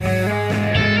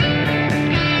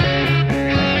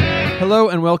Hello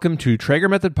and welcome to Traeger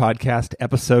Method Podcast,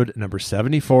 episode number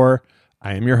 74.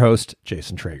 I am your host,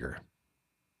 Jason Traeger.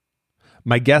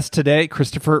 My guest today,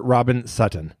 Christopher Robin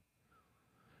Sutton.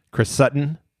 Chris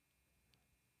Sutton,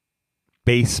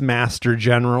 bass master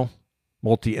general,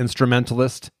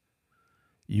 multi-instrumentalist.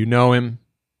 You know him.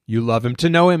 You love him. To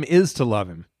know him is to love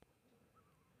him.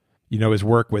 You know his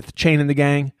work with Chain and the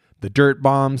Gang, the Dirt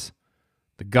Bombs,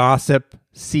 the Gossip,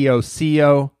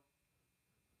 COCO,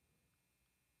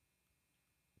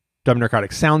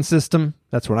 Narcotic sound system.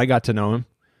 That's when I got to know him.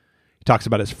 He talks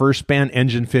about his first band,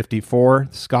 Engine 54,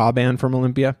 ska band from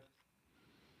Olympia.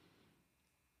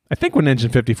 I think when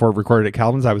Engine 54 recorded at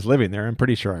Calvin's, I was living there. I'm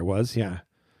pretty sure I was, yeah.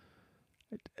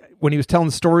 When he was telling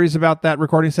stories about that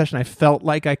recording session, I felt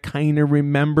like I kind of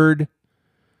remembered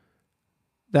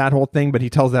that whole thing, but he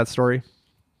tells that story.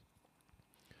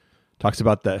 Talks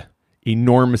about the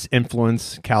enormous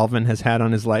influence Calvin has had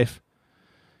on his life.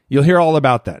 You'll hear all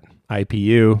about that.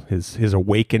 IPU, his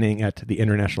awakening at the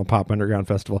International Pop Underground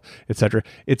Festival, etc.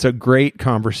 It's a great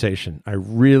conversation. I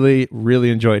really, really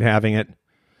enjoyed having it.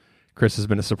 Chris has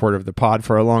been a supporter of the pod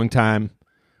for a long time,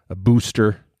 a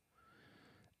booster,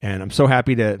 and I'm so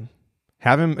happy to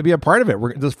have him be a part of it.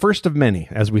 We're the first of many,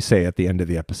 as we say at the end of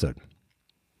the episode.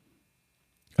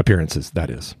 Appearances, that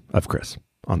is, of Chris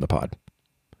on the pod.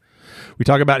 We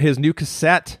talk about his new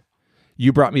cassette,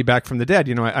 You Brought Me Back from the Dead.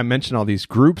 You know, I mentioned all these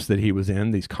groups that he was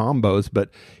in, these combos, but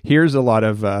here's a lot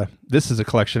of, this is a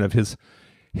collection of his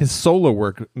solo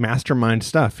work, mastermind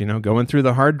stuff, you know, going through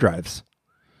the hard drives,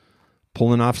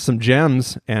 pulling off some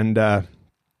gems and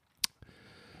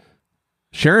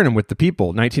sharing them with the people,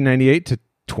 1998 to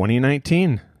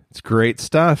 2019. It's great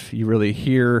stuff. You really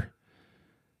hear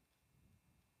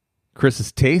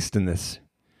Chris's taste in this.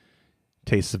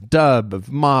 Tastes of dub,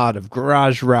 of mod, of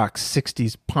garage rock,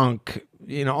 60s punk,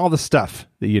 you know, all the stuff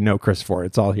that you know Chris for.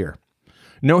 It's all here.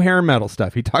 No hair metal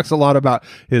stuff. He talks a lot about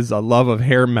his love of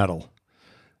hair metal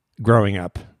growing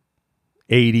up.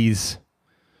 80s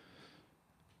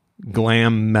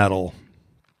glam metal.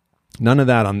 None of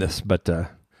that on this, but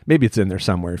maybe it's in there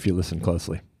somewhere if you listen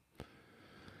closely.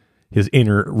 His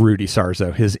inner Rudy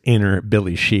Sarzo, his inner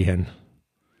Billy Sheehan.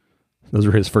 Those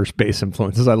were his first bass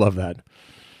influences. I love that.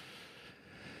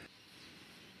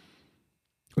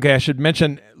 Okay, I should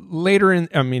mention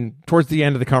towards the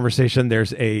end of the conversation,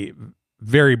 there's a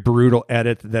very brutal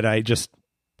edit that I just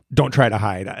don't try to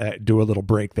hide. I do a little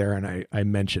break there and I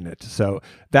mention it. So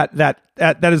that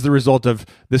is the result of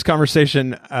this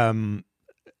conversation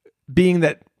being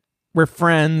that we're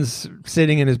friends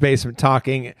sitting in his basement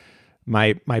talking.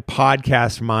 My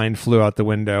podcast mind flew out the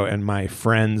window and my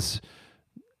friends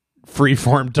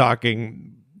freeform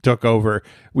talking took over.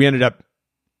 We ended up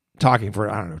talking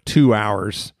for, 2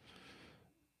 hours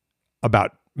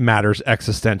about matters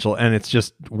existential, and it's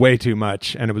just way too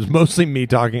much. And it was mostly me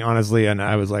talking, honestly, and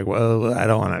I was like, well, I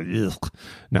don't want to.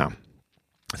 No.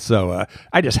 So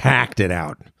I just hacked it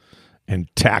out and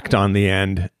tacked on the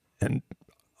end. And,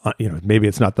 maybe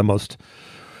it's not the most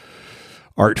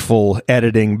artful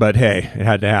editing, but hey, it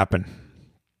had to happen.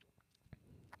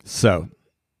 So,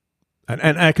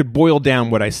 and I could boil down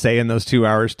what I say in those 2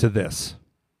 hours to this.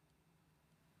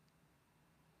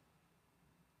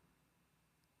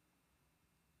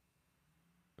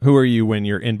 Who are you when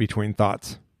you're in between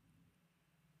thoughts?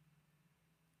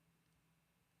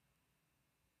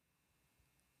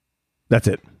 That's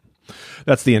it.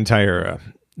 That's the entire,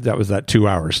 that was that 2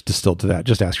 hours distilled to that.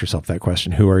 Just ask yourself that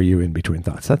question. Who are you in between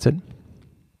thoughts? That's it.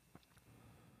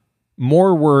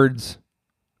 More words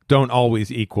don't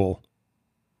always equal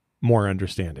more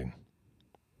understanding.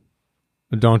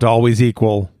 Don't always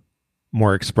equal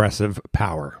more expressive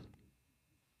power.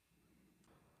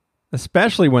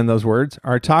 Especially when those words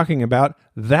are talking about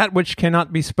that which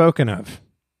cannot be spoken of.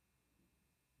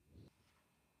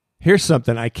 Here's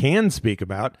something I can speak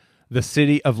about. The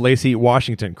city of Lacey,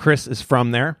 Washington. Chris is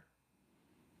from there.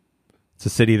 It's a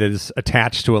city that is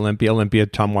attached to Olympia. Olympia,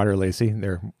 Tumwater, Lacey.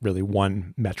 They're really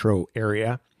one metro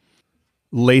area.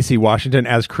 Lacey, Washington,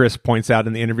 as Chris points out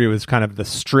in the interview, is kind of the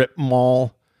strip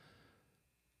mall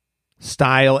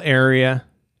style area,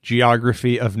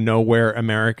 geography of nowhere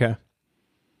America.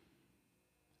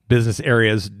 Business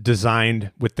areas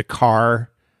designed with the car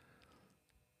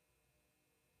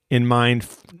in mind,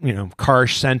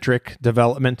 car-centric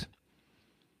development.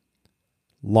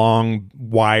 Long,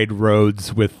 wide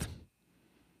roads with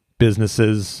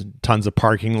businesses, tons of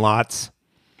parking lots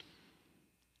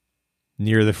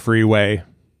near the freeway.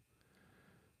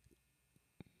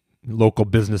 Local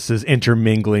businesses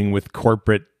intermingling with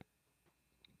corporate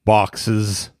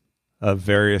boxes of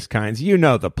various kinds. You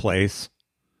know the place.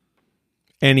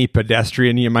 Any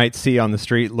pedestrian you might see on the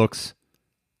street looks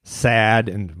sad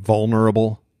and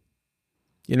vulnerable.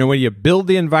 You know, when you build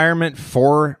the environment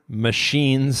for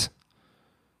machines,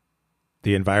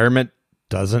 the environment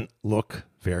doesn't look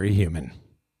very human.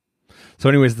 So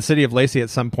anyways, the city of Lacey at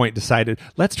some point decided,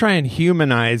 let's try and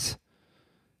humanize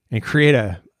and create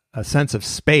a sense of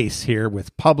space here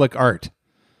with public art.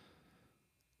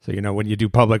 So, you know, when you do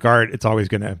public art, it's always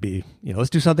going to be, you know, let's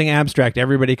do something abstract.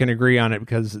 Everybody can agree on it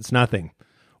because it's nothing.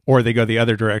 Or they go the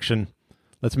other direction.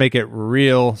 Let's make it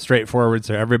real straightforward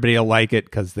so everybody will like it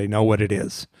because they know what it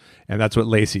is. And that's what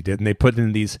Lacey did. And they put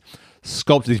in these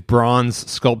bronze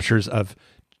sculptures of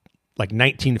like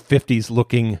 1950s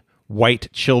looking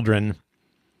white children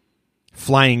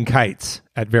flying kites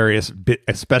at various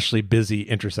especially busy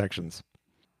intersections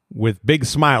with big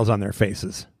smiles on their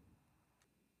faces.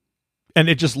 And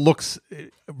it just looks,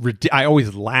 I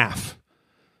always laugh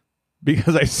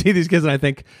because I see these kids and I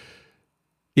think,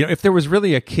 you know, if there was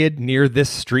really a kid near this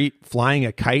street flying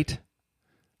a kite,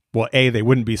 well, A, they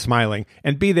wouldn't be smiling,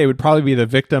 and B, they would probably be the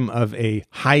victim of a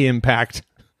high impact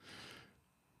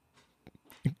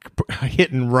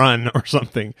hit and run or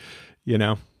something, you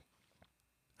know.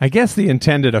 I guess the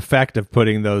intended effect of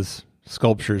putting those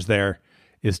sculptures there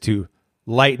is to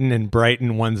lighten and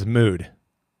brighten one's mood.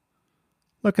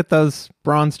 Look at those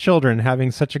bronze children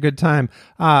having such a good time.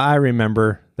 I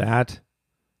remember that,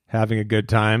 having a good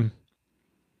time.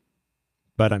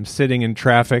 But I'm sitting in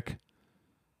traffic.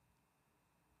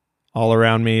 All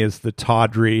around me is the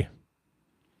tawdry,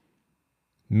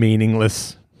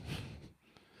 meaningless,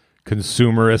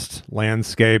 consumerist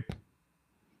landscape.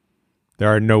 There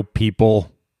are no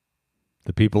people.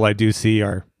 The people I do see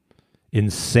are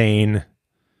insane,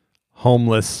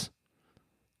 homeless,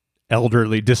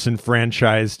 elderly,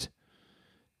 disenfranchised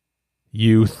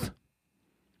youth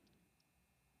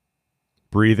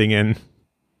breathing in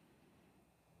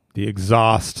the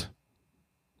exhaust,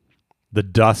 the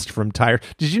dust from tires.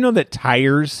 Did you know that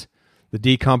tires, the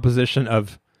decomposition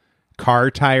of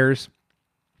car tires,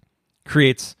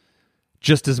 creates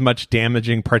just as much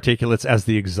damaging particulates as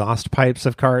the exhaust pipes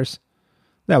of cars?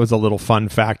 That was a little fun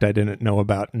fact I didn't know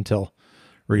about until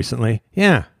recently.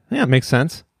 Yeah, it makes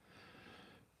sense.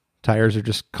 Tires are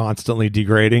just constantly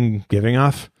degrading, giving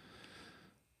off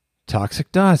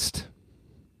toxic dust.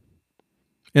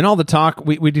 In all the talk,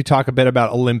 we do talk a bit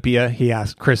about Olympia.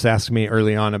 Chris asked me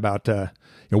early on about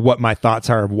what my thoughts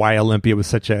are of why Olympia was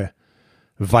such a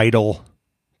vital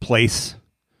place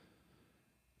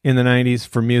in the 90s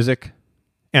for music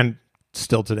and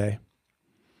still today.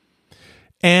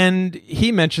 And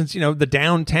he mentions, the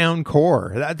downtown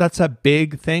core. That's a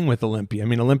big thing with Olympia. I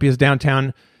mean, Olympia's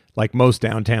downtown, like most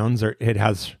downtowns, it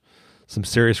has some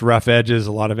serious rough edges,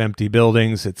 a lot of empty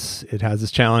buildings. It has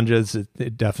its challenges.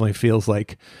 It definitely feels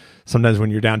like sometimes when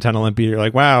you're downtown Olympia, you're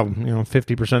like, wow,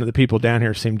 50% of the people down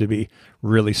here seem to be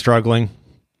really struggling.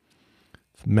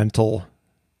 Mental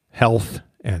health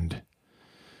and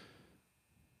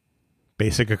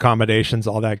basic accommodations,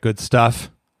 all that good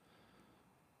stuff.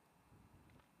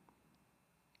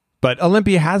 But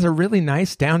Olympia has a really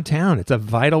nice downtown. It's a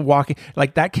vital walking,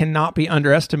 like that cannot be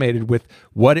underestimated with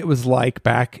what it was like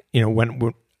back,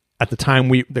 when at the time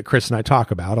that Chris and I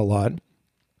talk about a lot,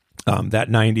 that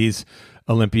 90s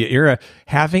Olympia era,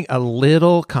 having a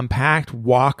little compact,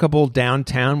 walkable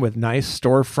downtown with nice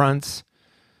storefronts,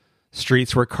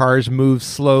 streets where cars move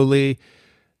slowly.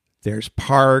 There's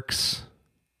parks.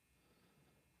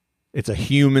 It's a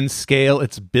human scale.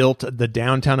 It's built, the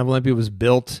downtown of Olympia was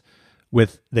built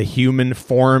with the human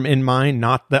form in mind,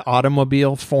 not the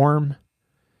automobile form.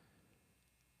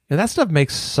 And that stuff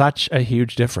makes such a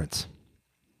huge difference.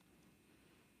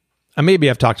 Maybe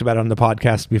I've talked about it on the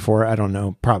podcast before. I don't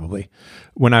know, probably.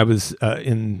 When I was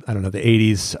in, the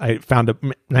 80s, I found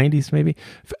 90s maybe?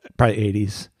 Probably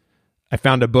 80s. I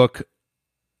found a book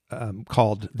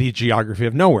called The Geography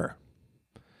of Nowhere.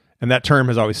 And that term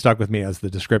has always stuck with me as the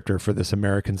descriptor for this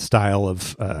American style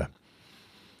of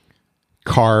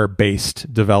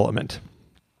car-based development.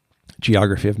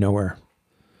 Geography of Nowhere.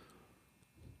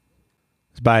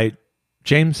 It's by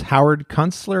James Howard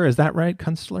Kunstler. Is that right?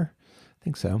 Kunstler? I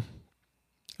think so.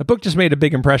 The book just made a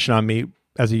big impression on me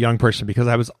as a young person because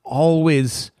I was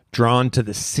always drawn to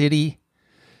the city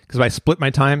because I split my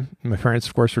time. My parents,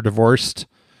 of course, were divorced,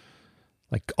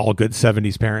 like all good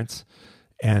 70s parents.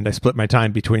 And I split my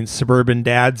time between suburban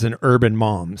dads and urban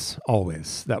moms,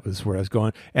 always. That was where I was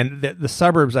going. And the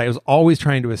suburbs, I was always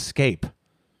trying to escape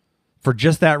for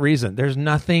just that reason. There's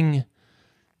nothing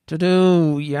to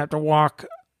do. You have to walk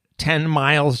 10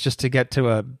 miles just to get to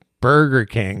a Burger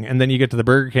King. And then you get to the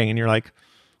Burger King and you're like,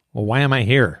 well, why am I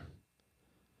here?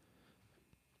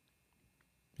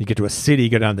 You get to a city, you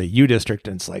go down to the U District,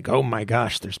 and it's like, oh my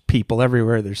gosh, there's people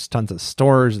everywhere. There's tons of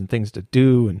stores and things to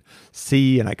do and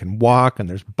see, and I can walk, and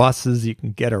there's buses you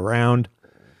can get around.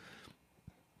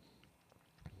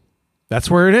 That's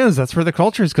where it is. That's where the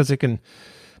culture is, because it can,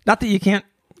 not that you can't,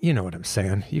 you know what I'm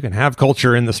saying. You can have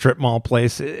culture in the strip mall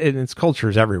place, and its culture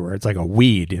is everywhere. It's like a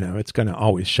weed, it's going to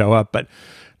always show up, but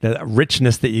the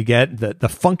richness that you get, the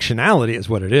functionality is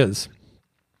what it is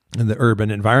in the urban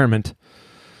environment.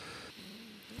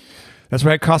 That's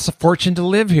why it costs a fortune to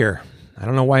live here. I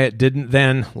don't know why it didn't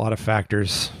then. A lot of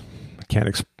factors. I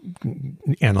can't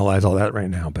analyze all that right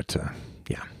now, but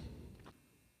yeah.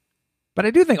 But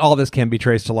I do think all this can be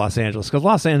traced to Los Angeles, because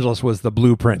Los Angeles was the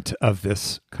blueprint of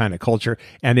this kind of culture,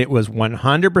 and it was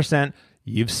 100%.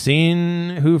 You've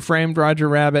seen Who Framed Roger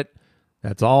Rabbit.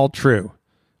 That's all true.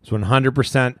 It's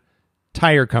 100%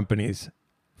 tire companies,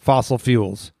 fossil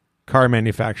fuels, car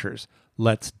manufacturers.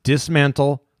 Let's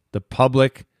dismantle the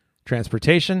public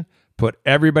transportation, put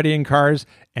everybody in cars,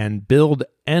 and build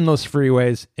endless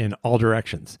freeways in all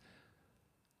directions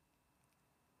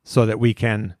so that we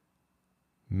can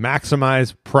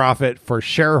maximize profit for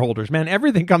shareholders. Man,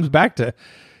 everything comes back to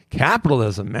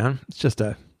capitalism, man. It's just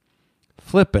a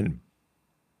flippin'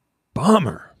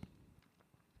 bummer.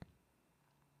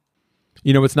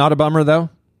 You know what's not a bummer, though?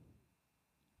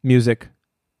 Music,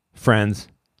 friends,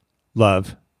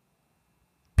 love,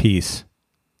 peace,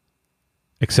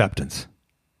 acceptance,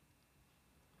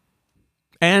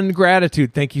 and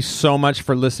gratitude. Thank you so much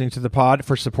for listening to the pod,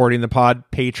 for supporting the pod.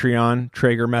 Patreon,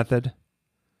 Traeger Method.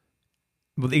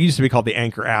 Well, it used to be called the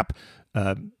Anchor app.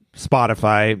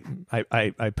 Spotify.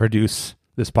 I produce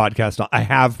this podcast. I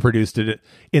have produced it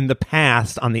in the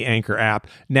past on the Anchor app.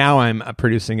 Now I'm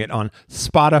producing it on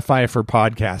Spotify for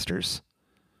podcasters.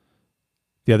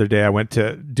 The other day I went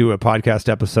to do a podcast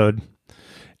episode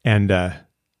and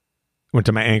went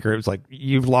to my Anchor. It was like,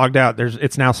 you've logged out.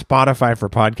 It's now Spotify for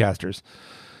podcasters.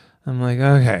 I'm like,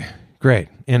 okay, great.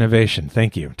 Innovation.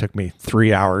 Thank you. It took me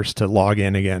 3 hours to log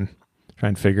in again, try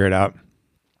and figure it out.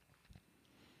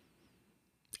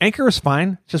 Anchor is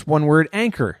fine. Just one word,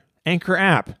 Anchor. Anchor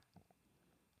app.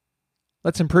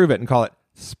 Let's improve it and call it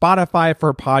Spotify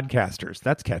for podcasters.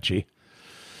 That's catchy.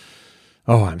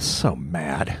 Oh, I'm so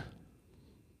mad.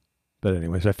 But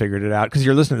anyways, I figured it out. Because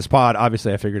you're listening to this pod,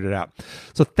 obviously I figured it out.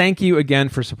 So thank you again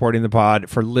for supporting the pod,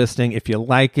 for listening. If you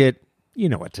like it, you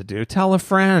know what to do. Tell a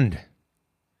friend.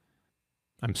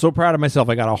 I'm so proud of myself.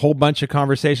 I got a whole bunch of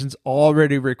conversations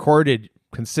already recorded,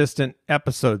 consistent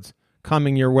episodes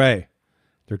coming your way.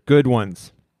 They're good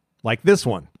ones, like this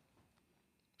one.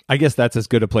 I guess that's as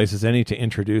good a place as any to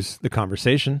introduce the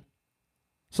conversation.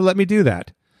 So let me do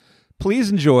that.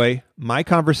 Please enjoy my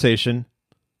conversation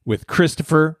with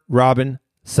Christopher Robin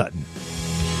Sutton.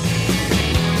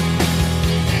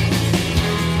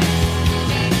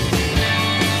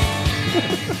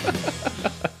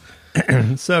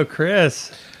 So,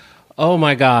 Chris. Oh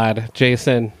my God,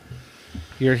 Jason,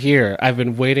 you're here. I've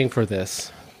been waiting for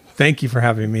this. Thank you for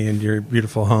having me in your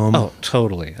beautiful home. Oh,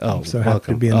 totally. Oh, I'm so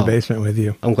happy to be in the basement with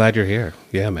you. I'm glad you're here.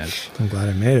 Yeah, man. I'm glad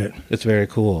I made it. It's very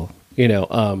cool.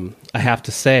 I have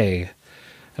to say,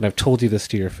 and I've told you this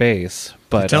to your face,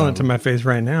 but... I'm telling it to my face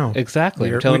right now.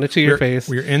 Exactly. I'm telling it to your face.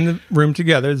 We're in the room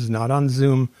together. This is not on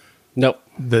Zoom. Nope.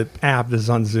 The app, this is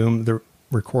on Zoom, the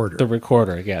recorder. The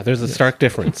recorder, yeah. There's a stark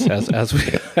difference, as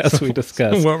we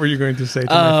discussed. What were you going to say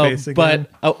to my face again?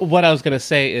 But what I was going to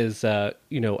say is,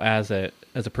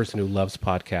 as a person who loves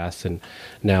podcasts, and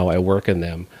now I work in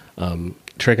them,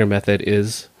 Traeger Method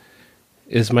is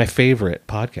my favorite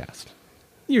podcast.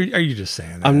 Are you just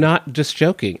saying that? I'm not just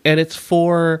joking. And it's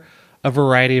for a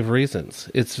variety of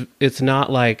reasons. It's not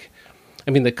like,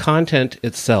 the content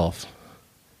itself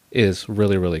is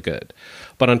really, really good.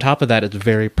 But on top of that, it's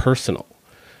very personal.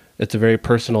 It's a very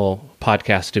personal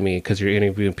podcast to me because you're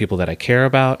interviewing people that I care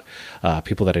about,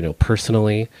 people that I know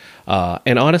personally,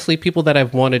 and honestly, people that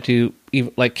I've wanted to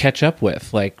even, catch up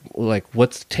with. Like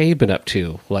what's Tay been up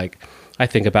to? I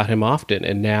think about him often,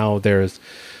 and now there's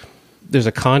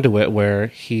a conduit where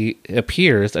he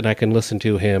appears, and I can listen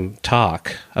to him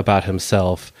talk about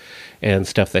himself and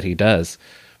stuff that he does.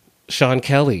 Sean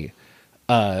Kelly,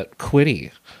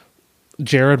 Quiddy,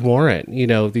 Jared Warren,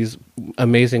 these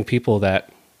amazing people that,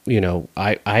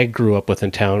 I grew up with in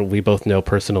town. We both know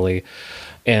personally.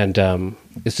 And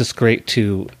it's just great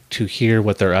to hear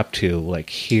what they're up to,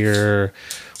 hear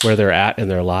where they're at in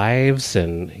their lives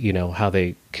and, how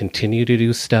they continue to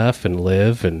do stuff and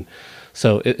live. And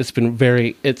so it's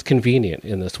convenient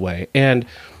in this way. And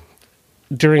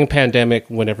during pandemic,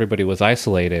 when everybody was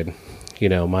isolated,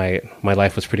 my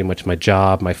life was pretty much my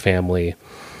job, my family,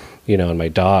 and my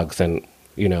dogs. And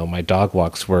my dog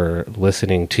walks were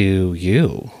listening to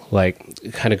you,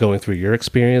 like kind of going through your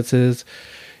experiences,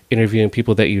 interviewing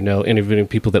people that interviewing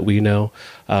people that we know.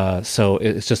 So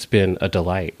it's just been a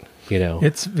delight,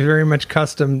 It's very much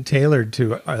custom tailored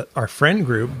to our friend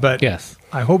group, but yes,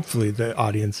 hopefully the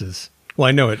audience is, well,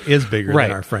 I know it is bigger Right.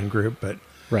 than our friend group, but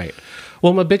right.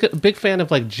 Well, I'm a big fan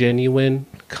of like genuine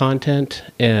content,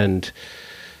 and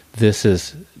this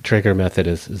is Trigger Method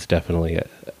is definitely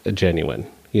a genuine,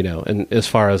 and as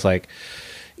far as like,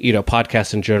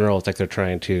 podcasts in general, it's like they're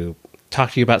trying to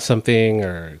talk to you about something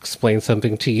or explain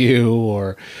something to you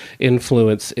or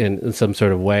influence in some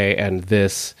sort of way. And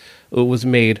this was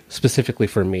made specifically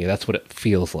for me. That's what it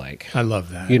feels like. I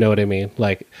love that. You know what I mean?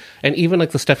 Like, and even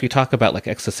like the stuff you talk about, like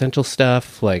existential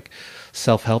stuff, like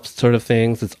self-help sort of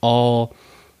things, it's all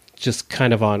just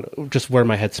kind of on just where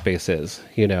my headspace is,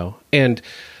 and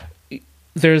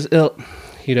there's,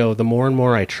 the more and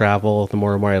more I travel, the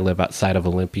more and more I live outside of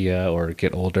Olympia or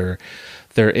get older,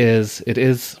 it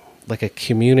is like a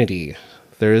community.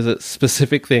 There is a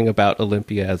specific thing about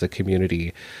Olympia as a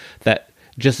community that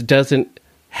just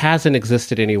hasn't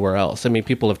existed anywhere else. I mean,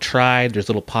 people have tried. There's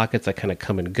little pockets that kind of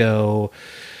come and go,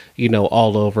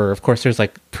 all over. Of course, there's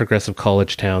like progressive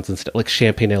college towns and stuff like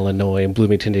Champaign, Illinois and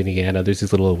Bloomington, Indiana. There's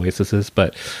these little oases,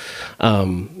 but,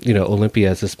 Olympia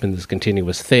has just been this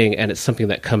continuous thing. And it's something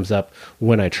that comes up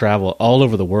when I travel all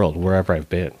over the world, wherever I've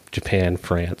been, Japan,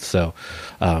 France. So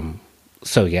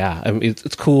yeah, I mean,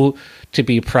 it's cool to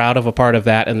be proud of a part of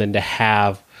that, and then to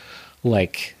have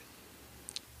like,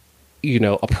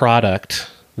 a product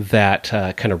that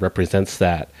kind of represents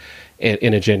that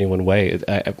in a genuine way.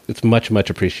 It's much,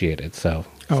 much appreciated.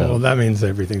 Well, that means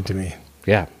everything to me.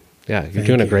 Yeah, you're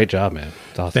doing a great job, man.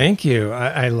 It's awesome. Thank you.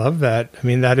 I love that. I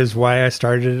mean, that is why I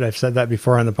started it. I've said that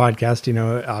before on the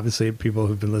podcast. Obviously, people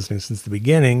who've been listening since the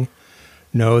beginning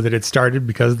know that it started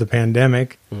because of the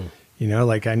pandemic.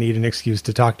 Like I need an excuse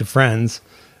to talk to friends.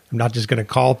 I'm not just going to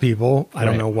call people. I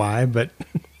don't know why, but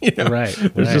there's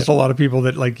just a lot of people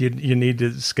that like you need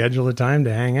to schedule a time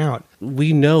to hang out.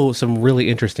 We know some really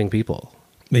interesting people.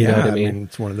 You know what I mean?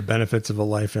 It's one of the benefits of a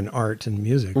life in art and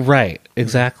music. Right.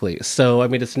 Exactly. So, I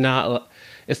mean, it's not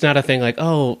a thing like,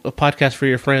 oh, a podcast for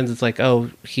your friends. It's like, oh,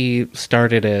 he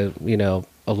started a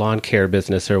lawn care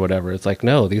business or whatever. It's like,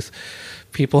 no, these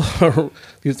people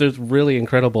there's really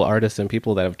incredible artists and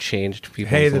people that have changed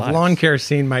people's lives. Hey, the lawn care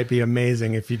scene might be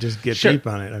amazing if you just get deep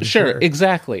on it. I'm sure.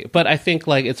 Exactly. But I think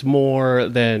like it's more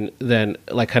than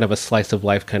like kind of a slice of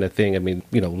life kind of thing. I mean,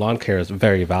 lawn care is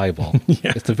very valuable.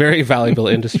 Yeah. It's a very valuable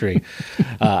industry.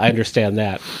 I understand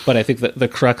that. But I think that the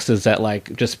crux is that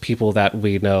like just people that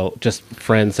we know, just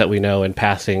friends that we know in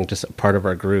passing, just part of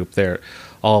our group, they're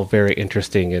all very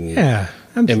interesting and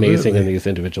amazing in these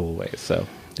individual ways. So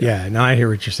yeah, no, I hear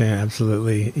what you're saying.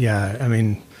 Absolutely. Yeah. I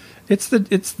mean, it's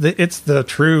the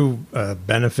true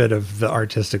benefit of the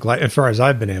artistic life. As far as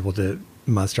I've been able to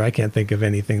muster, I can't think of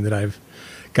anything that I've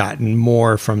gotten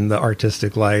more from the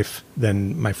artistic life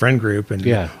than my friend group and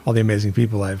all the amazing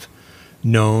people I've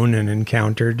known and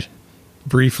encountered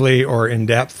briefly or in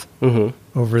depth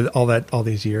over all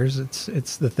these years.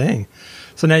 It's the thing.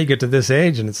 So now you get to this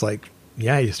age and it's like,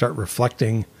 you start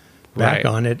reflecting back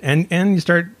on it and you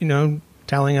start,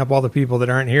 tallying up all the people that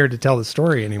aren't here to tell the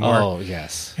story anymore. Oh,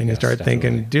 yes. And you start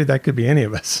thinking, dude, that could be any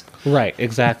of us. Right,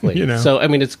 exactly. So, I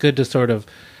mean, it's good to sort of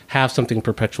have something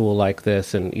perpetual like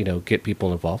this and, get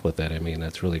people involved with it. I mean,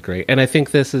 that's really great. And I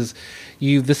think this has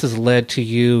led to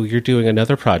you're doing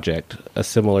another project, a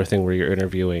similar thing where you're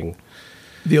interviewing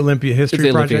the Olympia History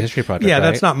Project. Olympia History Project. Yeah, right?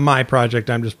 That's not my project.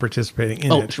 I'm just participating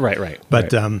in it. Right.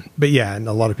 But yeah, and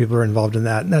a lot of people are involved in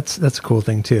that. And that's a cool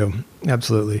thing too.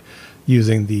 Absolutely.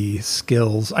 Using the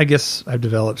skills. I guess I've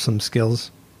developed some skills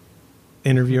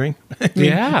interviewing.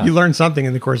 You learn something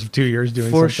in the course of 2 years doing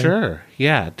something. For sure.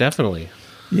 Yeah, definitely.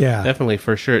 Yeah. Definitely,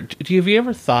 for sure. Have you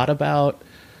ever thought about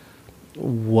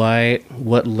what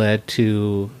led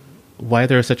to why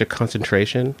there is such a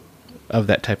concentration of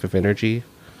that type of energy?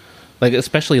 Like,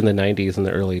 especially in the 90s and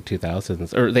the early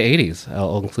 2000s, or the 80s,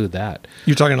 I'll include that.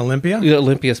 You're talking Olympia?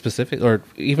 Olympia specific, or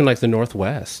even like the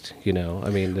Northwest, I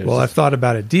mean... Well, I've thought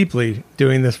about it deeply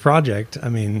doing this project. I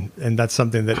mean, and that's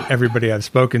something that everybody I've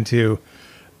spoken to,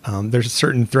 there's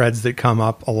certain threads that come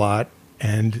up a lot,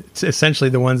 and it's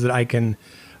essentially the ones that I can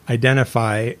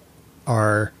identify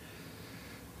are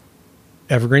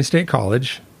Evergreen State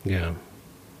College. Yeah.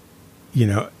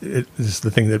 This is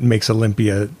the thing that makes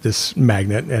Olympia this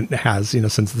magnet and has,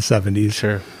 since the 70s.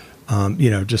 Sure.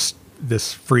 Just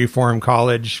this free-form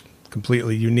college,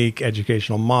 completely unique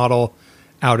educational model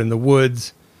out in the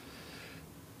woods,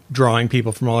 drawing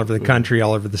people from all over the country,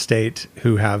 all over the state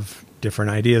who have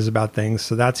different ideas about things.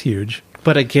 So that's huge.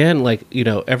 But again, like,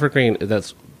 Evergreen,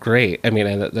 that's great. I mean,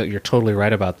 and you're totally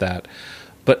right about that.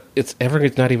 But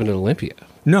Evergreen's not even in Olympia.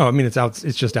 No, I mean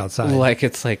it's just outside. Like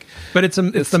it's like, but it's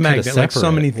the magnet. Like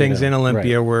so many things in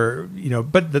Olympia, right. where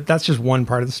but that's just one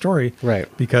part of the story, right?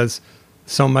 Because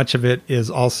so much of it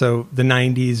is also the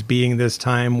 '90s being this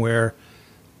time where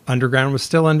underground was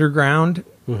still underground.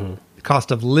 Mm-hmm. The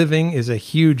cost of living is a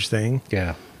huge thing.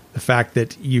 Yeah, the fact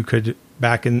that you could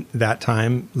back in that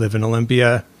time live in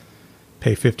Olympia,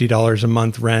 pay $50 a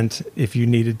month rent if you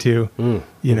needed to,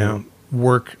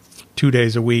 work 2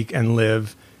 days a week and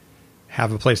live.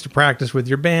 Have a place to practice with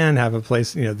your band, have a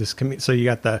place, so you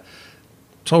got the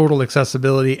total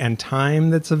accessibility and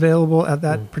time that's available at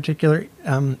that particular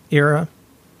era.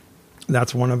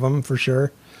 That's one of them for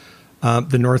sure.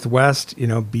 The Northwest,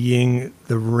 being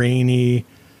the rainy,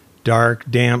 dark,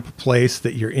 damp place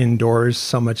that you're indoors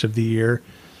so much of the year.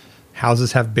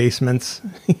 Houses have basements,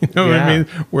 what I mean?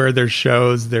 Where there's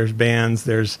shows, there's bands,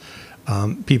 there's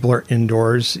people are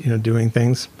indoors, doing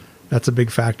things. That's a big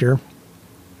factor.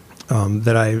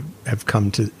 That I have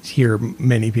come to hear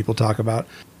many people talk about.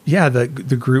 Yeah, the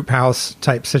group house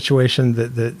type situation,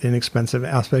 the inexpensive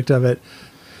aspect of it.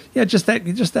 Yeah, just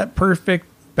that perfect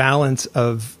balance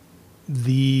of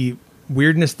the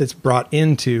weirdness that's brought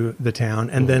into the town,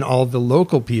 and then all the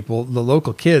local people, the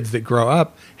local kids that grow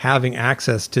up having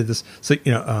access to this. So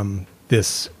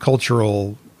this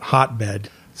cultural hotbed.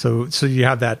 So you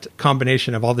have that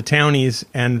combination of all the townies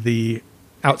and the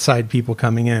outside people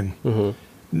coming in. Mm-hmm.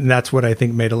 And that's what I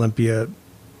think made Olympia,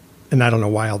 and I don't know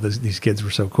why all these kids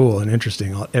were so cool and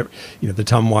interesting. The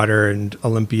Tumwater and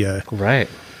Olympia. Right.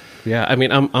 Yeah. I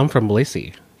mean, I'm from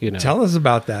Lacey. Tell us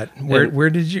about that. Where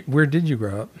did you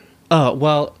grow up?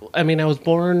 Well, I mean, I was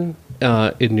born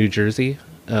in New Jersey,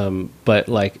 but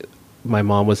like my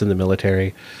mom was in the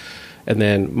military, and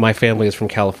then my family is from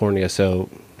California, so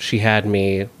she had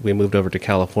me. We moved over to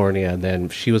California, and then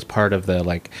she was part of the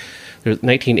There's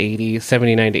 1980,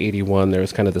 79 to 81, there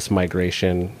was kind of this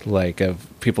migration, of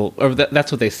people, or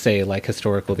that's what they say,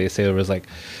 historical, they say there was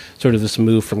sort of this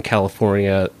move from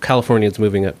Californians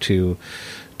moving up to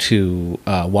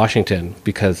Washington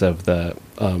because of the,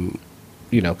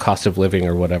 cost of living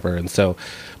or whatever. And so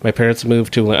my parents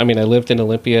moved I lived in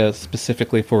Olympia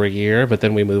specifically for a year, but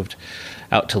then we moved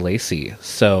out to Lacey.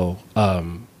 So,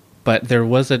 but there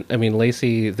wasn't,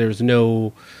 Lacey,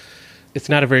 it's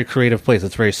not a very creative place.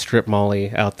 It's very strip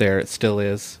mall-y out there. It still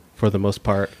is for the most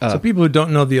part. So people who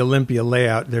don't know the Olympia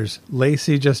layout, there's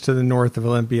Lacey just to the north of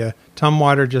Olympia,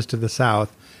 Tumwater just to the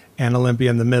south, and Olympia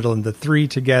in the middle. And the three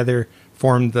together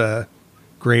form the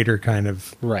greater kind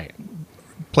of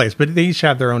place. But they each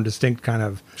have their own distinct kind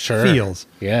of feels.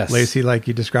 Yes. Lacey, like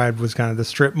you described, was kind of the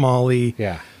strip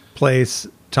mall-y place.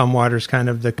 Tumwater's kind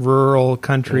of the rural,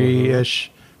 country-ish,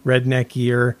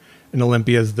 redneck-ier. And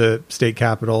Olympia is the state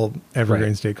capital,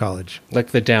 Evergreen State College.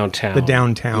 Like the downtown.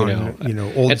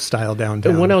 Old style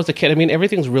downtown. And when I was a kid,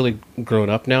 everything's really grown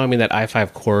up now. That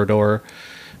I-5 corridor,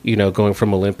 going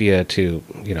from Olympia to,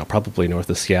 probably north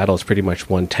of Seattle is pretty much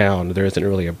one town. There isn't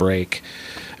really a break.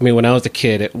 When I was a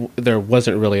kid, there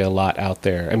wasn't really a lot out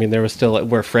there. There was still,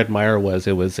 where Fred Meyer was,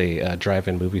 it was a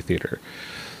drive-in movie theater.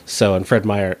 So, and Fred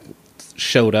Meyer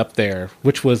showed up there,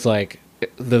 which was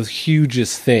the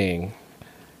hugest thing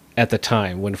at the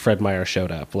time when Fred Meyer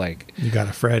showed up. You got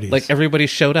a Freddy's. Everybody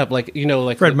showed up.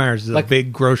 Fred Meyer's is a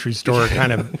big grocery store,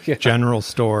 kind of general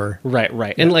store. Right.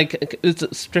 Yeah. And it's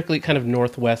strictly kind of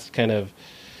Northwest kind of,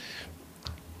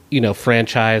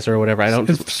 franchise or whatever.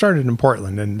 It started in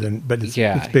Portland, but it's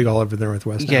big all over the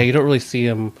Northwest now. Yeah, you don't really see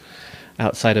them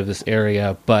outside of this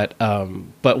area. But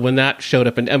when that showed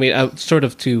up, and sort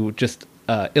of to just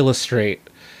illustrate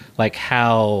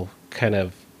how kind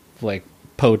of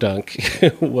podunk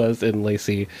was in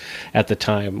Lacey at the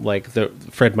time, the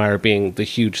Fred Meyer being the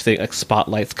huge thing,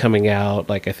 spotlights coming out.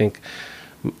 I think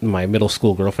my middle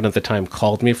school girlfriend at the time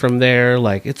called me from there,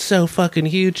 it's so fucking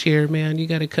huge here, man, you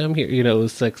got to come here. It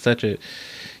was such a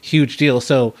huge deal.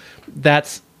 So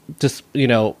that's just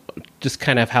just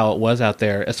kind of how it was out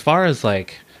there. As far as my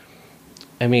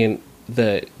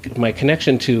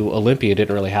connection to Olympia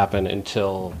didn't really happen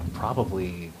until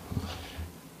probably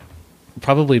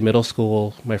probably middle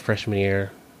school, my freshman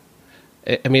year.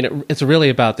 I mean, it's really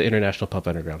about the International Pub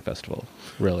Underground Festival,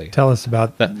 really. Tell us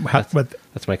about that's my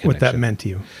connection. What that meant to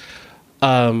you.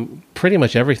 Pretty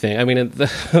much everything. I mean,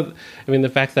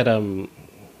 the fact that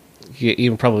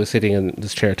even probably sitting in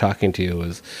this chair talking to you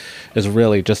is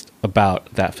really just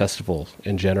about that festival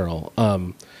in general.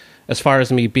 As far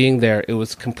as me being there, it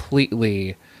was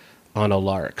completely on a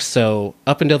lark. So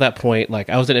up until that point, like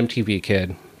I was an MTV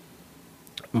kid.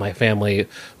 My family,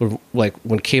 like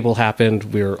when cable happened,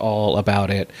 we were all about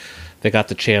it. They got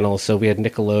the channels, so we had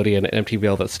Nickelodeon, MTV,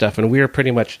 all that stuff, and we were pretty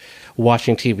much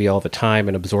watching TV all the time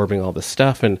and absorbing all this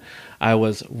stuff. And I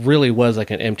was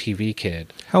like an MTV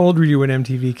kid. How old were you when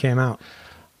MTV came out?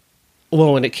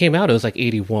 Well, when it came out, it was like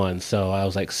 81, so I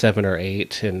was like 7 or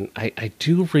 8, and I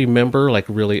do remember like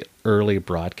really early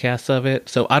broadcasts of it.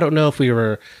 So I don't know if we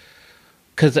were,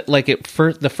 because like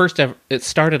it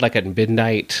started like at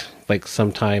midnight, like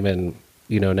sometime in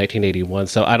 1981.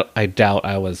 So I doubt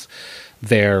I was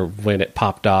there when it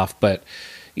popped off, but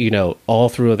all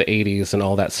through the 80s and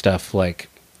all that stuff, like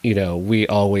we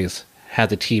always had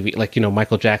the TV, like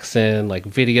Michael Jackson, like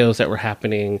videos that were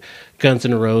happening, Guns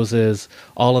N' Roses,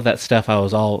 all of that stuff. I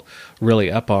was all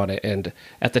really up on it, and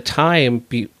at the time,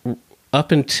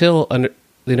 up until the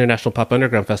International Pop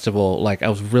Underground Festival, like I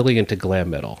was really into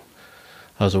glam metal.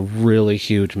 I was a really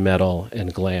huge metal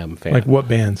and glam fan. Like what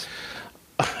bands?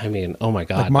 I mean, oh my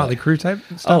God. Like Motley Crue type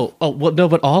stuff? Oh, well, no,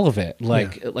 but all of it.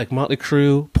 Like Motley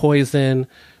Crue, Poison,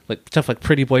 like stuff like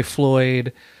Pretty Boy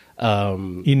Floyd.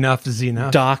 Enough's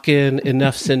Enough. Dokken,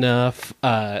 Enough's Enough.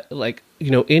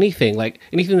 Anything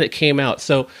that came out.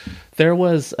 So there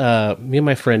was me and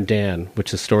my friend Dan,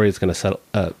 which the story is going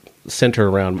to center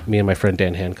around me and my friend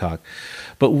Dan Hancock.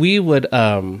 But we would,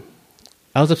 I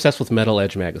was obsessed with Metal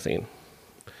Edge magazine.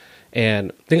 And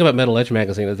the thing about Metal Edge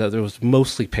magazine is that there was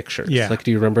mostly pictures. Yeah. Like,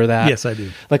 do you remember that? Yes, I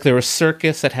do. Like, there was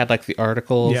Circus that had, like, the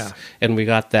articles. Yeah. And we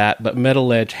got that. But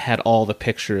Metal Edge had all the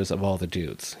pictures of all the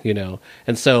dudes,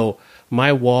 And so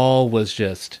my wall was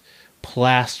just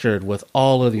plastered with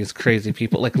all of these crazy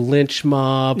people. Like, Lynch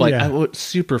Mob. Like,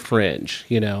 super fringe,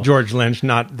 George Lynch,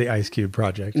 not the Ice Cube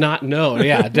Project.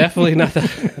 Definitely not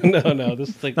that. No. This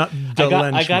is like... Not the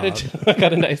Lynch Mob. I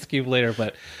got an Ice Cube later,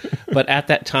 but at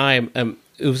that time...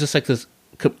 it was just like this,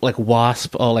 like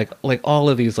Wasp, all all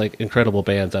of these like incredible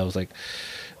bands. I was like,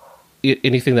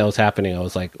 anything that was happening, I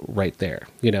was like right there,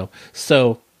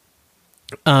 So,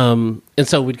 and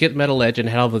so we'd get Metal Edge and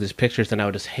had all of these pictures, and I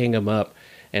would just hang them up.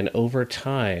 And over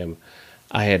time,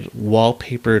 I had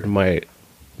wallpapered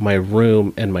my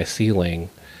room and my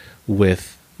ceiling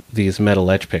with these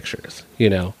Metal Edge pictures.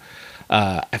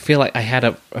 I feel like I had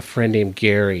a friend named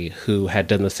Gary who had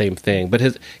done the same thing,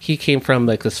 but he came from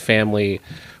like this family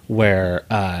where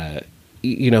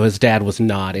his dad was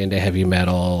not into heavy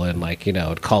metal and like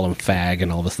would call him fag and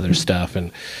all this other stuff,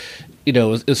 and it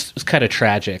was kind of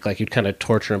tragic. Like you'd kind of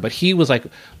torture him, but he was like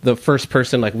the first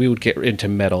person like we would get into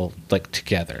metal like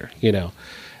together,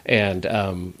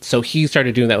 and so he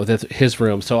started doing that with his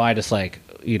room. So I just like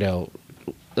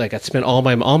I spent all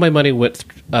my money went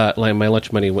my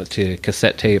lunch money went to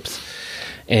cassette tapes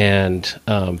and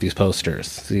these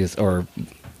posters, or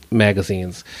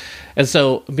magazines. And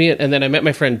so and then I met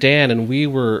my friend Dan, and we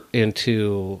were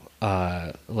into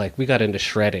we got into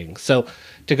shredding. So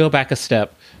to go back a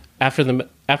step, after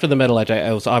the Metal Edge,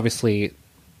 I was obviously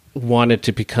wanted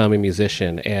to become a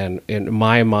musician, and in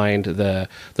my mind the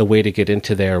way to get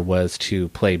into there was to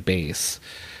play bass.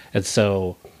 And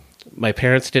so my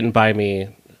parents didn't buy me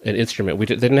an instrument. They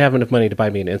didn't have enough money to buy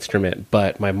me an instrument,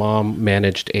 but my mom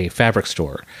managed a fabric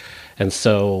store. And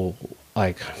so,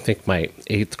 like, I think my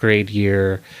 8th grade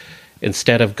year,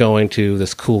 instead of going to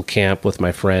this cool camp with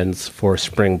my friends for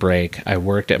spring break, I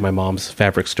worked at my mom's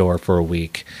fabric store for a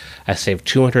week. I saved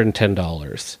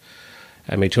 $210.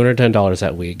 I made $210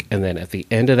 that week. And then at the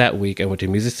end of that week, I went to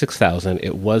Music 6000.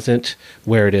 It wasn't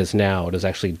where it is now. It was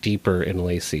actually deeper in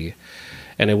Lacey.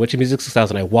 And I went to Music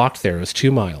 6000. I walked there. It was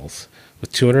 2 miles.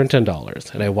 With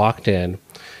 $210, and I walked in,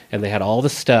 and they had all the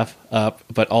stuff up,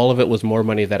 but all of it was more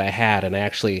money that I had, and I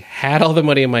actually had all the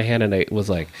money in my hand, and I was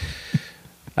like,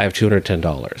 I have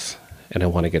 $210, and I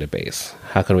want to get a bass.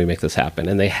 How can we make this happen?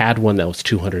 And they had one that was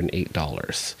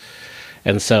 $208,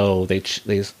 and so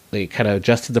they kind of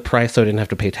adjusted the price so I didn't have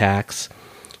to pay tax.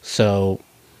 So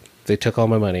they took all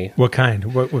my money. What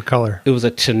kind? What color? It was a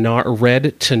red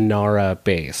Tanara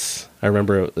bass. I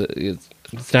remember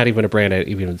it's not even a brand I've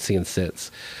even seen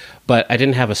since. But I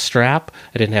didn't have a strap.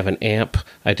 I didn't have an amp.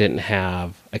 I didn't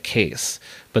have a case.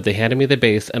 But they handed me the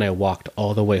bass, and I walked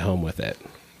all the way home with it.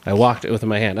 I walked it with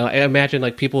my hand. I imagine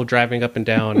like people driving up and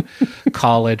down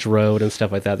College Road and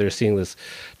stuff like that. They're seeing this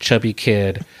chubby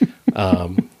kid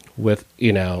with,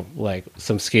 like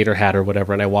some skater hat or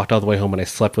whatever. And I walked all the way home, and I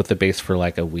slept with the bass for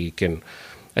like a week. And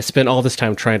I spent all this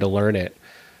time trying to learn it.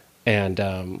 And,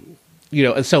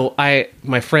 and so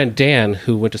my friend Dan,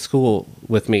 who went to school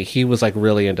with me, he was like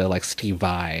really into like Steve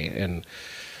Vai and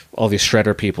all these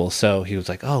shredder people. So he was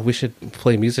like, oh, we should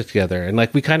play music together. And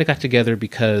like, we kind of got together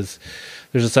because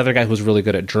there's this other guy who was really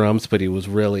good at drums, but he was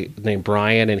really named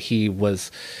Brian. And he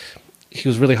was he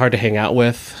was really hard to hang out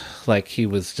with. Like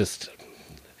he's just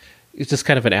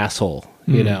kind of an asshole,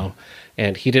 you know,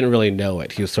 and he didn't really know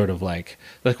it. He was sort of like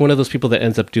one of those people that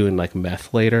ends up doing like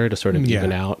meth later to sort of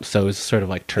even out. So it's sort of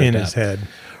like turned in up. his head.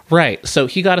 Right. So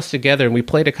he got us together and we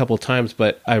played a couple times,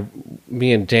 but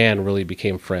me and Dan really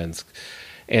became friends.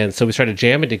 And so we started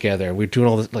jamming together and we were doing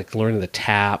all this, like learning the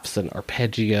taps and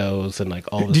arpeggios and like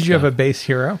all this Did you stuff. have a bass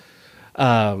hero?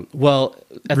 Well,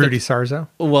 Rudy Sarzo?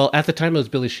 Well, at the time it was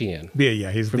Billy Sheehan.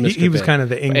 Yeah, he was kind of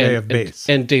the Ingve of bass.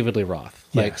 And David Lee Roth.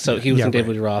 He was in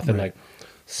David Lee Roth and right.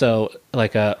 so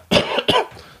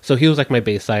he was like my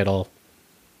bass idol.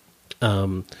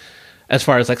 As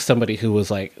far as like somebody who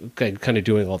was like kind of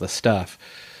doing all this stuff.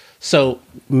 So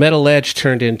Metal Edge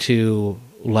turned into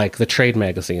like the trade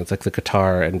magazines, like the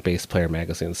guitar and bass player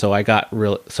magazines. So I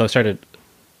started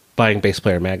buying Bass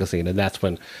Player magazine, and that's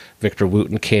when Victor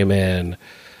Wooten came in,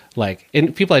 like,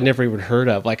 and people I'd never even heard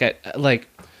of.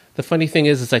 The funny thing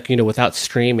is like, you know, without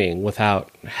streaming, without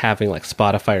having like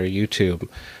Spotify or YouTube,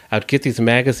 I'd get these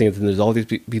magazines and there's all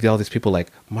these people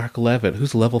like Mark Levin,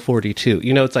 who's level 42.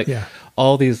 You know, it's like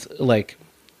all these like,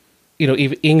 you know,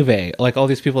 even Ingve, like all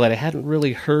these people that I hadn't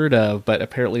really heard of, but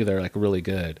apparently they're like really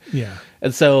good. Yeah.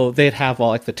 And so they'd have all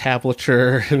like the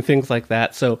tablature and things like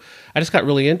that. So I just got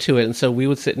really into it. And so we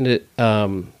would sit in it,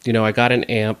 you know, I got an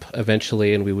amp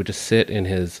eventually and we would just sit in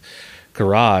his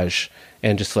garage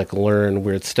and just like learn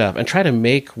weird stuff and try to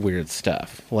make weird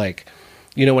stuff. Like,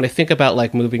 you know, when I think about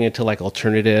like moving into like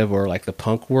alternative or like the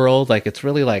punk world, like it's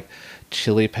really like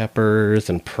Chili Peppers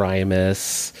and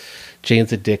Primus,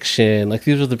 Jane's Addiction. Like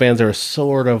these were the bands that were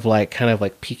sort of like kind of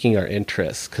like piquing our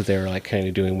interest because they were like kind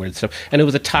of doing weird stuff. And it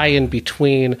was a tie-in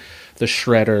between the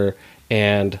shredder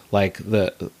and like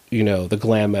the, you know, the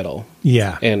glam metal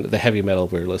and the heavy metal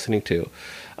we were listening to.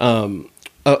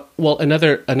 Well,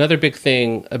 another big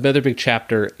thing, another big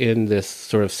chapter in this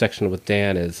sort of section with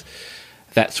Dan is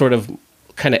that sort of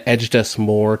kind of edged us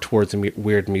more towards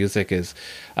weird music is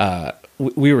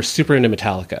we were super into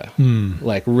Metallica,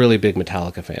 like really big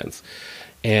Metallica fans.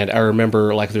 And I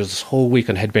remember like there was this whole week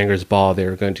on Headbangers Ball, they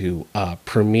were going to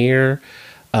premiere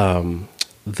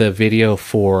the video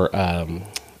for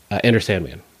Enter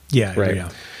Sandman. Yeah, right. Yeah.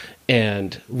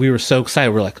 And we were so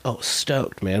excited. We're like, oh,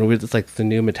 stoked, man. It's like the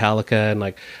new Metallica. And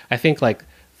like, I think like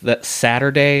that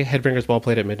Saturday, Headbangers Ball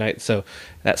played at midnight. So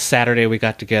that Saturday we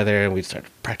got together and we started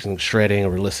practicing shredding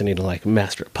and we're listening to like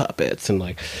Master of Puppets and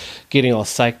like getting all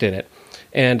psyched in it.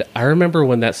 And I remember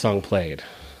when that song played,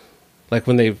 like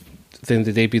when they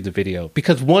debuted the video,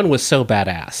 because one was so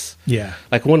badass. Yeah.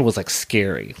 Like one was like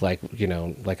scary. Like, you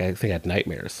know, like I think I had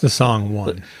nightmares. The song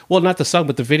one. Well, not the song,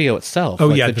 but the video itself. Oh,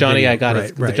 like yeah. The Johnny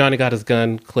video. the Johnny got his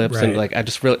gun clips. Right. And like, I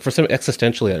just really, for some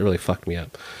existentially, it really fucked me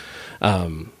up.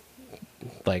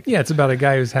 Like, yeah, it's about a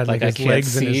guy who's had like his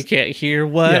legs and his... can't hear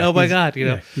what? Yeah, oh my God, you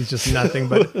know. Yeah, he's just nothing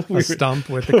but a stump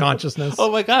with the consciousness.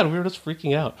 Oh my God, we were just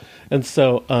freaking out. And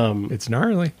so... it's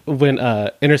gnarly. When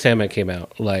Enter Sandman came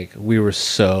out, like, we were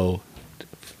so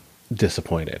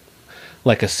disappointed.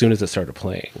 Like, as soon as it started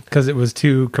playing. Because it was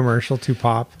too commercial, too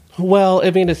pop. Well, I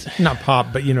mean, it's... Not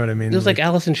pop, but you know what I mean. It was like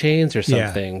Alice in Chains or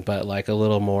something, but like a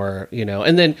little more, you know.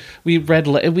 And then we read...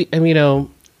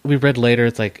 we read later,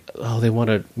 it's like, oh, they want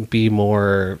to be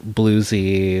more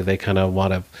bluesy. They kind of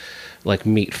want to like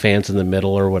meet fans in the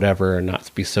middle or whatever and not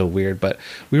be so weird. But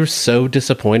we were so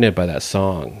disappointed by that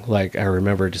song. Like, I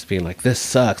remember just being like, this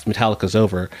sucks. Metallica's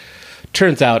over.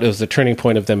 Turns out it was the turning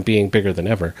point of them being bigger than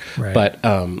ever. Right. But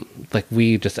like,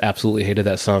 we just absolutely hated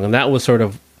that song. And that was sort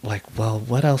of like, well,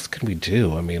 what else can we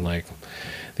do? I mean, like,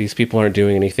 these people aren't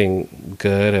doing anything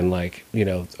good. And like, you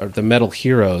know, the metal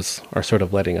heroes are sort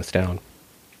of letting us down.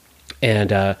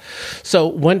 And so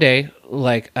one day,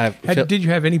 like, did you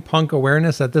have any punk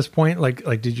awareness at this point? Like,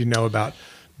 did you know about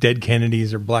Dead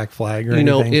Kennedys or Black Flag or anything?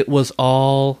 You know, it was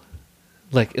all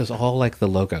like the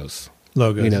logos.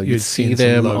 Logos. You know, you'd see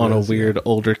them on a weird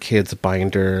older kid's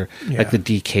binder, like the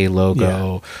DK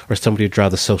logo, or somebody would draw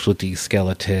the Social D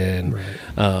skeleton.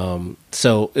 Right.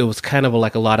 So it was kind of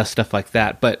like a lot of stuff like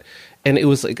that. And it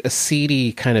was like a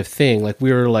seedy kind of thing. Like,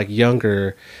 we were like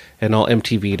younger and all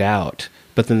MTV'd out.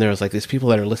 But then there was like these people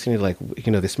that are listening to, like,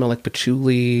 you know, they smell like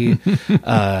patchouli,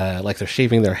 like they're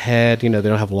shaving their head. You know, they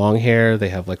don't have long hair. They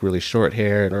have like really short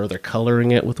hair, or they're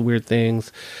coloring it with weird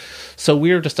things. So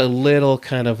we were just a little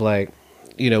kind of like,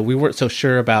 you know, we weren't so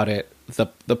sure about it,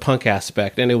 the punk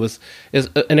aspect. And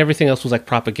and everything else was like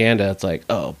propaganda. It's like,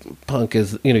 oh, punk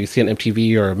is, you know, you see an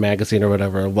MTV or a magazine or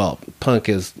whatever. Well, punk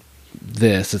is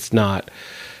this. It's not...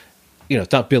 You know,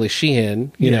 it's not Billy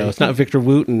Sheehan, you know, it's not Victor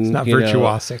Wooten. It's not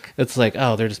virtuosic. It's like,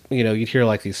 oh, they're just, you know, you'd hear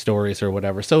like these stories or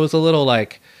whatever. So it was a little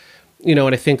like, you know,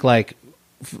 and I think like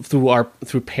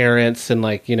through parents and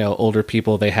like, you know, older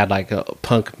people, they had like a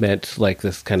punk meant like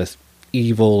this kind of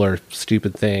evil or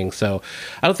stupid thing. So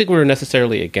I don't think we were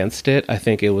necessarily against it. I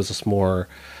think it was just more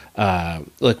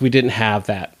like we didn't have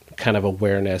that kind of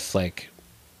awareness. Like,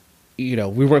 you know,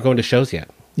 we weren't going to shows yet,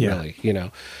 really, you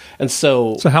know. And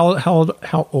so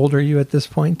how old are you at this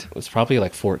point? it was probably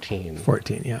like 14.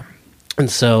 14, yeah. And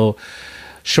so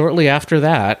shortly after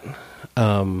that,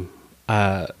 me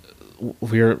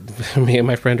and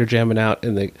my friend are jamming out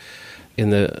in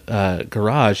the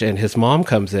garage, and his mom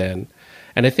comes in,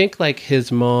 and I think like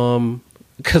his mom,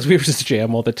 because we were just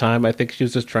jam all the time, I think she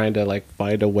was just trying to like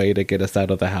find a way to get us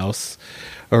out of the house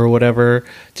or whatever,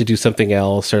 to do something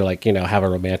else, or like, you know, have a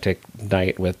romantic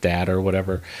night with dad or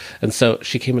whatever. And so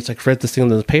she came and was like, read this thing in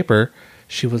the paper.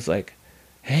 She was like,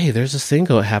 hey, there's this thing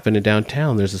happening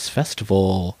downtown. There's this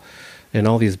festival and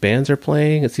all these bands are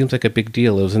playing. It seems like a big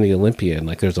deal. It was in the Olympia, and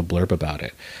like there's a blurb about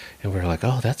it. And we're like,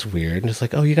 oh, that's weird. And it's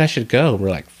like, oh, you guys should go. And we're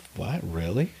like, what,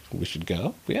 really? We should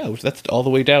go? Yeah, that's all the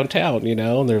way downtown, you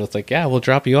know? And they're just like, yeah, we'll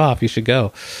drop you off. You should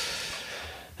go.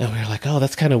 And we were like, oh,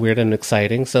 that's kind of weird and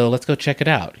exciting, so let's go check it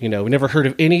out. You know, we never heard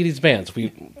of any of these bands.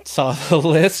 We saw the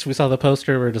list, we saw the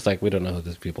poster, we're just like, we don't know who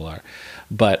these people are.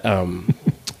 But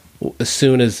as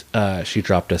soon as she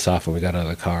dropped us off and we got out of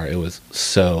the car, it was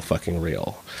so fucking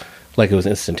real. Like, it was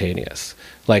instantaneous.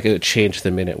 Like, it changed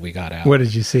the minute we got out. What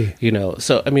did you see? You know,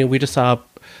 so, I mean, we just saw,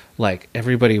 like,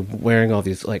 everybody wearing all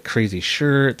these, like, crazy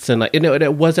shirts. And, like, you know,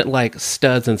 it wasn't, like,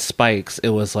 studs and spikes. It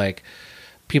was, like,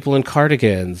 people in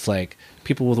cardigans, like,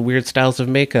 people with weird styles of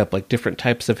makeup, like different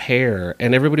types of hair,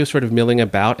 and everybody was sort of milling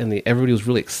about, and everybody was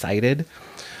really excited.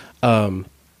 And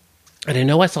I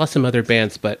know I saw some other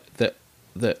bands, but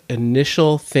the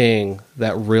initial thing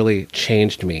that really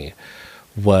changed me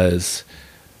was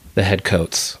the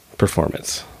Headcoats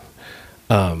performance.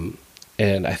 And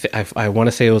I want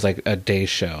to say it was like a day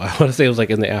show. I want to say it was like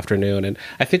in the afternoon, and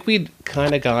I think we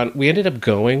ended up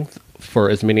going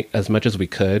for as much as we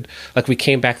could. Like, we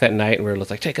came back that night and we were just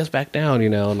like, take us back down, you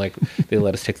know, and like they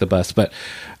let us take the bus. But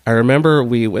I remember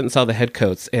we went and saw the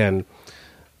Headcoats, and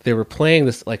they were playing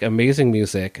this like amazing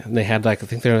music, and they had like, I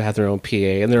think they had their own PA,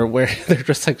 and they're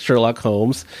dressed like Sherlock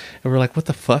Holmes, and we're like, what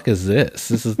the fuck is this?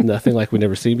 This is nothing like we've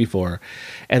never seen before.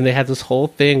 And they had this whole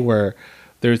thing where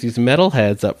there's these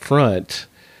metalheads up front,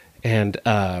 and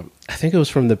I think it was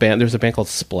from the band. There's a band called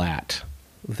Splat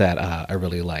that I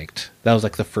really liked. That was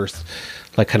like the first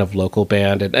like kind of local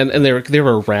band, and they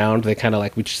were around. They kind of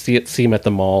like, we'd see them at the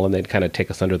mall, and they'd kind of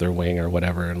take us under their wing or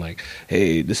whatever, and like,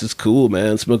 hey, this is cool,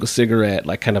 man, smoke a cigarette,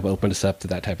 like kind of opened us up to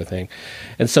that type of thing.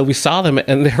 And so we saw them,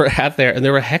 and they were out there, and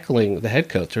they were heckling the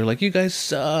Headcoats. They were like, you guys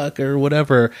suck or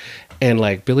whatever. And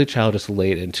like Billy Child just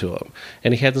laid into them,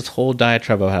 and he had this whole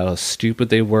diatribe about how stupid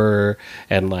they were,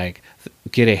 and like,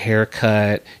 get a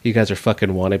haircut, you guys are fucking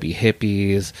wannabe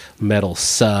hippies, metal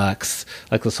sucks,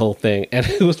 like this whole thing. And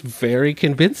it was very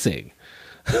convincing.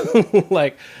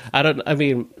 Like, I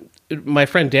mean, my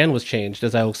friend Dan was changed,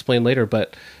 as I will explain later,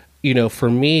 but, you know, for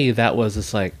me, that was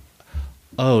just like,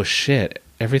 oh shit,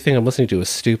 everything I'm listening to is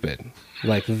stupid.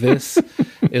 Like, this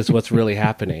is what's really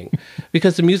happening,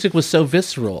 because the music was so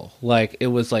visceral. Like, it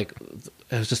was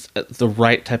just the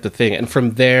right type of thing. And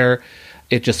from there,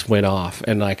 it just went off.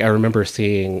 And like, I remember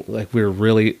seeing, like, we were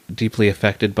really deeply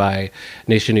affected by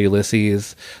Nation of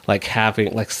Ulysses, like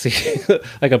having, like, seeing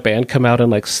like a band come out in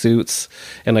like suits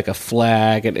and like a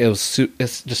flag, and it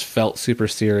just felt super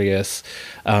serious.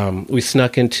 We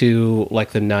snuck into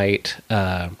like the night,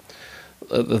 the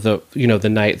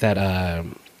night that,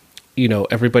 you know,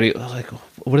 everybody, like,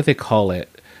 what do they call it?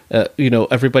 You know,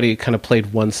 everybody kind of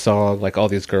played one song, like all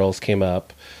these girls came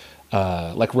up,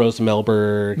 like Rose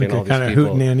Melberg, like, and all these kind of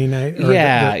people. hootenanny night.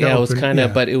 Yeah, it was kind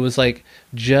of, but it was like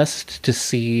just to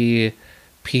see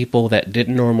people that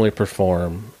didn't normally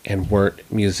perform and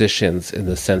weren't musicians in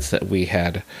the sense that we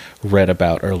had read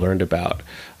about or learned about,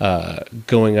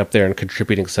 going up there and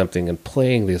contributing something and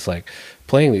playing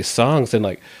these songs. And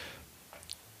like,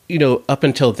 you know, up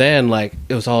until then, like,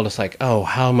 it was all just like, oh,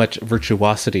 how much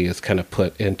virtuosity is kind of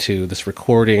put into this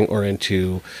recording or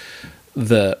into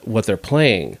what they're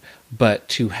playing. But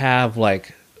to have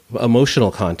like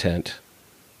emotional content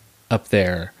up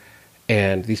there,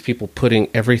 and these people putting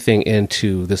everything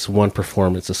into this one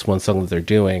performance, this one song that they're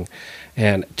doing,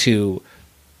 and to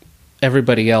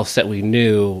everybody else that we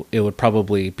knew, it would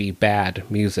probably be bad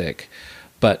music,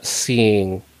 but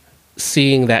seeing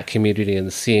that community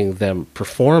and seeing them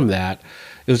perform that,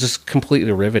 it was just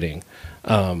completely riveting.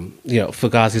 You know,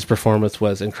 Fugazi's performance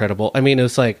was incredible. I mean, it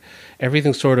was like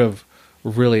everything sort of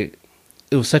really,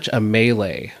 it was such a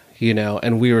melee, you know,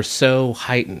 and we were so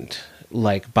heightened,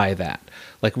 like, by that.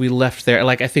 Like, we left there,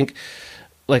 like, I think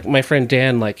like my friend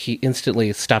Dan, like he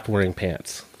instantly stopped wearing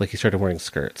pants. Like he started wearing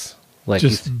skirts. Like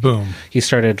boom. He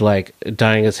started like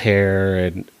dyeing his hair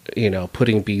and, you know,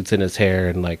 putting beads in his hair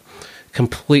and like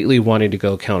completely wanting to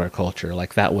go counterculture.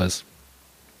 Like that was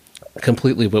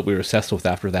completely what we were obsessed with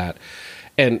after that.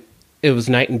 And it was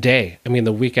night and day. I mean,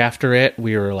 the week after it,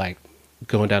 we were like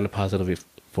going down to Positively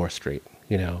 4th Street.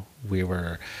 You know, we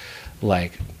were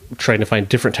like trying to find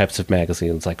different types of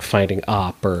magazines, like finding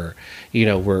Op, or, you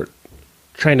know, we're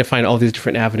trying to find all these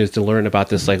different avenues to learn about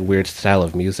this like weird style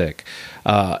of music.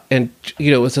 And,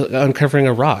 you know, it was uncovering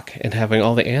a rock and having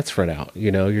all the ants run out.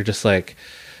 You know, you're just like,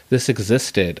 this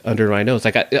existed under my nose.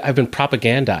 Like I've been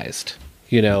propagandized,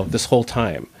 you know, this whole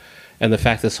time. And the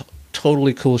fact this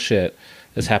totally cool shit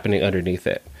is happening underneath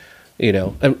it, you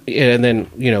know. And then,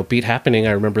 you know, Beat Happening,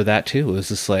 I remember that too. It was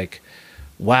just like,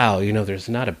 wow, you know, there's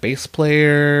not a bass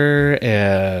player,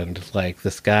 and like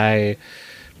this guy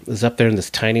is up there in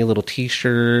this tiny little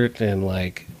t-shirt, and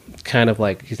like kind of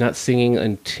like he's not singing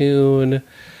in tune,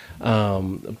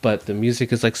 but the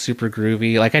music is like super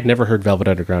groovy. Like I'd never heard Velvet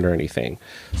Underground or anything,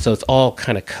 so it's all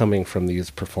kind of coming from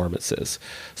these performances.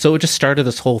 So it just started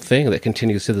this whole thing that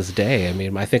continues to this day. I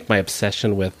mean, I think my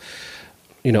obsession with,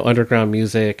 you know, underground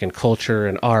music and culture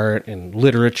and art and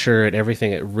literature and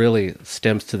everything, it really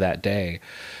stems to that day.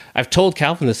 I've told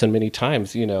Calvin this many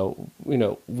times. We've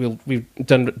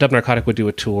done Dub Narcotic would do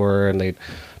a tour and they'd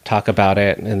talk about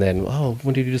it, and then, oh,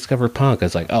 when did you discover punk? I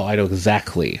was like, oh, I know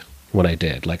exactly when I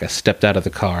did. Like I stepped out of the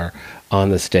car on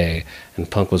this day and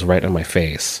punk was right on my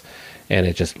face, and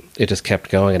it just kept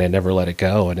going, and I never let it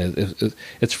go. And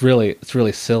it's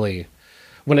really silly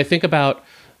when I think about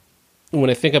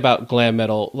glam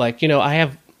metal. Like, you know, I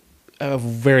have a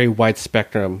very wide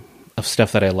spectrum of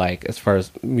stuff that I like as far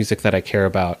as music that I care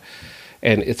about,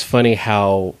 and it's funny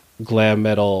how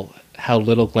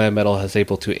little glam metal has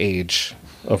able to age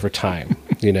over time.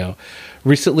 You know,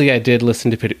 recently I did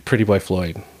listen to Pretty Boy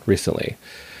Floyd recently,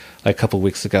 like a couple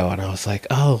weeks ago, and I was like,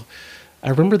 oh, I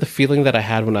remember the feeling that I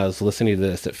had when I was listening to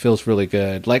this. It feels really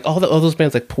good. Like all those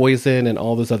bands like Poison and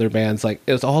all those other bands, like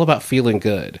it was all about feeling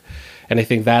good. And I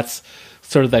think that's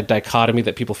sort of that dichotomy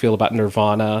that people feel about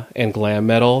Nirvana and glam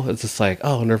metal. It's just like,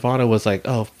 oh, Nirvana was like,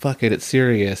 oh, fuck it, it's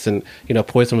serious. And, you know,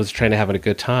 Poison was trying to have a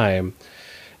good time.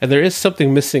 And there is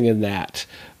something missing in that.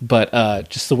 But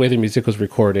just the way the music was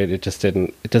recorded, it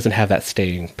doesn't have that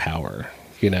staying power,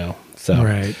 you know? So,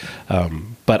 right.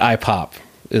 But iPop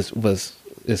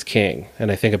is king. And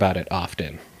I think about it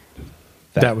often.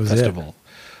 That was festival. It.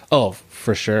 Oh,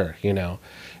 for sure, you know.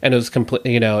 And it was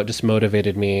completely, you know, it just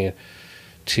motivated me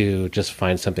to just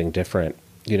find something different,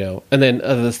 you know. And then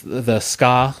the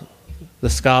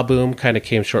ska boom kind of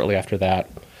came shortly after that,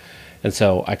 and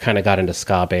so I kind of got into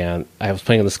ska band. I was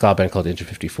playing in the ska band called Engine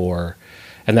 54,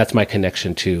 and that's my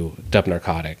connection to Dub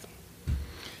Narcotic.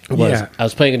 I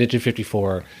was playing in Engine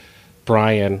 54.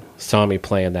 Brian saw me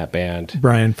play in that band.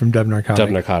 Brian from Dub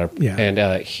Narcotic. Yeah.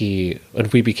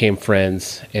 And we became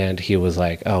friends, and he was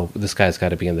like, oh, this guy's got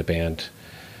to be in the band.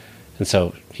 And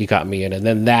so he got me in, and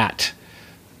then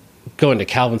going to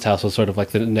Calvin's house was sort of like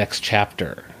the next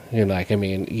chapter. You know, like, I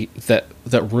mean, that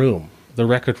room, the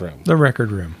record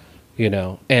room, you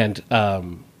know. And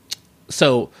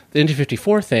so the Engine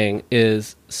 54 thing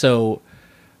is, so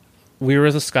we were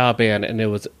as a ska band, and it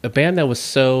was a band that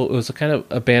was it was a kind of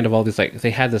a band of all these, like,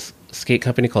 they had this skate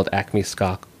company called Acme,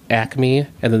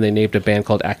 and then they named a band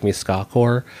called Acme Ska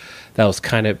Corps. That was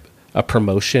kind of a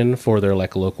promotion for their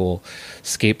like local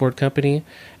skateboard company.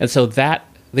 And so that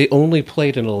they only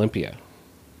played in Olympia.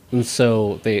 And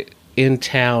so in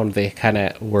town, they kind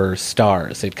of were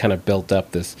stars. They'd kind of built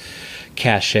up this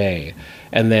cachet.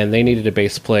 And then they needed a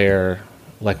bass player.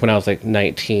 Like when I was like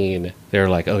 19, they were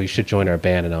like, oh, you should join our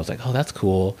band. And I was like, oh, that's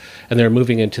cool. And they were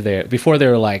moving into before they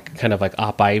were like kind of like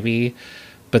Op Ivy,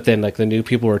 but then like the new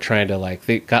people were trying to like,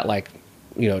 they got like,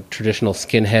 you know, traditional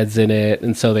skinheads in it.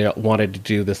 And so they wanted to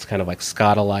do this kind of like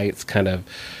Scotalites kind of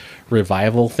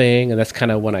revival thing. And that's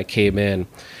kind of when I came in.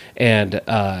 And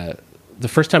the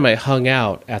first time I hung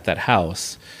out at that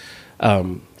house,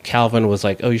 Calvin was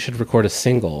like, oh, you should record a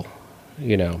single,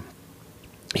 you know,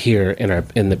 here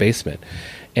in the basement.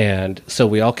 And so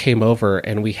we all came over,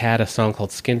 and we had a song called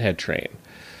Skinhead Train.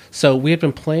 So we had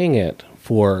been playing it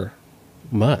for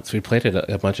months. We played it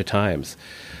a bunch of times.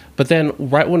 But then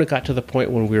right when it got to the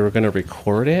point when we were going to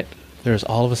record it, there's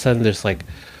all of a sudden there's like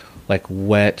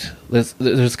wet,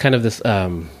 there's kind of this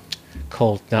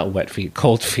cold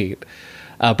feet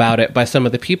about it by some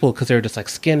of the people, because they were just like,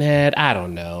 skinhead, I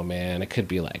don't know, man, it could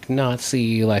be like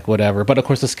Nazi, like whatever. But of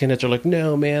course the skinheads are like,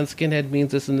 no, man, skinhead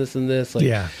means this and this and this. Like,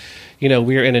 yeah, you know,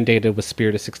 we were inundated with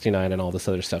Spirit of 69 and all this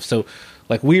other stuff. So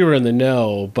like we were in the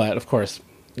know, but of course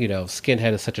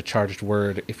skinhead is such a charged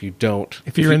word. If you don't,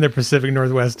 if you're in the Pacific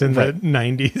Northwest in the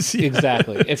 90s, yeah.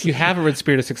 Exactly. If you haven't read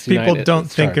Spirit of '69, people don't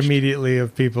think charged. Immediately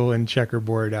of people in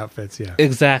checkerboard outfits. Yeah,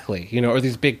 exactly. Or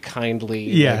these big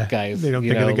kindly like, guys. They don't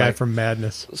think of the guy from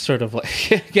Madness. Sort of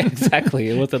like yeah, exactly.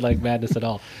 It wasn't like Madness at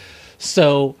all.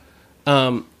 So,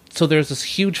 so there's this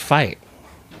huge fight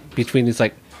between these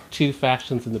like two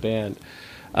factions in the band,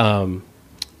 and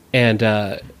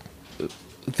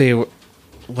they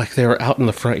were out in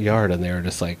the front yard and they were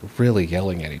just like really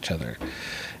yelling at each other,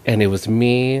 and it was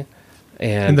me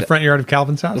and in the front yard of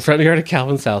Calvin's house. The front yard of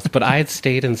Calvin's house, but I had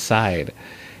stayed inside,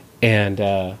 and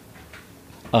so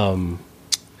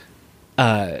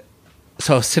I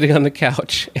was sitting on the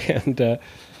couch and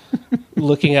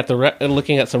looking at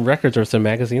looking at some records or some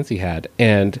magazines he had,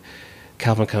 and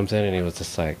Calvin comes in and he was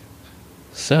just like,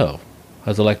 "So,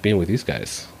 how's it like being with these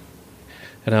guys?"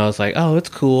 And I was like, "Oh, it's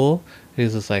cool." And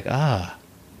he's just like, "Ah,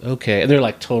 okay." And they're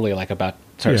like totally like about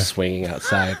to start swinging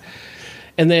outside.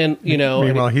 And then,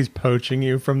 meanwhile, he's poaching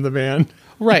you from the band.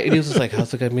 Right. And he was just like,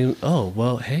 how's it going? I mean, oh,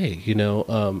 well, hey,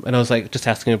 and I was like, just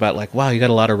asking about like, wow, you got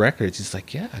a lot of records. He's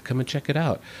like, yeah, come and check it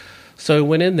out. So I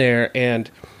went in there and,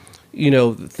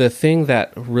 the thing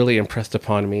that really impressed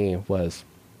upon me was,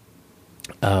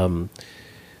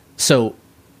 so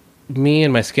me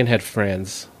and my skinhead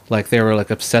friends, like they were like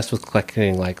obsessed with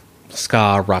collecting like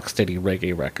ska, rocksteady,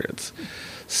 reggae records.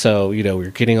 So, we were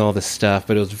getting all this stuff,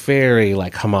 but it was very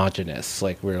like homogenous.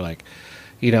 Like we were like,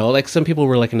 like some people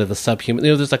were like into the Subhuman.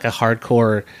 There's like a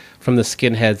hardcore from the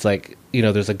skinheads, like,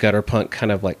 there's a gutter punk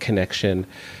kind of like connection.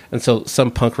 And so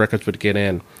some punk records would get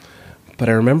in. But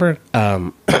I remember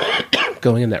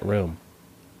going in that room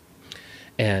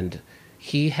and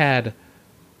he had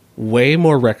way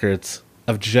more records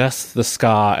of just the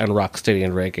ska and rocksteady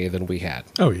and reggae than we had.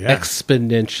 Oh, yeah.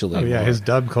 Exponentially. Oh, yeah. More. His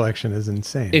dub collection is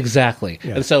insane. Exactly.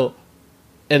 Yeah.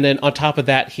 And then on top of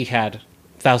that, he had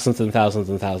thousands and thousands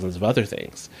and thousands of other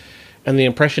things. And the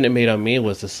impression it made on me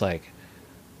was just like,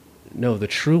 no, the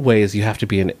true way is you have to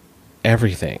be in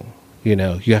everything. You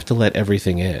have to let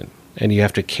everything in, and you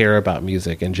have to care about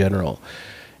music in general.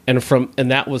 And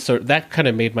that was that kind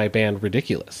of made my band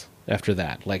ridiculous after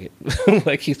that. Like,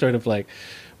 like he sort of like,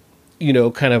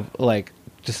 kind of like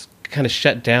just kind of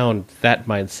shut down that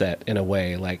mindset in a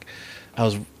way. Like I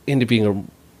was into being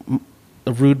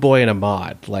a rude boy and a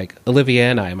mod. Like Olivia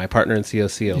and I, my partner in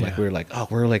COCO, like we were like, oh,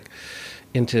 we're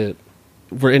into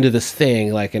this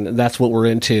thing, like, and that's what we're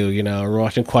into. We're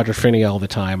watching Quadrophenia all the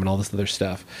time and all this other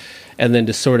stuff. And then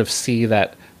to sort of see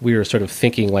that we were sort of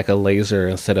thinking like a laser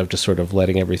instead of just sort of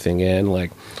letting everything in.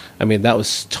 Like, I mean, that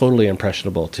was totally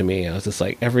impressionable to me. I was just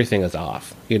like, everything is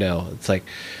off. It's like.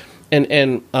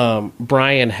 And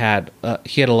Brian had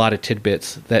he had a lot of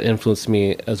tidbits that influenced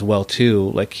me as well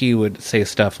too. Like he would say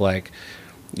stuff like,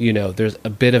 there's a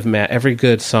bit of every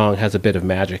good song has a bit of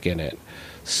magic in it,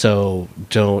 so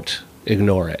don't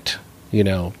ignore it,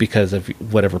 because of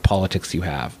whatever politics you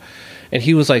have. And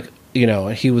he was like,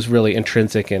 he was really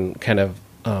intrinsic and kind of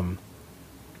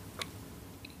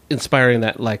inspiring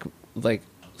that like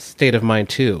state of mind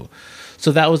too.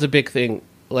 So that was a big thing.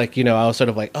 Like, I was sort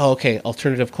of like, oh, okay,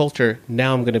 alternative culture.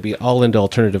 Now I'm going to be all into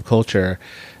alternative culture.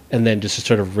 And then just to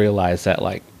sort of realize that,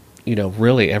 like,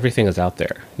 really everything is out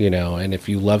there, and if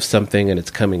you love something and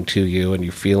it's coming to you and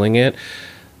you're feeling it,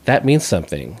 that means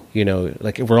something,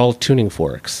 like we're all tuning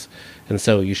forks. And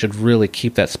so you should really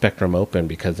keep that spectrum open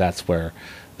because that's where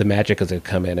the magic is going to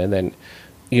come in. And then,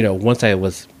 once I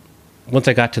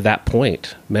got to that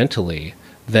point mentally,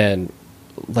 then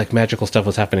like magical stuff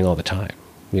was happening all the time,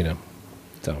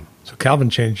 So Calvin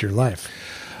changed your life.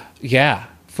 Yeah.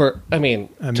 I mean,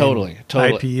 totally.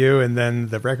 IPU and then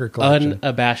the record collection.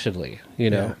 Unabashedly,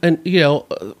 And,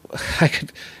 I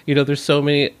could, there's so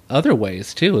many other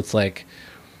ways too. It's like,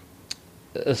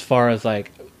 as far as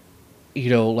like,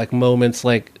 like moments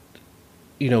like,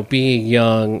 being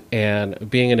young and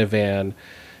being in a van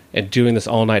and doing this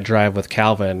all night drive with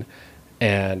Calvin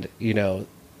and, and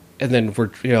then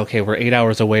we're 8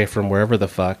 hours away from wherever the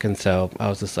fuck. And so I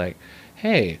was just like,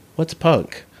 hey, what's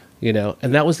punk? And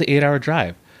that was the 8 hour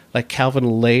drive. Like Calvin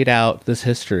laid out this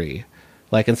history.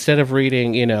 Like instead of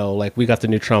reading, like We Got the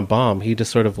Neutron Bomb, he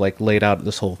just sort of like laid out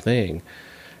this whole thing.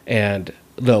 And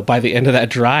though by the end of that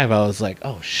drive, I was like,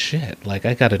 oh shit, like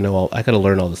I got to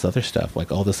learn all this other stuff.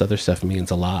 Like all this other stuff means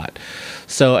a lot.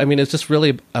 So, I mean, it's just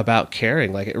really about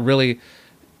caring. Like it really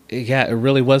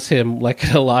was him like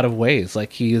in a lot of ways.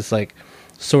 Like he is like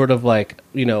sort of like,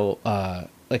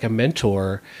 like a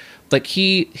mentor. Like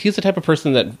he's the type of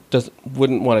person that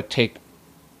wouldn't want to take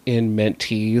in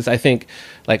mentees. I think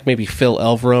like maybe Phil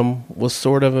Elverum was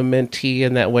sort of a mentee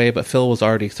in that way, but Phil was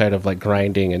already kind of like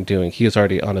grinding and doing. He was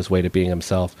already on his way to being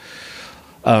himself.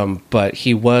 But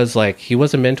he was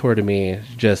a mentor to me,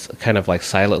 just kind of like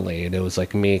silently, and it was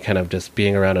like me kind of just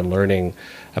being around and learning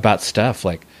about stuff,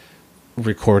 like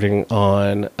recording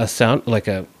on a sound, like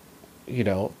a, you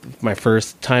know, my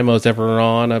first time I was ever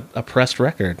on a pressed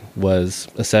record was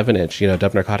a 7-inch, you know,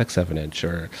 Dub Narcotic 7-inch,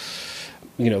 or,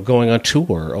 you know, going on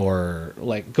tour, or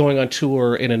like going on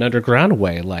tour in an underground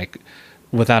way, like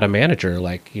without a manager,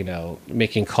 like, you know,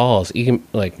 making calls,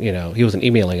 like, you know, he wasn't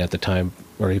emailing at the time,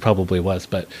 or he probably was,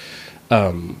 but,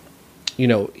 you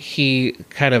know, he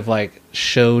kind of like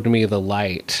showed me the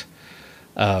light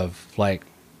of like,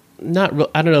 I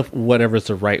don't know if whatever's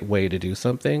the right way to do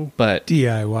something, but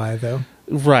DIY though.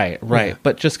 Right. Yeah.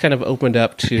 But just kind of opened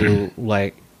up to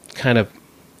like, kind of,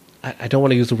 I don't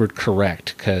want to use the word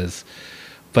correct,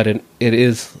 but it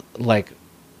is like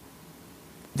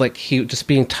he just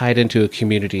being tied into a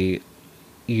community,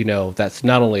 you know, that's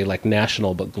not only like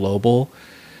national, but global,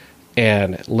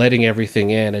 and letting everything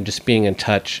in and just being in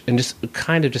touch and just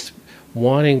kind of just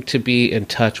wanting to be in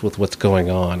touch with what's going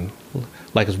on,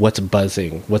 like what's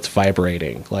buzzing, what's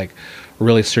vibrating, like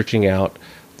really searching out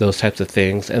those types of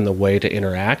things and the way to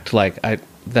interact. Like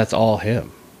that's all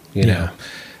him, you know?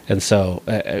 And so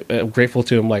I'm grateful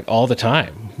to him like all the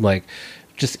time. Like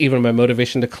just even my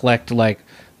motivation to collect like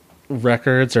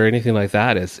records or anything like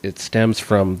that it stems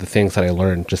from the things that I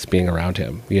learned just being around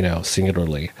him, you know,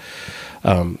 singularly.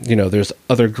 You know, there's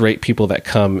other great people that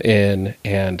come in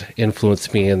and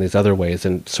influence me in these other ways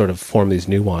and sort of form these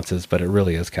nuances, but it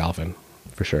really is Calvin,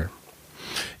 for sure.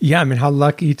 Yeah, I mean, how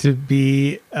lucky to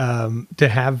be to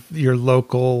have your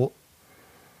local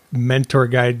mentor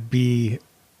guide be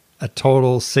a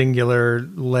total singular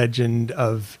legend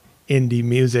of indie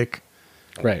music,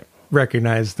 right?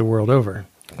 Recognized the world over,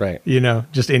 right? You know,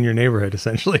 just in your neighborhood,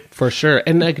 essentially, for sure,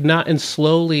 and like and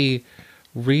slowly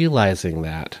realizing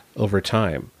that over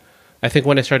time. I think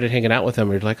when I started hanging out with him,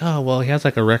 we were like, oh, well, he has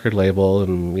like a record label,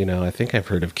 and, you know, I think I've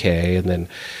heard of K, and then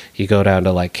you go down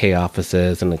to like K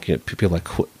offices and like, you know, people like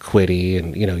Quitty,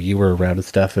 and, you know, you were around and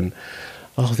stuff, and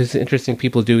oh, there's interesting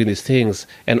people doing these things.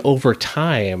 And over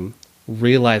time,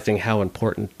 realizing how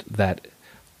important that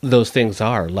those things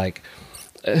are. Like,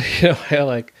 you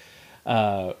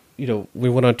know, you know, we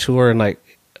went on tour and like,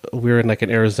 we were in like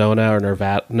in Arizona or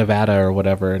Nevada or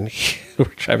whatever, and we're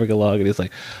driving along, and he's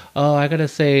like, oh, I gotta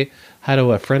say hi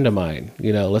to a friend of mine,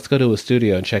 you know, let's go to a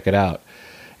studio and check it out.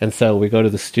 And so we go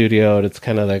to the studio, and it's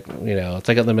kind of like, you know, it's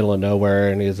like in the middle of nowhere,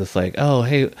 and he's just like, oh,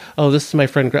 hey, oh, this is my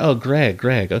friend,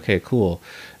 Greg, okay, cool.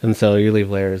 And so you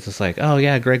leave later, it's just like, oh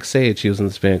yeah, Greg Sage, he was in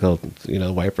this band called, you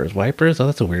know, Wipers, oh,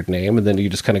 that's a weird name. And then you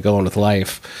just kind of go on with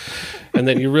life, and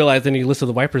then you realize, then you listen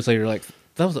to the Wipers later, you're like,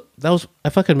 that was I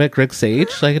fucking met Greg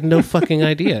Sage. I had no fucking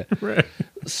idea. Right.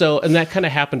 So, and that kind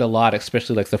of happened a lot,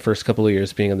 especially like the first couple of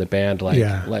years being in the band.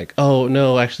 Like, like, oh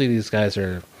no, actually these guys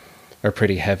are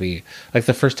pretty heavy. Like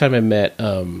the first time I met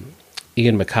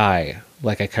Ian Mackay,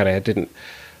 like I kind of didn't,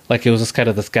 like it was just kind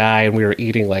of this guy, and we were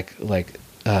eating like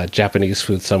Japanese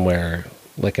food somewhere,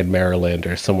 like in Maryland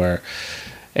or somewhere.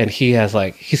 And he has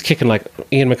like, he's kicking like,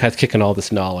 Ian Mackay's kicking all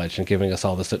this knowledge and giving us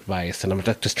all this advice. And I'm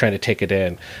just trying to take it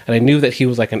in. And I knew that he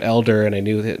was like an elder, and I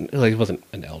knew that, well, he wasn't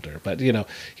an elder, but you know,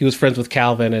 he was friends with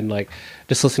Calvin, and like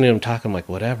just listening to him talk, I'm like,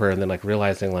 whatever. And then like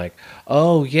realizing like,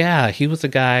 oh yeah, he was a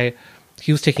guy,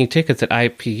 he was taking tickets at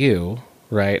IPU,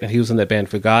 right? And he was in that band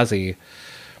Fugazi.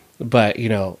 But you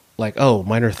know, like, oh,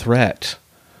 Minor Threat,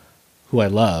 who I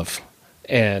love,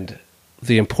 and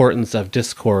the importance of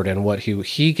Discord and what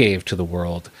he gave to the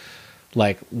world,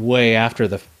 like way after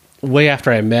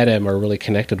I met him or really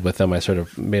connected with him, I sort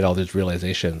of made all these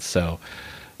realizations. So,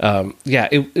 yeah,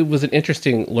 it was an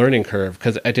interesting learning curve,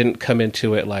 because I didn't come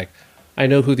into it like, I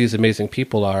know who these amazing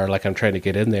people are, like I'm trying to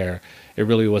get in there. It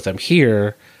really was, I'm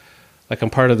here, like I'm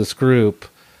part of this group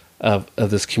of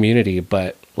this community,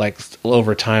 but like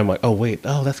over time, like, oh wait,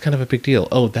 oh, that's kind of a big deal.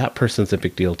 Oh, that person's a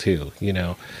big deal too, you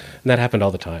know? And that happened all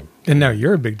the time. And now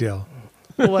you're a big deal.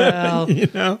 Well, you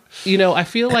know, I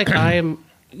feel like I'm,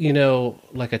 you know,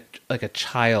 like a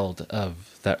child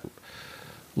of that,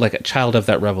 like a child of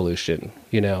that revolution.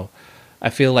 You know, I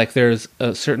feel like there's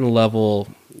a certain level,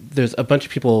 there's a bunch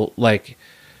of people like,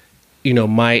 you know,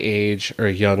 my age or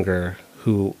younger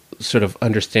who sort of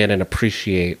understand and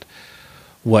appreciate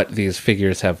what these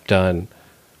figures have done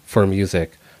for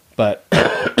music. But,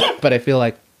 but I feel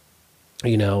like,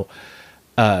 you know,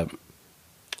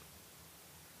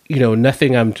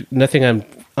 nothing I'm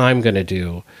going to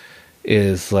do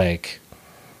is like,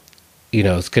 you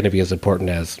know, it's going to be as important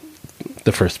as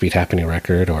the first Beat Happening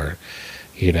record, or,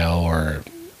 or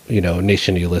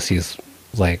Nation Ulysses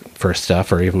like first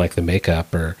stuff, or even like the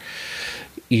makeup, or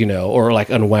or like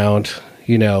Unwound,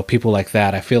 people like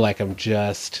that. I feel like I'm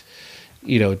just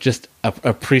just a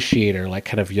appreciator, like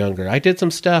kind of younger. I did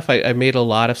some stuff. I made a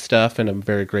lot of stuff, and I'm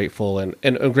very grateful, and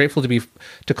I'm grateful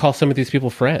to call some of these people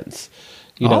friends.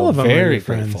 All of them very are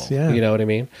friends, grateful. yeah. You know what I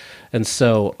mean? And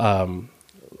so,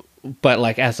 but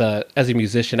like as a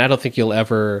musician, I don't think you'll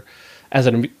ever, as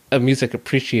a music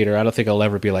appreciator, I don't think I'll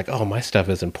ever be like, oh, my stuff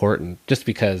is important, just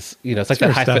because it's like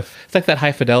it's like that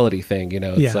high fidelity thing.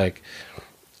 It's like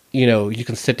you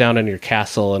can sit down in your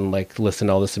castle and like listen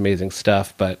to all this amazing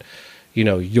stuff, but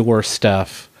your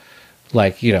stuff,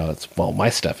 like it's, well,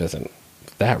 my stuff isn't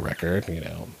that record,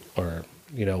 or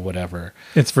whatever.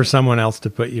 It's for someone else to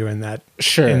put you in that,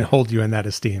 sure, and hold you in that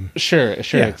esteem. Sure,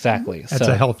 yeah. Exactly. That's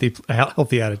a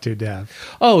healthy attitude to have.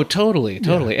 Oh, totally.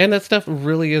 Yeah. And that stuff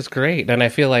really is great. And I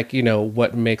feel like,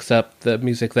 what makes up the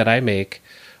music that I make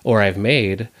or I've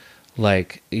made,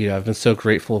 like, I've been so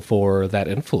grateful for that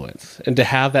influence, and to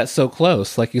have that so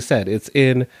close. Like you said, it's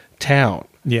in town.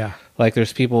 Yeah. Like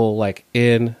there's people like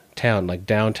in town, like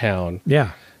downtown.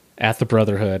 Yeah. At the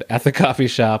Brotherhood, at the coffee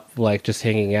shop, like just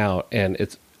hanging out, and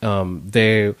it's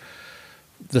the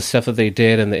stuff that they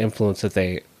did and the influence that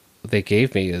they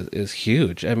gave me is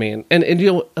huge. I mean,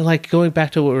 and like going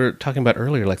back to what we were talking about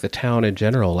earlier, like the town in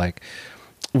general. Like,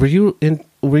 were you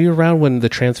around when the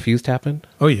Transfused happened?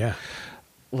 Oh yeah.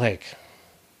 Like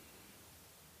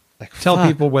tell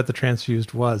people what the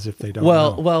Transfused was if they don't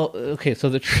know. Well, okay. So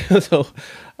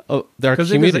their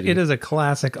community, it is a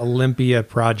classic Olympia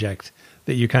project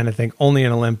that you kind of think only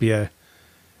in Olympia.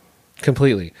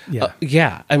 Completely. Yeah.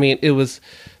 Yeah. I mean, it was,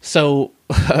 so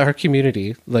our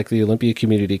community, like the Olympia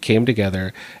community, came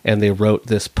together and they wrote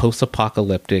this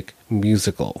post-apocalyptic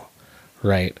musical,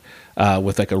 right?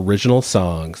 With like original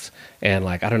songs, and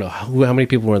like, I don't know how many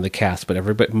people were in the cast,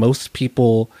 but most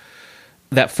people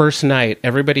that first night,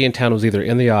 everybody in town was either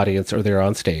in the audience or they were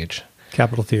on stage.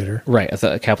 Capitol Theater. Right. At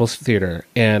the Capitol Theater.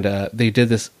 And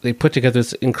they put together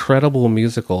this incredible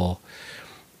musical.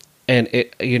 And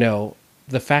it,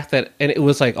 the fact that, and it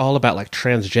was like all about like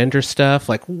transgender stuff,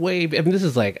 like this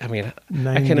is like, I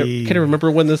can't remember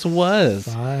when this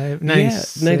was.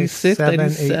 96,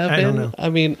 97. I don't know. I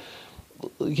mean,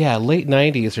 yeah, late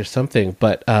 90s or something,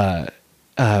 but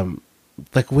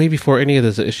like way before any of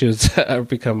those issues have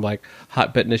become like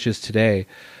hot button issues today.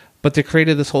 But they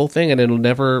created this whole thing, and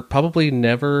it'll probably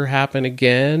never happen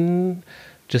again,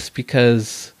 just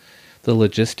because the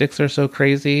logistics are so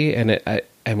crazy. And it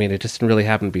just didn't really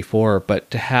happen before. But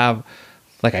to have,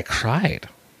 like, I cried.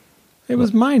 It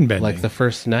was mind-bending. Like the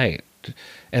first night.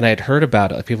 And I'd heard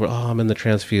about it. Like, people were, I'm in the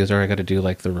Transfuse, or I got to do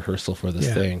like the rehearsal for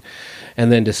this thing.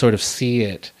 And then to sort of see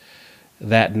it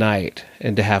that night,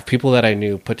 and to have people that I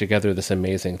knew put together this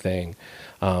amazing thing.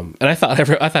 And I thought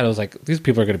it was like, these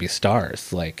people are going to be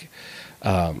stars. Like,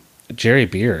 Jerry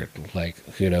Beard, like,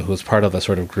 who was part of the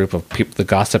sort of group of people, the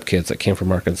Gossip Kids that came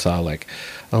from Arkansas. Like,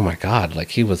 oh my God, like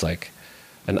he was like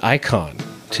an icon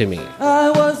to me.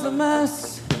 I was a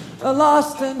mess, a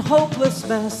lost and hopeless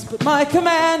mess, but my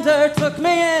commander took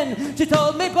me in. She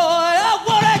told me, boy, I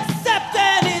won't accept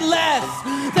any less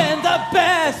than the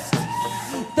best.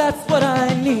 That's what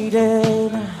I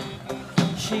needed.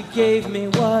 She gave me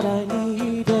what I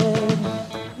needed.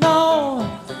 No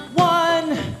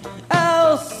one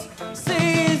else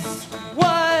sees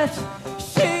what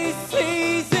she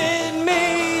sees in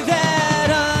me, that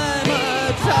I'm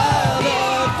a child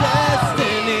of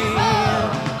destiny.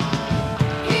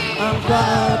 I'm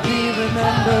gonna be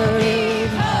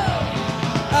remembered.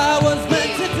 I was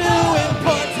meant to do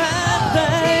important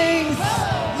things.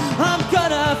 I'm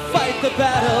gonna fight the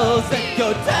battles that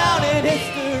go down in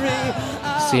history.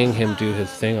 Seeing him do his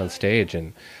thing on stage,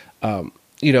 and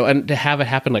and to have it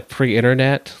happen like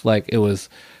pre-internet, like it was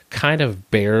kind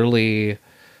of barely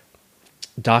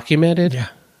documented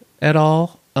at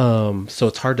all. So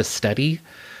it's hard to study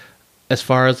as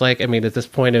far as like, at this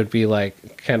point it would be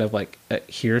like kind of like a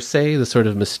hearsay, the sort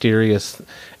of mysterious,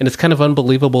 and it's kind of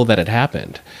unbelievable that it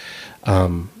happened.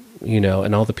 And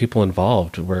all the people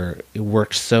involved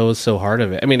worked so hard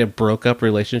of it. It broke up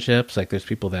relationships. Like there's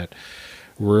people that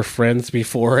were friends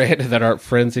before it that aren't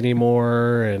friends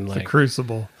anymore, and like the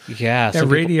crucible. Yeah,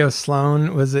 Radio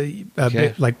Sloan was a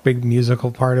big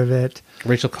musical part of it.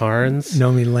 Rachel Carnes,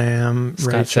 Nomi Lamb,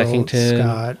 Scott Seckington,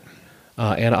 Scott,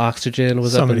 Anna Oxygen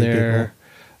was up in there.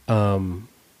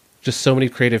 Just so many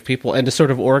creative people, and to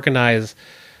sort of organize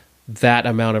that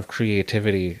amount of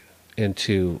creativity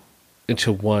into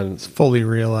one fully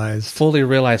realized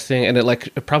thing. And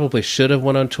it probably should have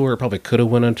went on tour. It probably could have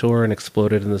went on tour and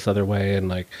exploded in this other way. And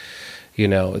like,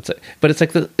 But it's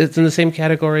like it's in the same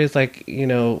category as like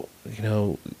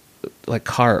like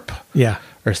Carp, Yeah.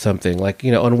 or something. Like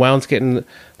Unwound's getting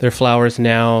their flowers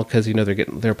now because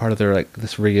they're part of their like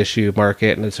this reissue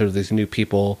market, and it's sort of these new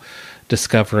people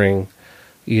discovering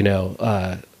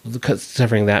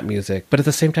discovering that music. But at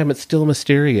the same time, it's still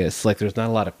mysterious. Like there's not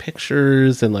a lot of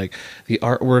pictures, and like the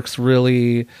artwork's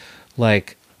really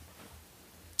like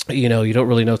you don't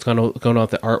really know what's going on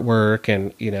with the artwork,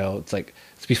 and it's like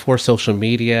it's before social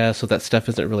media, so that stuff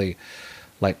isn't really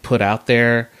like put out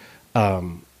there.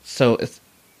 So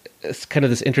it's kind of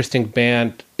this interesting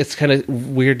band. It's kind of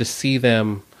weird to see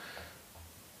them.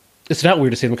 It's not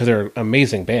weird to see them because they're an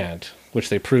amazing band, which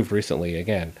they proved recently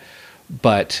again.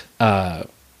 But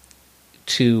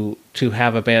to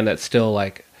have a band that's still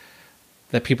like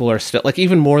that, people are still like,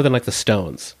 even more than like the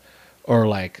Stones or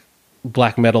like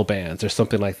black metal bands or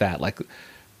something like that. Like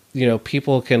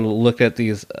people can look at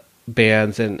these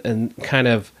bands and kind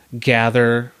of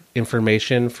gather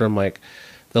information from like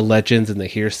the legends and the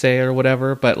hearsay or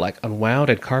whatever, but like Unwound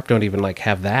and Carp don't even like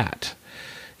have that.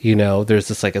 There's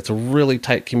this like, it's a really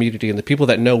tight community, and the people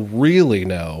that know really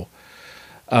know.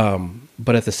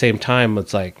 But at the same time,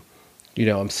 it's like,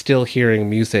 I'm still hearing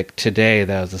music today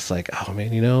that was just like, oh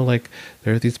man, like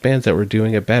there are these bands that were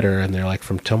doing it better, and they're like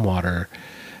from Tumwater,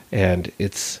 and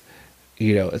it's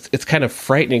it's kind of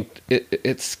frightening.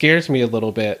 It scares me a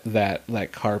little bit that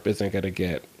like Carp isn't going to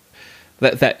get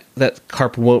that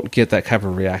Carp won't get that kind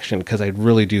of reaction, because I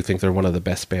really do think they're one of the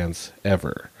best bands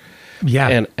ever. Yeah.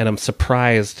 And I'm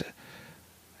surprised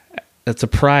as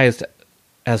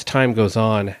time goes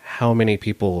on how many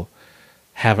people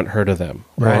haven't heard of them,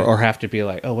 right, or have to be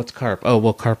like, oh, what's Carp? Oh,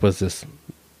 well, Carp was this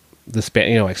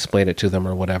band, explain it to them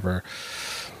or whatever,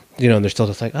 and they're still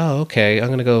just like, oh, okay, I'm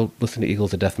going to go listen to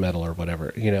Eagles of Death Metal or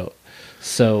whatever,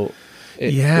 so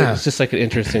it's just like an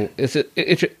interesting, it's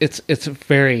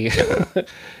very,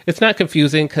 it's not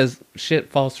confusing because shit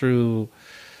falls through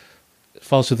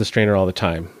the strainer all the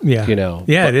time. Yeah.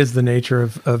 It is the nature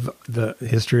of the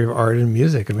history of art and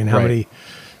music. I mean, how many,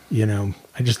 I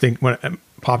just think when it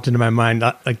popped into my mind,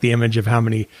 like the image of how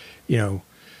many,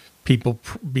 people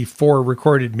before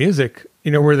recorded music,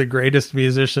 were the greatest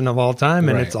musician of all time,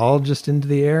 and it's all just into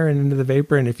the air and into the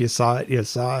vapor. And if you saw it, you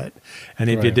saw it. And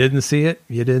if you didn't see it,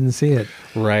 you didn't see it.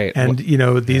 Right. And,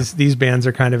 these bands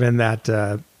are kind of in that,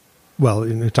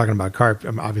 well, talking about Carp,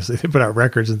 obviously they put out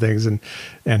records and things and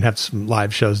have some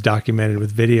live shows documented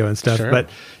with video and stuff. Sure. But,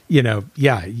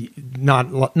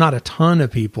 not a ton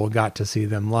of people got to see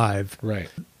them live. Right.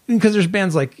 Because there's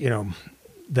bands like,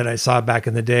 that I saw back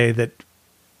in the day that,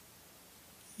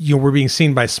 were being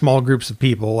seen by small groups of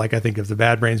people. Like I think of the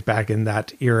Bad Brains back in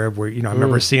that era where, I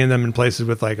remember seeing them in places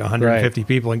with like 150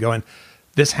 people and going,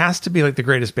 this has to be like the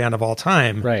greatest band of all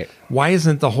time. Right. Why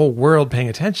isn't the whole world paying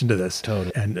attention to this?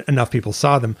 Totally. And enough people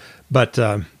saw them. But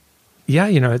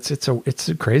it's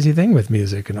a crazy thing with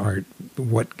music and art,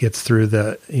 what gets through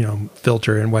the,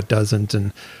 filter and what doesn't.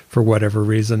 And for whatever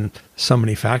reason, so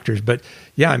many factors. But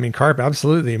yeah, I mean, Carp,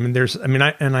 absolutely. I mean,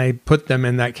 I put them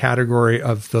in that category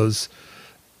of those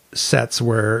sets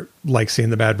where, like seeing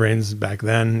the Bad Brains back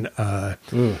then, like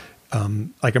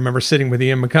I remember sitting with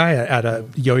Ian Mackay at a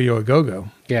Yo-Yo A Go-Go,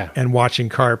 and watching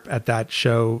Carp at that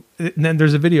show. And then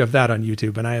there's a video of that on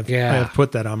YouTube, and I have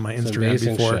put that on my Instagram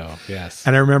before. Show. Yes.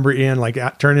 And I remember Ian like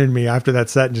turning to me after that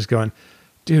set and just going,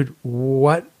 "Dude,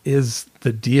 what is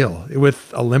the deal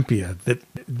with Olympia? That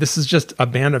this is just a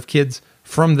band of kids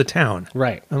from the town."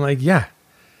 Right. I'm like, yeah.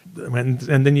 And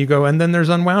then you go, and then there's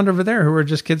Unwound over there who are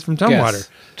just kids from Tumwater. Yes,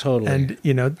 totally. And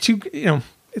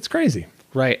it's crazy.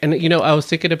 Right. And I was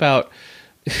thinking about,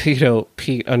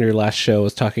 Pete on your last show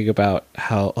was talking about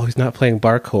how, he's not playing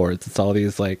bar chords. It's all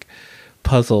these like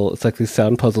it's like these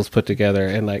sound puzzles put together,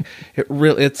 and like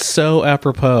it's so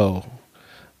apropos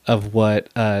of what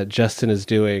Justin is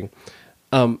doing.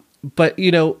 But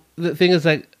the thing is,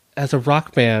 like, as a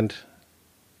rock band,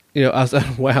 as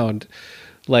Unwound,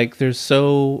 like there's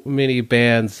so many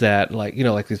bands that like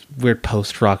these weird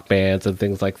post rock bands and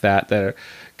things like that are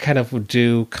kind of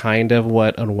do kind of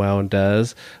what Unwound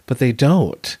does, but they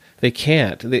don't. They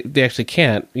can't. They actually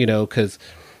can't. Because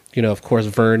of course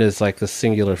Vern is like the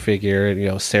singular figure,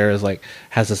 and Sarah's like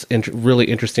has this really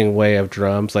interesting way of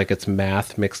drums, like it's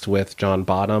math mixed with John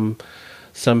Bonham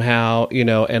somehow.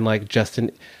 And like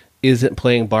Justin isn't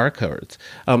playing bar chords.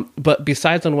 But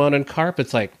besides Unwound and Carp,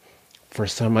 it's like,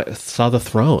 first time I saw the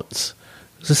Thrones,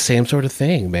 it was the same sort of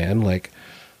thing, man. Like,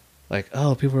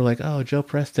 people were like, oh, Joe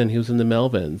Preston, he was in the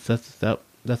Melvins.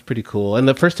 That's pretty cool. And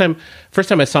the first time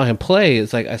I saw him play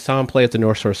is like I saw him play at the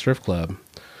North Shore Surf Club.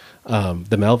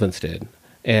 The Melvins did,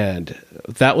 and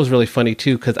that was really funny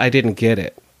too because I didn't get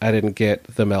it. I didn't get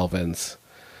the Melvins.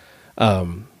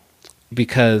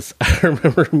 Because I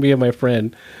remember me and my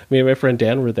friend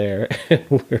Dan were there, and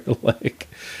we were like,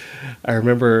 I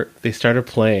remember they started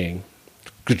playing,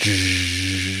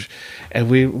 and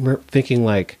we were thinking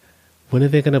like, when are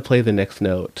they going to play the next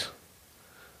note?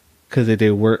 Because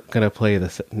they weren't going to play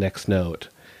the next note,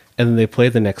 and then they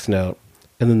played the next note,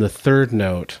 and then the third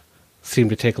note seemed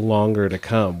to take longer to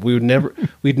come. We'd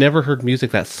never heard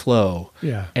music that slow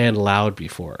and loud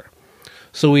before.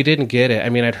 So we didn't get it. I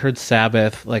mean, I'd heard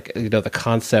Sabbath, like, the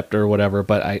concept or whatever,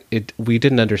 but we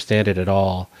didn't understand it at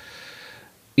all.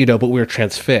 But we were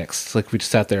transfixed. Like, we just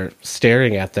sat there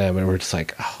staring at them, and we're just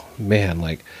like, oh man,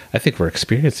 like, I think we're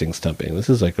experiencing something. This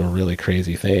is like a really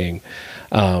crazy thing.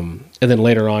 And then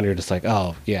later on, you're just like,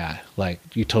 oh yeah, like,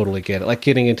 you totally get it. Like,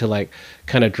 getting into like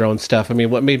kind of drone stuff. I mean,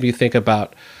 what made me think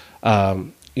about,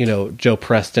 Joe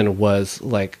Preston was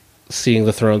like seeing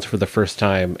the Thrones for the first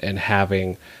time and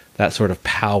having that sort of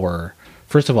power.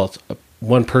 First of all, it's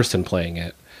one person playing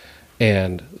it,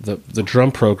 and the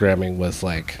drum programming was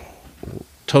like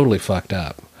totally fucked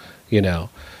up,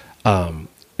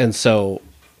 and so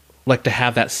like to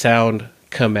have that sound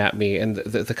come at me, and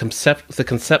the concepts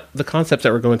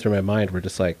that were going through my mind were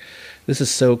just like, this is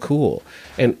so cool.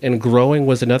 And Growing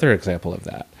was another example of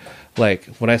that. Like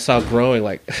when I saw Growing,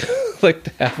 like like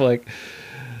to have like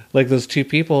those two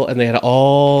people, and they had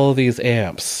all these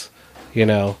amps,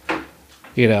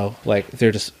 like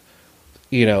they're just,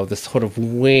 this sort of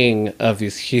wing of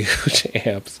these huge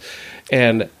amps,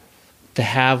 and to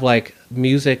have like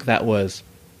music that was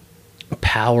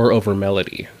power over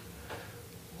melody.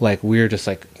 Like, we're just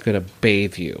like going to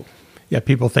bathe you. Yeah.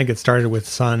 People think it started with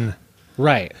Sun.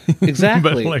 Right.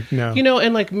 Exactly. But like, no.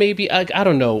 And like maybe, I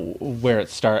don't know where it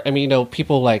started. I mean,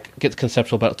 people like get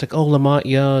conceptual about it. It's like, oh, Lamont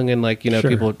Young, and like, sure.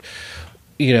 People,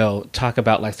 talk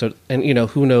about like, so, and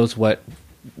who knows what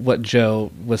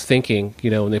Joe was thinking,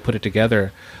 when they put it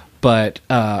together. But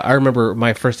I remember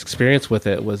my first experience with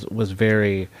it was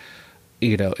very,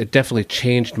 it definitely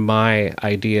changed my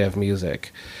idea of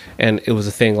music. And it was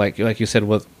a thing like you said,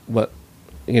 with what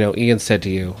Ian said to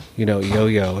you,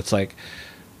 yo-yo. It's like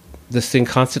this thing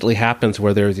constantly happens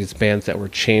where there are these bands that were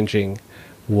changing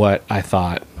what I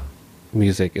thought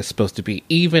music is supposed to be,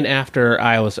 even after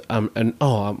I was I'm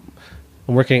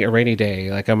working at Rainy Day.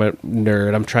 Like, I'm a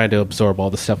nerd. I'm trying to absorb all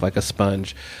the stuff like a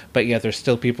sponge. But yet there's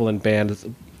still people in bands.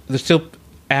 There's still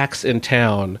acts in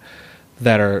town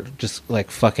that are just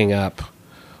like fucking up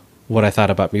what I thought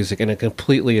about music in a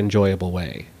completely enjoyable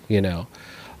way,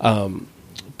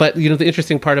 But, the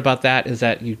interesting part about that is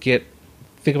that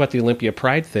think about the Olympia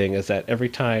Pride thing, is that every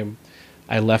time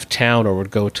I left town or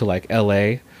would go to like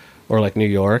LA or like New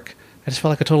York, I just felt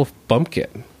like a total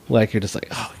bumpkin. Like, you're just like,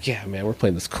 oh yeah, man, we're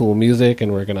playing this cool music,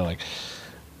 and we're gonna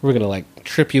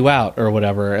trip you out or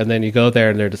whatever. And then you go there,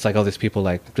 and they're just like all these people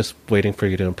like just waiting for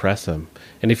you to impress them.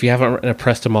 And if you haven't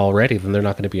impressed them already, then they're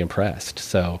not going to be impressed.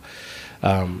 So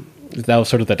that was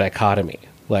sort of the dichotomy.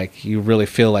 Like, you really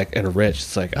feel like enriched.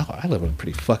 It's like, oh, I live in a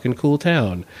pretty fucking cool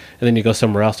town. And then you go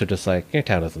somewhere else, they're just like, your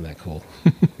town isn't that cool,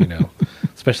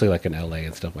 especially like in LA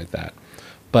and stuff like that.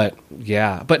 But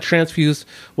yeah, Transfuse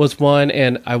was one,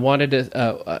 and I wanted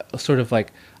to sort of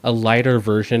like a lighter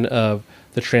version of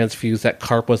the Transfuse that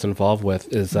Carp was involved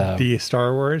with is the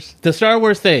Star Wars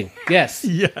thing. Yes.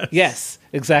 Yes,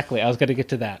 exactly. I was going to get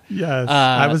to that. Yes,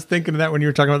 I was thinking of that when you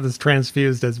were talking about this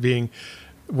Transfused as being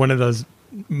one of those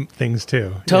things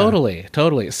too.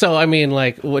 Totally. So I mean,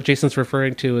 like, what Jason's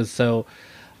referring to is, so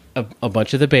a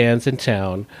bunch of the bands in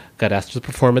town got asked to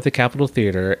perform at the Capitol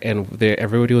Theater, and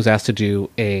everybody was asked to do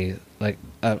a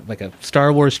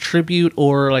Star Wars tribute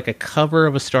or like a cover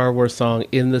of a Star Wars song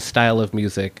in the style of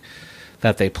music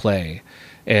that they play.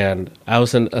 And I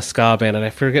was in a ska band, and I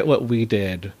forget what we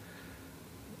did.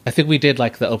 I think we did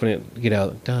like the opening, da,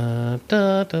 da,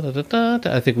 da, da, da, da,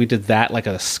 da. I think we did that, like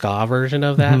a ska version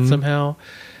of that somehow.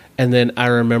 And then I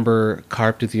remember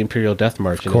Carp did the Imperial Death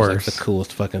March, and it was like the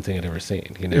coolest fucking thing I'd ever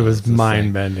seen. It was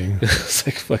mind-bending. It was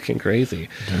like fucking crazy.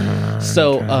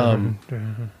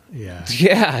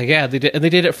 Yeah, they did, and they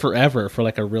did it forever, for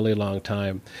like a really long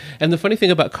time. And the funny thing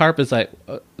about Carp is, like,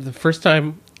 the first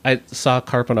time I saw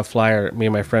Carp on a flyer, me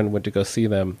and my friend went to go see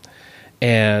them,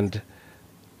 and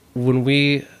when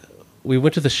we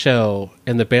went to the show,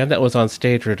 and the band that was on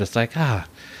stage were just like,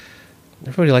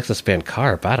 everybody likes this band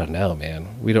Carp. I don't know,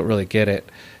 man. We don't really get it.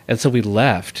 And so we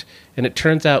left, and it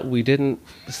turns out we didn't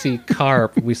see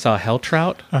Carp. We saw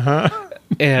Helltrout.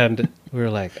 And we were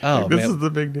like, oh, this man, is the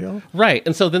big deal. Right.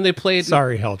 And so then they played.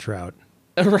 Sorry, Helltrout.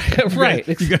 Right.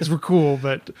 You guys were cool,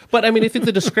 but I mean, I think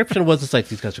the description was, it's like,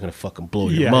 these guys are going to fucking blow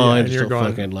your Yeah, mind. and You're you're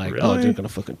going, fucking like, really? oh, they're going to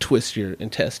fucking twist your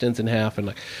intestines in half. And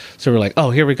like, so we're like,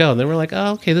 oh, here we go. And then we're like,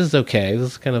 oh, okay, this is okay.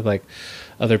 This is kind of like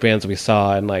other bands we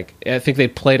saw. And like, I think they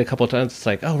played a couple of times. It's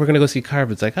like, oh, we're going to go see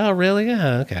Carp. It's like, oh, really?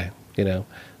 Yeah, okay. You know,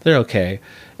 they're okay.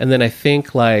 And then I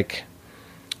think like,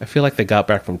 I feel like they got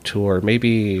back from tour.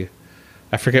 Maybe,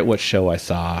 I forget what show I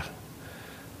saw.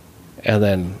 And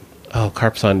then, oh,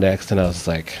 Carp's on next. And I was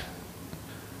like,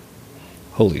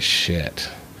 holy shit.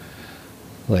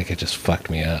 Like, it just fucked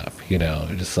me up, you know?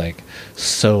 Just like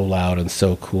so loud and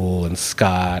so cool, and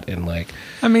Scott, and like,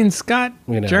 I mean, Scott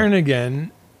You know.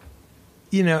 Jernigan,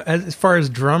 you know, as far as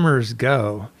drummers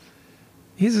go,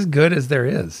 he's as good as there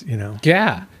is, you know.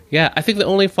 yeah. I think the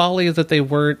only folly is that they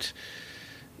weren't,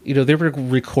 you know, they were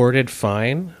recorded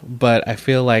fine, but I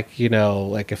feel like, you know,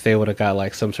 like if they would have got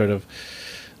like some sort of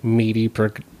meaty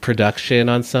production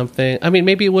on something, I mean,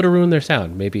 maybe it would have ruined their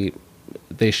sound. Maybe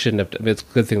they shouldn't have. I mean, it's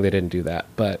a good thing they didn't do that,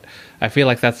 but I feel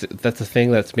like that's a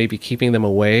thing that's maybe keeping them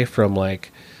away from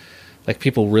like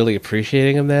people really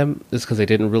appreciating them, is because they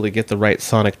didn't really get the right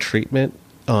sonic treatment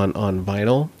on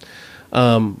vinyl.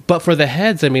 But for the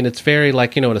Heads, I mean, it's very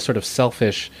like, you know, in a sort of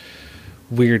selfish,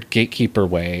 weird gatekeeper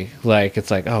way. Like, it's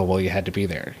like, oh, well, you had to be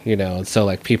there, you know? And so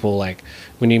like people, like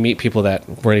when you meet people that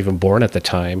weren't even born at the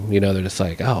time, you know, they're just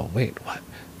like, oh, wait, what?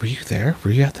 Were you there?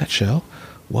 Were you at that show?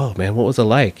 Whoa, man, what was it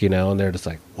like? You know? And they're just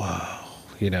like, whoa,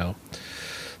 you know?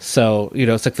 So, you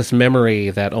know, it's like this memory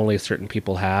that only certain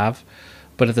people have.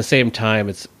 But at the same time,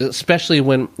 it's especially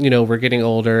when, you know, we're getting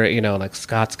older, you know, like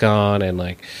Scott's gone and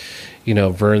like, you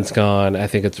know, Vern's gone. I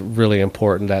think it's really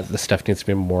important that the stuff needs to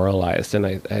be memorialized. And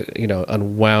I you know,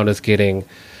 Unwound is getting,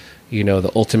 you know,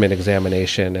 the ultimate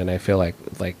examination. And I feel like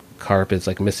Carp is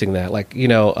like missing that. Like, you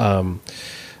know,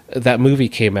 that movie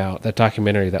came out, that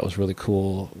documentary, that was really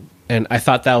cool. And I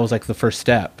thought that was like the first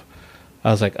step.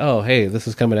 I was like, oh, hey, this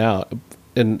is coming out.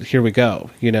 And here we go,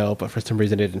 you know, but for some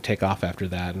reason it didn't take off after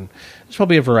that. And there's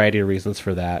probably a variety of reasons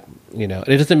for that, you know. And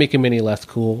it doesn't make him any less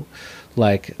cool.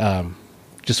 Like,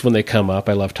 just when they come up,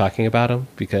 I love talking about them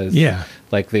because,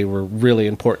 like, they were really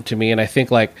important to me. And I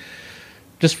think, like,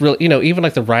 just really, you know, even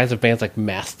like the rise of bands like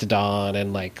Mastodon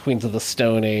and like Queens of the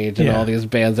Stone Age and all these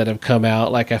bands that have come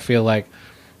out, like, I feel like,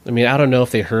 I mean, I don't know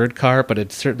if they heard Carp, but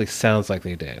it certainly sounds like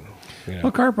they did. You know?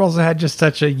 Well, Carp also had just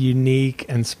such a unique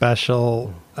and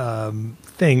special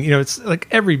thing. You know, it's like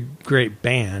every great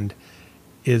band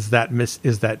is that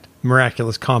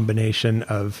miraculous combination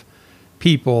of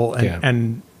people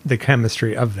and the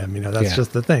chemistry of them. You know, that's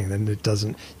just the thing.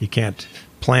 And you can't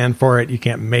plan for it. You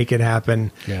can't make it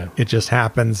happen. Yeah. It just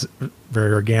happens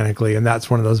very organically. And that's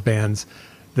one of those bands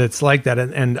that's like that.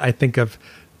 And I think of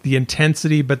the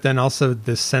intensity, but then also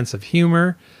this sense of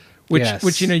humor,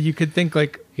 which, you know, you could think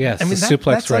like, yes, I mean, the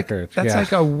Suplex record. That's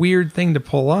like a weird thing to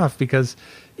pull off because,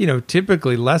 you know,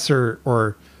 typically lesser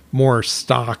or more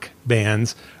stock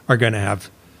bands are going to have,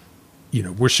 you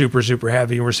know, we're super, super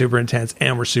heavy, we're super intense,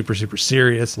 and we're super, super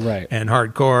serious and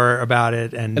hardcore about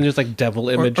it. And there's like devil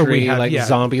imagery, like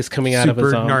zombies coming out of a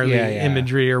zombie. Gnarly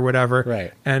imagery or whatever.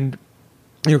 Right. And,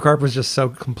 you know, Carp was just so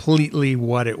completely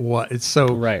what it was. It's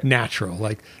so natural.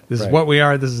 Like, this is what we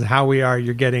are. This is how we are.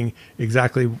 You're getting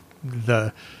exactly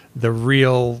the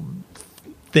real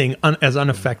thing as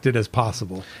unaffected as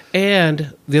possible.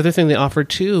 And the other thing they offered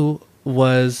too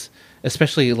was,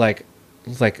 especially like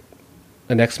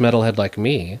an ex-metalhead like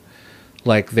me,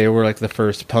 like they were like the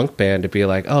first punk band to be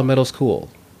like, oh, metal's cool.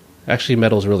 Actually,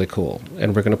 metal's really cool,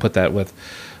 and we're going to put that with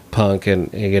punk,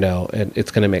 and you know, and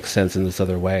it's going to make sense in this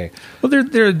other way. Well,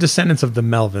 they're descendants of the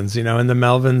Melvins, you know, and the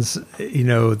Melvins, you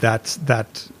know, that's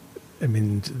that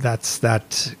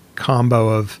combo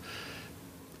of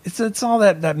it's all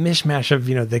that mishmash of,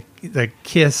 you know, the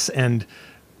Kiss and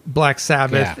Black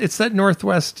Sabbath. It's that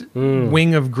Northwest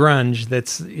wing of grunge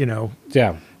that's, you know,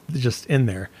 just in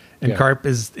there. And Carp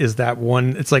is that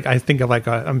one. It's like, I think of like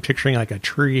I'm picturing like a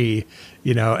tree,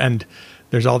 you know, and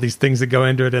there's all these things that go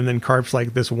into it, and then Carp's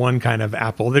like this one kind of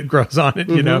apple that grows on it,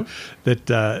 you know,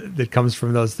 that comes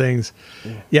from those things.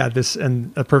 Yeah, this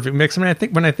and a perfect mix. I mean, I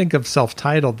think when I think of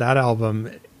Self-Titled, that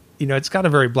album, you know, it's got a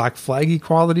very Black Flaggy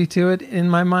quality to it in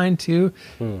my mind too,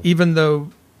 even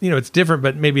though, you know, it's different,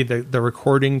 but maybe the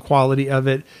recording quality of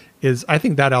it is, I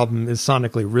think that album is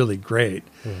sonically really great.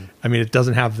 I mean, it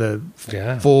doesn't have the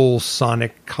full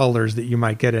sonic colors that you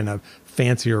might get in a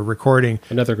fancier recording.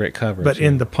 Another great cover. But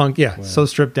in the punk, so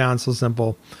stripped down, so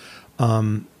simple.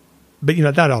 But, you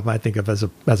know, that album I think of as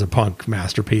a punk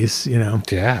masterpiece, you know.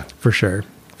 Yeah. For sure.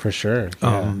 For sure.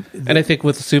 Yeah. And I think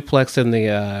with Suplex and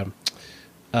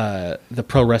the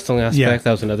pro wrestling aspect,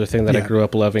 that was another thing that I grew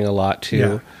up loving a lot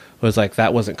too. was like,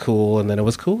 that wasn't cool, and then it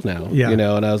was cool now. Yeah. You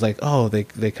know, and I was like, oh, they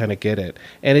kind of get it.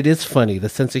 And it is funny, the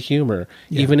sense of humor,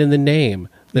 even in the name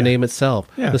itself,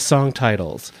 the song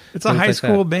titles. It's a high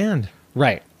school band.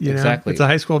 Right. You know? Exactly. It's a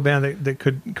high school band that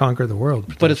could conquer the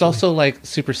world. But it's also like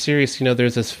super serious. You know,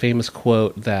 there's this famous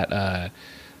quote that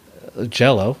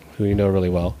Jello, who you know really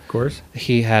well, of course,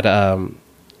 he had.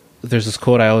 There's this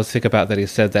quote I always think about that he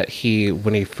said that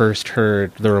when he first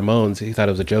heard the Ramones, he thought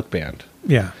it was a joke band.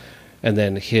 Yeah. And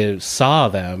then he saw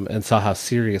them and saw how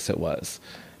serious it was.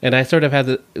 And I sort of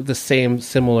had the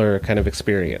similar kind of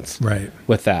experience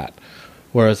with that.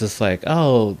 Whereas it's like,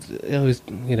 they're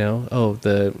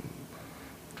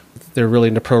really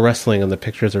into pro wrestling and the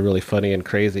pictures are really funny and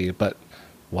crazy, but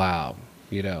wow.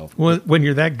 You know, when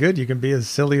you're that good, you can be as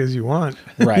silly as you want.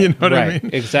 Right. You know what I mean?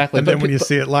 Exactly. And then when you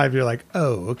see it live, you're like,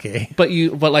 oh, okay. But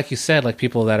like you said, like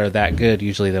people that are that good,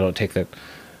 usually they don't take the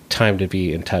time to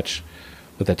be in touch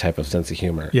with that type of sense of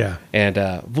humor. Yeah. And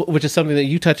which is something that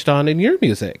you touched on in your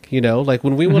music. You know, like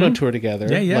when we went on tour together,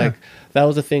 like that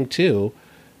was a thing too.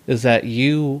 Is that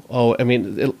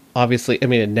it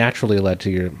naturally led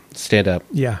to your stand-up,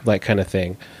 like kind of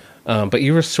thing. But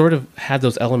you were sort of had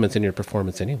those elements in your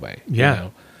performance anyway. Yeah. You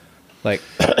know? Like,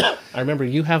 I remember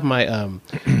you have my,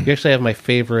 you actually have my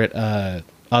favorite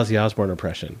Ozzy Osbourne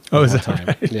impression. Oh, is that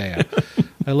right? Yeah.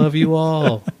 I love you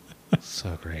all.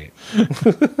 So great.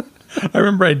 I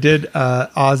remember I did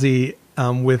Ozzy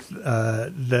with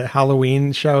the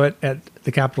Halloween show at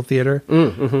the Capitol Theater.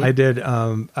 Mm-hmm. I did.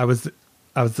 I was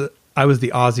the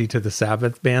Ozzy to the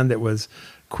Sabbath band that was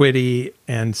Quiddy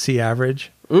and C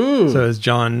Average. So it was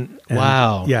John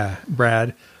and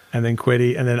Brad, and then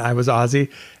Quiddy, and then I was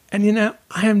Ozzy. And you know,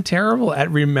 I am terrible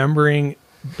at remembering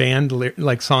band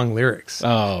song lyrics.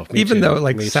 Oh, even too. though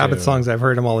like Sabbath songs, I've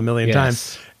heard them all a million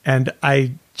times. And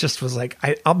I just was like,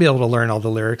 I'll be able to learn all the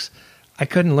lyrics. I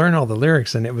couldn't learn all the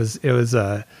lyrics, and it was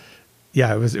kind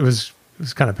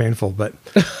of painful, but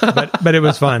it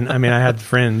was fun. I mean, I had the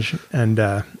fringe, and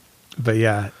but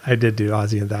yeah, I did do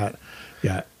Ozzy and that.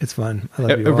 Yeah, it's fun. I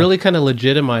love you all. It really kind of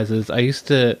legitimizes. I used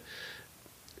to,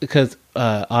 because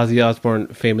Ozzy Osbourne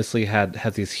famously had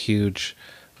these huge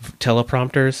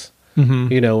teleprompters.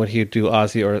 Mm-hmm. You know, when he'd do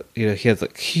Ozzy, or you know, he has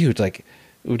like huge, like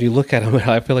when you look at him,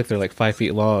 I feel like they're like 5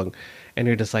 feet long, and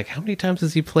you're just like, how many times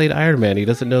has he played Iron Man? He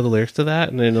doesn't know the lyrics to that,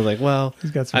 and then you're like, well, he's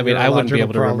got some I mean, I wouldn't be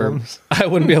able to remember. I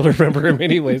wouldn't be able to remember him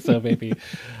anyway. So maybe,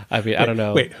 I mean, I don't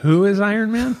know. Wait, who is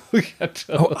Iron Man?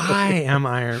 Oh, I am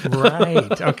Iron.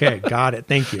 Right. Okay, got it.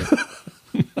 Thank you.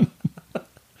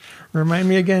 Remind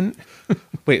me again.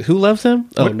 Wait, who loves him?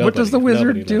 Oh, what does the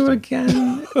wizard do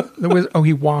again? The wizard. Oh,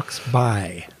 he walks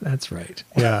by. That's right.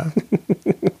 Yeah.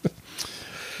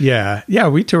 Yeah.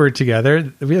 We toured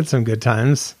together. We had some good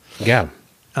times. Yeah.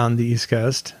 On the East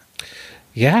Coast.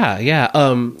 Yeah.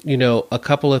 You know, a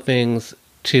couple of things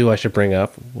too I should bring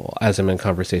up as I'm in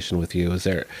conversation with you is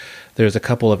there's a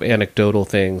couple of anecdotal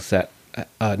things that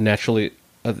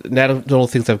anecdotal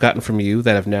things I've gotten from you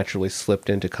that have naturally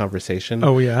slipped into conversation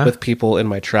with people in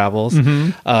my travels.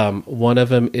 Mm-hmm. One of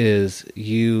them is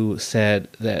you said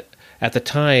that at the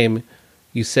time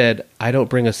you said, I don't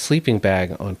bring a sleeping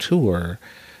bag on tour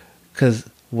because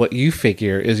what you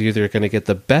figure is you're either going to get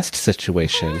the best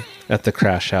situation at the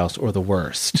crash house or the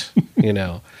worst, you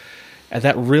know? And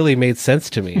that really made sense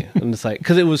to me. And it's like,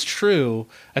 because it was true.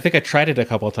 I think I tried it a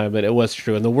couple of times, but it was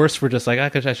true. And the worst were just like,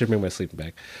 I should bring my sleeping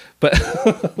bag. But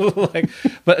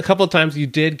but a couple of times you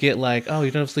did get like, oh,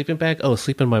 you don't have a sleeping bag? Oh,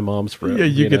 sleep in my mom's room. Yeah,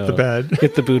 you get the bed.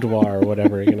 Get the boudoir or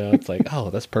whatever, you know? It's like, oh,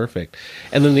 that's perfect.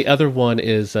 And then the other one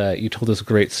is you told this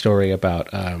great story about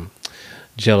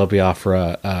Jello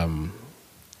Biafra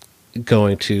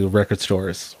going to record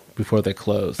stores before they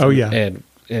closed. Oh, yeah.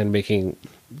 And making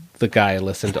the guy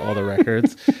listen to all the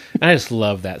records. And I just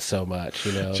love that so much,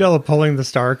 you know. Jello pulling the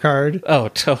star card. Oh,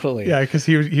 totally. Yeah, because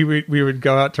we would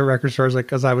go out to record stores, like,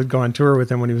 because I would go on tour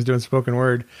with him when he was doing spoken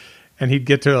word, and he'd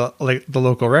get to like the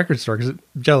local record store, because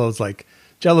Jello's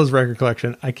record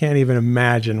collection, I can't even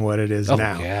imagine what it is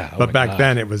now. Yeah. But back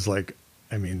then it was like,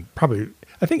 I mean, probably,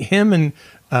 I think him and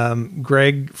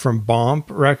Greg from Bomp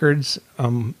Records.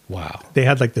 Wow. They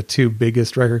had like the two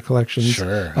biggest record collections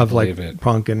of like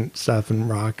punk and stuff and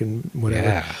rock and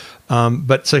whatever. Yeah.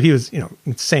 But so he was, you know,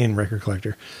 insane record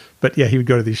collector. But yeah, he would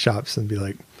go to these shops and be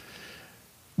like,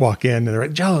 walk in and they're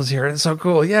like, Jello's here. It's so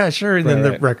cool. Yeah, sure. And then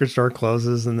the record store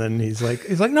closes and then he's like,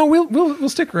 no, we'll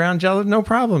stick around, Jello. No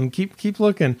problem. Keep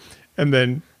looking. And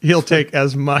then He'll take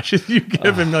as much as you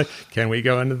give him. Like, can we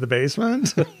go into the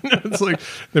basement? It's like,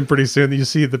 then pretty soon you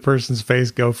see the person's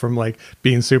face go from like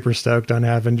being super stoked on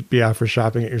having to be out for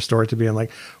shopping at your store to being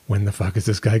like, when the fuck is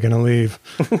this guy going to leave?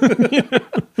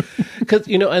 Because,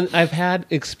 and I've had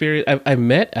experience. I've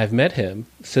met him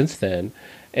since then,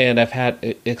 and I've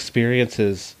had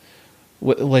experiences.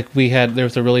 Like there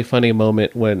was a really funny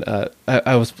moment when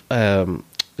I was I've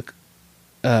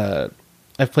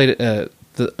played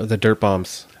the Dirt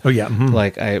Bombs. Oh yeah,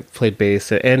 like I played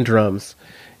bass and drums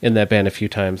in that band a few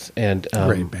times, and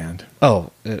great band. Oh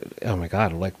my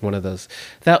god, like one of those.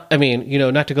 That I mean,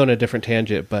 not to go on a different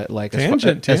tangent, but like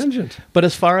tangent. But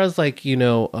as far as like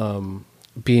being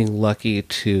lucky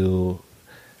to,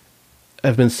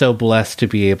 I've been so blessed to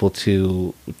be able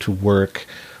to work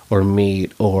or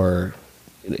meet or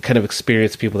kind of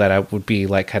experience people that I would be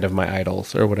like kind of my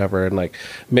idols or whatever, and like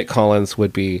Mick Collins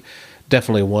would be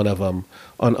definitely one of them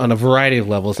on a variety of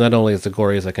levels. Not only is the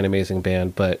Gories like an amazing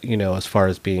band, but as far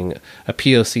as being a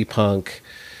POC punk,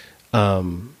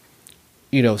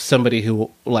 somebody who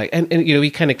like and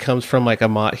he kind of comes from like a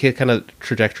mod. He had kind of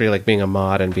trajectory like being a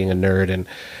mod and being a nerd and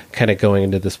kind of going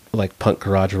into this like punk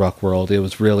garage rock world. It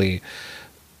was really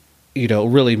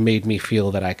really made me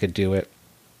feel that I could do it.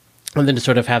 And then to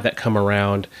sort of have that come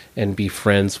around and be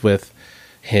friends with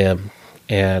him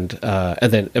and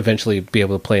then eventually be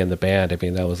able to play in the band. I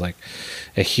mean, that was like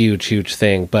a huge, huge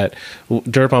thing. But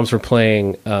Dirt Bombs were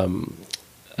playing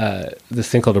this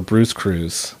thing called a Bruce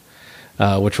Cruise,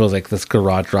 which was like this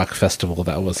garage rock festival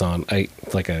that was on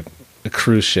like a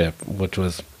cruise ship, which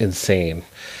was insane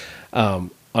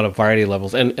on a variety of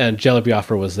levels. And Jello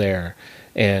Biafra was there.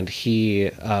 And he,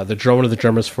 one of the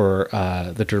drummers for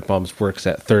the Dirt Bombs works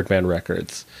at Third Man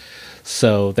Records.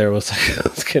 So there was like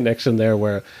this connection there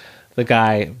where the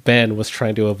guy, Ben, was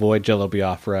trying to avoid Jello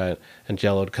Biafra, and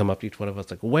Jello would come up to each one of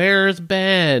us like, "Where's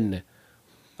Ben?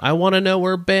 I want to know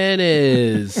where Ben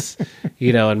is."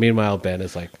 And meanwhile, Ben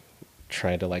is like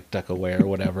trying to like duck away or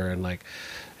whatever, and like,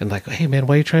 "Hey man,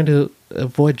 why are you trying to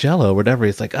avoid Jello?" or whatever.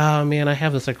 He's like, "Oh man, I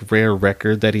have this like rare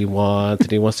record that he wants,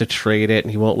 and he wants to trade it,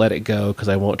 and he won't let it go because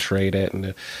I won't trade it."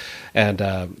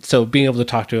 And so being able to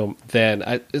talk to him,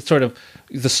 then it's sort of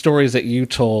the stories that you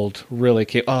told really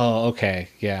came. Oh, okay,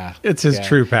 yeah, it's his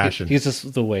true passion. He's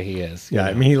just the way he is. Yeah,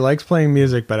 I mean, he likes playing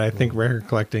music, but I think record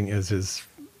collecting is his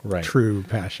true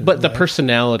passion. But the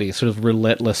personality, sort of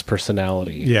relentless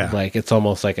personality, like it's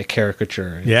almost like a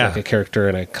caricature. It's like a character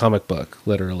in a comic book,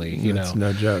 literally. That's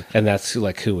no joke, and that's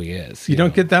like who he is. You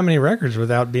don't get that many records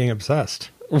without being obsessed.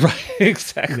 Right,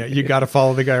 exactly. You got to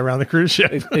follow the guy around the cruise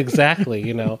ship.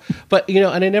 Exactly, But,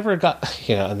 and I never got,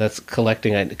 and that's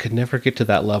collecting. I could never get to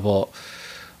that level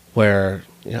where,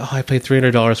 I paid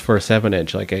 $300 for a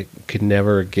 7-inch. Like, I could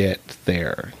never get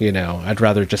there, I'd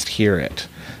rather just hear it,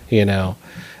 I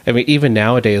mean, even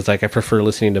nowadays, like, I prefer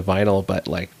listening to vinyl, but,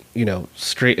 like,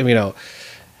 straight,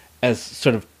 as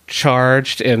sort of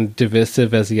charged and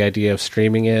divisive as the idea of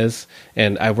streaming is,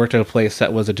 and I worked at a place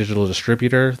that was a digital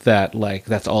distributor that like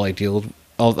that's all I did.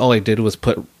 All I did was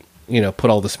put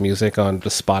all this music on to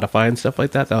Spotify and stuff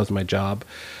like that. That was my job,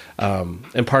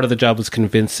 and part of the job was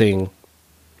convincing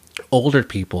older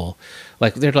people,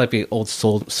 like there'd like be old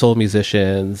soul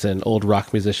musicians and old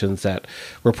rock musicians that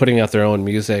were putting out their own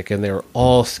music, and they were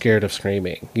all scared of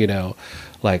streaming.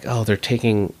 Like, oh, they're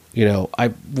taking.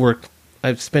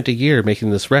 I've spent a year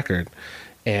making this record,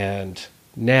 and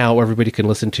now everybody can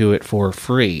listen to it for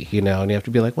free, and you have to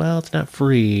be like, well, it's not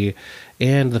free.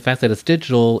 And the fact that it's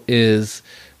digital is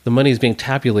the money is being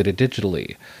tabulated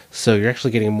digitally. So you're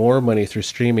actually getting more money through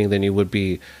streaming than you would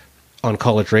be on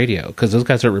college radio, because those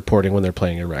guys aren't reporting when they're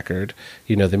playing a record.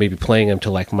 They may be playing them to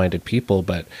like-minded people,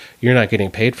 but you're not getting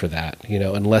paid for that,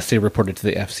 unless they report it to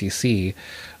the FCC,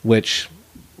 which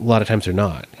a lot of times they're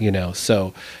not,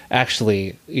 so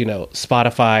actually,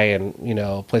 Spotify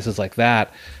and, places like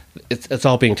that, it's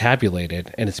all being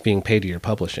tabulated and it's being paid to your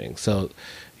publishing. So,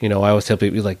 I always tell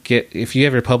people, like, if you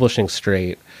have your publishing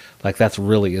straight, like that's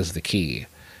really is the key,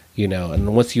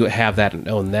 and once you have that and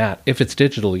own that, if it's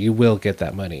digital, you will get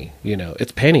that money,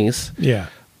 it's pennies. Yeah.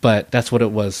 But that's what it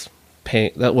was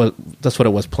paying. That's what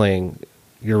it was playing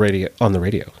your radio on the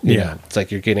radio. You know? It's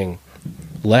like you're getting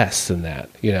less than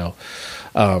that,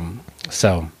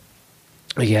 so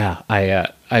yeah,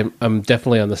 I'm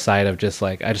definitely on the side of just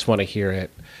like, I just want to hear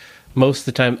it. Most of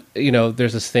the time,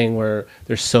 there's this thing where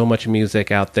there's so much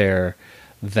music out there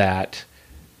that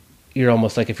you're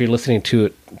almost like, if you're listening to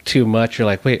it too much, you're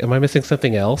like, wait, am I missing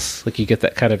something else? Like you get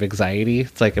that kind of anxiety.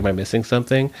 It's like, am I missing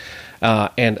something?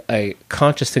 And a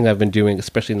conscious thing I've been doing,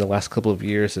 especially in the last couple of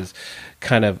years, is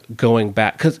kind of going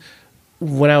back, because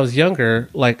when I was younger,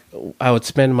 like I would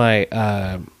spend my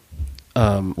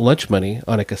lunch money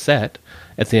on a cassette.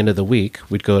 At the end of the week,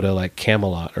 we'd go to like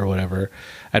Camelot or whatever.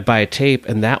 I'd buy a tape,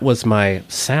 and that was my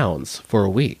sounds for a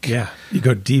week. Yeah, you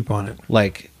go deep on it.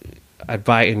 Like I'd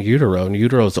buy In Utero, and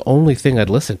Utero is the only thing I'd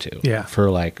listen to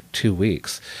for like 2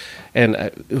 weeks.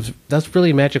 And that's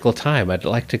really magical time. I'd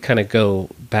like to kind of go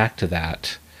back to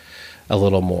that a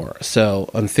little more. So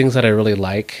on things that I really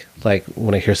like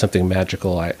when I hear something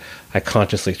magical, I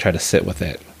consciously try to sit with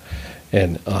it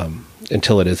and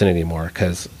until it isn't anymore.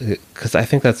 Because I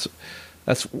think that's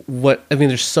what, I mean,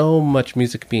 there's so much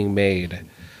music being made,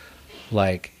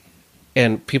 like,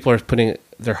 and people are putting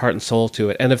their heart and soul to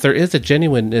it. And if there is a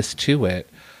genuineness to it,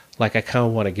 like, I kind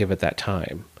of want to give it that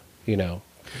time, you know?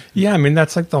 Yeah. I mean,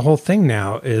 that's like the whole thing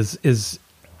now is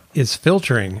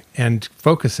filtering and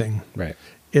focusing. Right.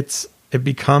 It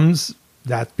becomes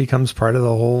part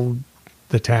of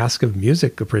the task of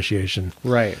music appreciation.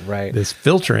 Right. This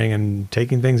filtering and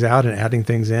taking things out and adding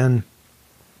things in.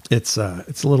 It's a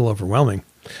little overwhelming.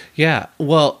 Yeah.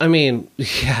 Well, I mean,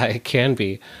 yeah, it can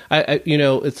be. I you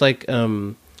know, it's like,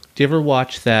 do you ever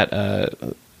watch that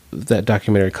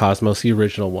documentary Cosmos, the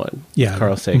original one? Yeah.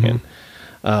 Carl Sagan.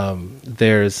 Mm-hmm.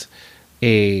 There's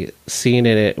a scene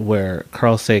in it where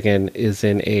Carl Sagan is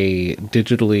in a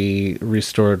digitally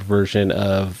restored version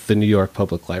of the New York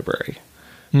Public Library.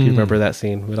 Do you remember that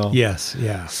scene at all? Yes.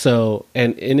 Yeah. So,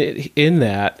 and in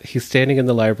that, he's standing in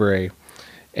the library,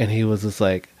 and he was just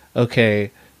like,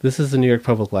 okay, this is the New York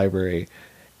Public Library.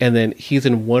 And then he's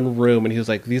in one room, and he was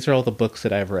like, these are all the books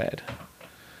that I've read.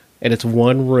 And it's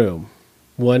one room,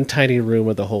 one tiny room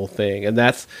of the whole thing. And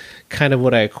that's kind of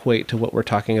what I equate to what we're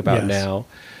talking about now.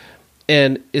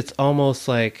 And it's almost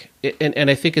like, and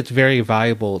I think it's very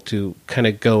valuable to kind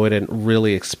of go in and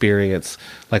really experience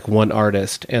like one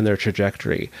artist and their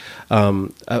trajectory.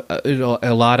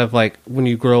 A lot of like when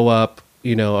you grow up,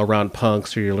 you know, around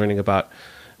punks or you're learning about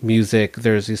music,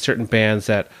 there's these certain bands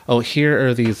that, here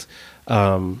are these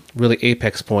really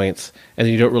apex points, and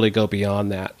you don't really go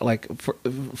beyond that. Like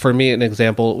for me, an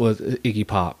example was Iggy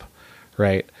Pop,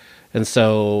 right? And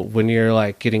so when you're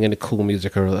like getting into cool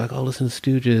music or like, listen to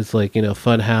Stooges, like, you know,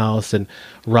 Funhouse and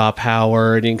Raw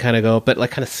Power, and you can kind of go, but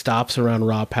like kind of stops around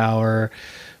Raw Power,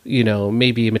 you know,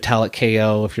 maybe Metallic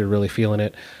KO if you're really feeling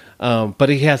it. But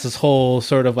he has this whole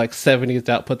sort of like 70s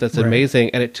output that's amazing,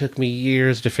 and it took me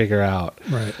years to figure out.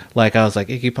 Right. Like I was like,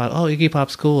 Iggy Pop, Iggy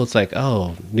Pop's cool. It's like,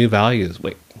 New Values.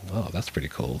 Wait, that's pretty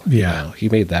cool. Yeah. You know, he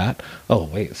made that. Oh,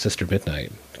 wait, Sister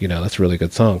Midnight. You know, that's a really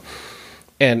good song.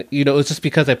 And, you know, it's just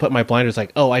because I put my blinders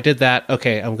like, I did that.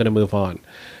 Okay, I'm going to move on.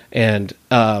 And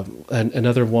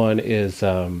another one is,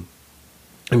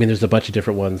 there's a bunch of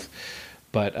different ones,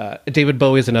 but David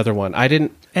Bowie is another one.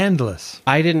 Endless.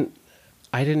 I didn't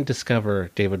discover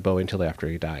David Bowie until after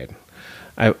he died.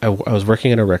 I was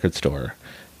working in a record store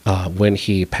when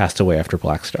he passed away after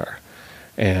Black Star.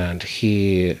 And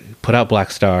he put out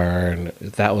Black Star, and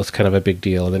that was kind of a big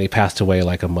deal. And then he passed away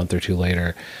like a month or two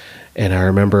later. And I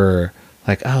remember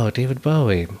like, David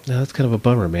Bowie, that's kind of a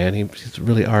bummer, man. He's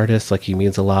really artist, like he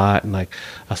means a lot. And like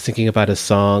I was thinking about his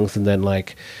songs, and then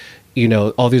like, you know,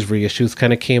 all these reissues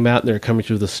kind of came out and they were coming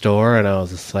through the store, and I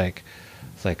was just like,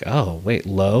 it's like, wait,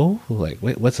 Low? Like,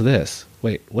 wait, what's this?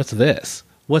 Wait, what's this?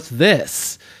 What's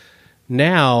this?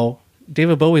 Now,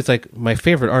 David Bowie's like my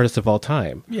favorite artist of all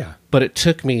time. Yeah. But it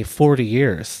took me 40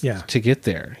 years to get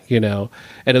there, you know?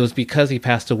 And it was because he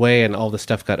passed away and all this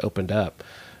stuff got opened up.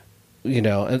 You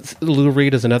know, and Lou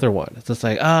Reed is another one. It's just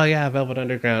like, Velvet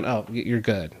Underground. You're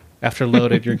good. After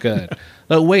Loaded, you're good.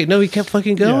 Oh, wait, no, he kept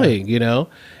fucking going, you know?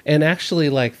 And actually,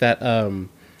 like that,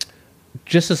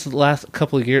 just this last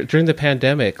couple of years, during the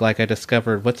pandemic, like I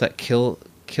discovered, what's that, Kill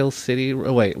City?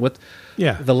 Oh, wait, what?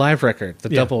 Yeah. The live record, the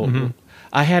double. Mm-hmm.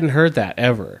 I hadn't heard that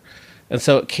ever. And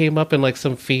so it came up in like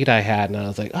some feed I had, and I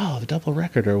was like, the double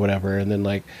record or whatever. And then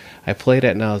like I played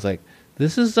it, and I was like,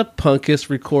 this is the punkest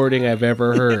recording I've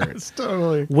ever heard. Yes,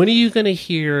 totally. When are you going to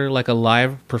hear like a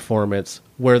live performance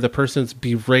where the person's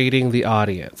berating the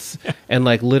audience and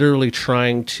like literally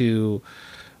trying to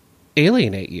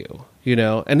alienate you, you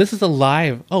know? And this is the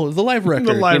live record,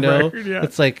 the live you know? record, yeah.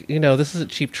 It's like, you know, this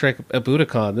isn't Cheap Trick at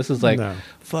Budokan. This is like,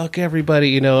 fuck everybody,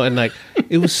 you know? And like,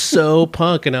 it was so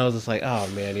punk. And I was just like, oh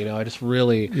man, you know, I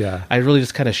really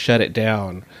just kind of shut it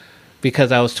down.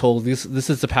 Because I was told this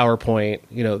is the PowerPoint,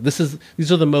 you know, these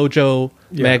are the Mojo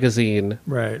magazine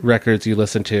records you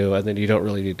listen to, and then you don't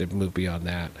really need to move beyond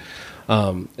that.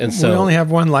 And so we only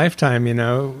have one lifetime, you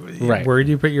know. Right. Where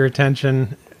do you put your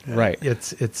attention? Right.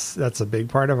 That's a big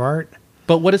part of art.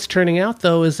 But what it's turning out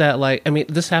though is that like, I mean,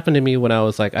 this happened to me when I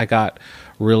was like, I got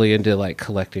really into like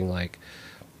collecting like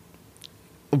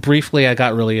briefly I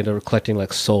got really into collecting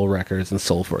like soul records and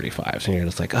soul 45s, and you're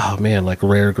just like, oh man, like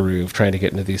Rare Groove, trying to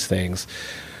get into these things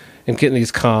and getting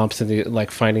these comps and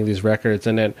like finding these records.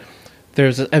 And then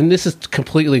and this is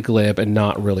completely glib and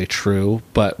not really true,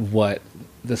 but what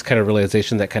this kind of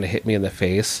realization that kind of hit me in the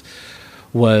face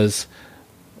was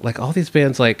like all these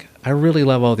bands, like I really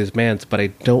love all these bands, but I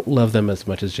don't love them as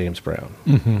much as James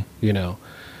Brown, you know?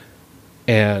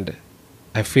 And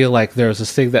I feel like there was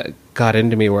this thing that got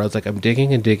into me where I was like, I'm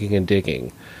digging and digging and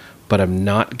digging, but I'm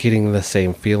not getting the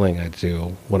same feeling I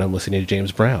do when I'm listening to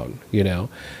James Brown, you know?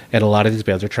 And a lot of these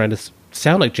bands are trying to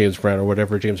sound like James Brown or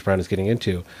whatever James Brown is getting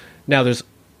into. Now, there's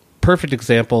perfect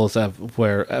examples of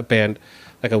where a band,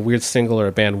 like a weird single or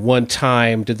a band, one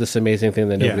time did this amazing thing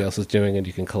that nobody else is doing, and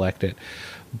you can collect it.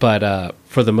 But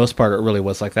for the most part, it really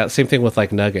was like that. Same thing with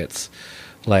like Nuggets.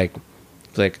 Like,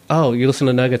 oh, you listen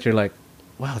to Nuggets, you're like,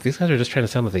 wow, these guys are just trying to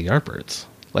sound like the Yardbirds.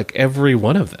 Like every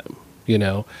one of them, you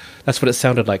know? That's what it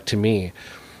sounded like to me.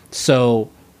 So,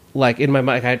 like in my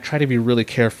mind, I try to be really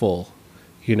careful,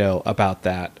 you know, about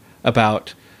that.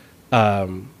 About,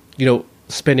 you know,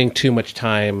 spending too much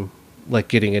time like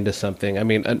getting into something. I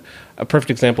mean, a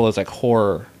perfect example is like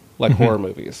horror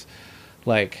movies.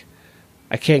 Like,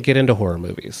 I can't get into horror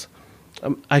movies.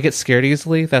 I get scared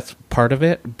easily. That's part of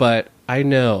it. But I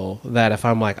know that if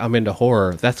I'm into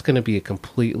horror, that's going to be a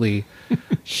completely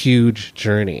huge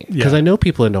journey. Because I know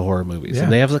people into horror movies,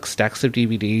 and they have like stacks of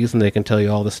DVDs, and they can tell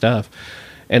you all the stuff.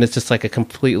 And it's just like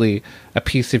a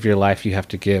piece of your life you have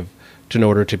to give in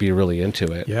order to be really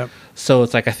into it. Yep. So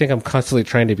it's like, I think I'm constantly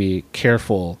trying to be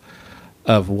careful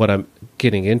of what I'm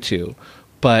getting into.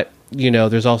 But, you know,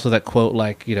 there's also that quote,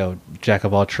 like, you know, jack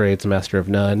of all trades, master of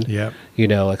none. Yep. You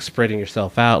know, like spreading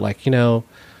yourself out. Like, you know,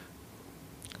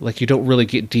 like you don't really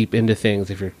get deep into things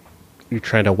if you're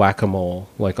trying to whack-a-mole,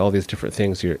 like all these different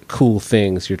things, cool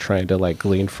things you're trying to like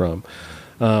glean from.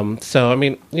 So, I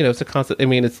mean, you know, it's a constant, I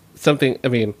mean, it's something, I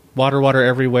mean, water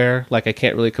everywhere. Like, I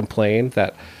can't really complain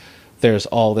that there's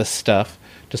all this stuff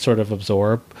to sort of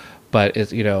absorb, but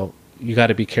it's, you know, you got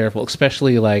to be careful,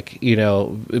 especially like, you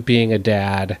know, being a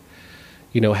dad,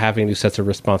 you know, having new sets of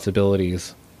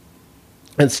responsibilities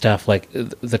and stuff. Like,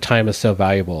 the time is so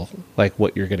valuable, like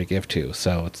what you're going to give to.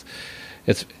 So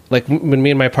it's like when me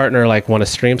and my partner like want to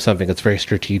stream something, it's very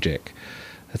strategic.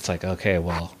 It's like, okay,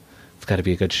 well, it's got to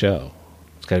be a good show.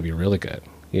 It's got to be really good,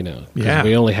 you know, because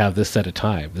we only have this set of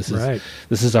time. This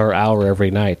is our hour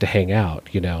every night to hang out,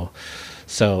 you know?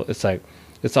 So it's like,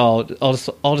 it's all just,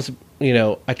 you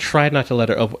know, I try not to let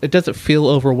it doesn't feel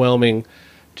overwhelming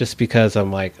just because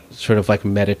I'm like, sort of like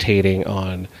meditating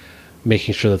on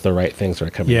making sure that the right things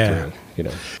are coming through, you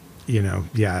know? You know,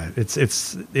 it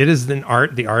is the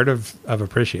art of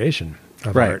appreciation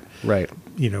of art. Right.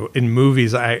 You know, in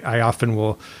movies, I often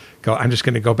will go, I'm just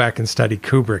going to go back and study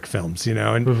Kubrick films, you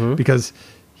know, and because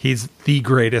he's the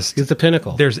greatest. He's the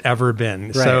pinnacle there's ever been.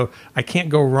 Right. So I can't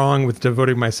go wrong with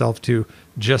devoting myself to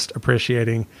just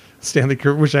appreciating Stanley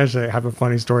Kubrick, which actually I have a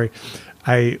funny story.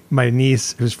 My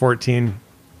niece, who's 14,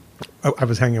 I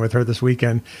was hanging with her this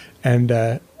weekend,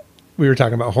 and we were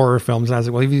talking about horror films, and I was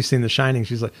like, well, have you seen The Shining?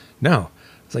 She's like, no.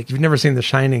 It's like, you've never seen The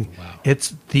Shining. Wow.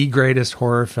 It's the greatest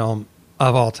horror film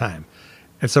of all time.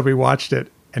 And so we watched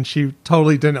it, and she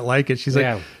totally didn't like it. She's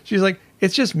like,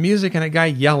 it's just music and a guy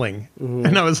yelling. Mm-hmm.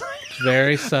 And I was like,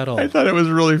 very subtle. I thought it was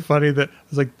really funny that I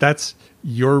was like, that's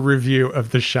your review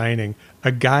of The Shining.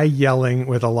 A guy yelling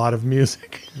with a lot of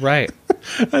music. Right.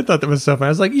 I thought that was so fun. I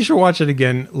was like, you should watch it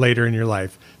again later in your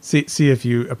life. See if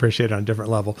you appreciate it on a different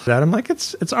level. That I'm like,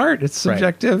 it's art. It's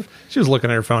subjective. Right. She was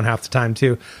looking at her phone half the time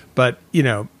too. But, you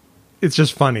know, it's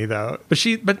just funny though.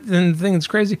 But then the thing that's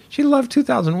crazy, she loved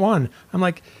 2001. I'm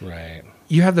like, right.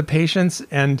 You have the patience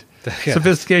and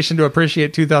sophistication to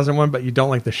appreciate 2001, but you don't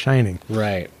like The Shining.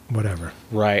 Right. Whatever.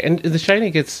 Right. And The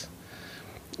Shining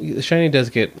does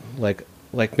get like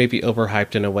maybe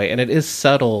overhyped in a way, and it is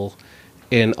subtle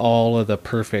in all of the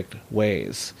perfect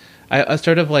ways. I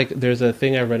sort of like, there's a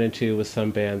thing I run into with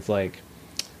some bands, like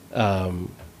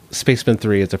Spaceman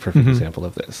 3 is a perfect example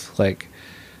of this. Like,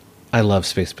 I love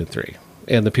Spaceman 3,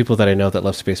 and the people that I know that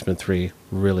love Spaceman 3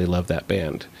 really love that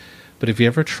band. But have you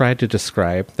ever tried to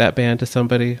describe that band to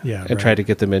somebody and try to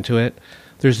get them into it?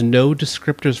 There's no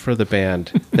descriptors for the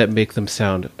band that make them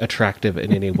sound attractive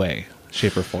in any way,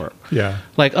 shape, or form. Yeah.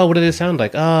 Like, oh, what do they sound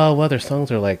like? Oh, well, their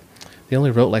songs are like, they only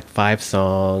wrote like 5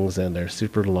 songs, and they're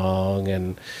super long,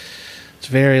 and it's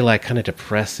very like kind of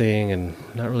depressing and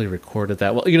not really recorded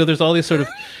that well. You know, there's all these sort of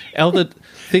all the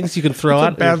things you can throw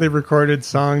out. A badly recorded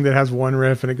song that has one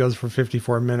riff and it goes for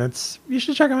 54 minutes. You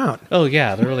should check them out. Oh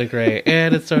yeah, they're really great.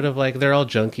 And it's sort of like, they're all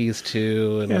junkies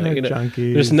too, and they're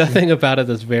junkies. There's nothing about it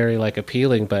that's very like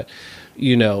appealing, but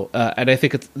And I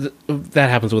think that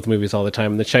happens with movies all the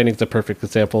time. And The Shining's a perfect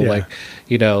example. Yeah.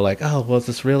 Oh, well, is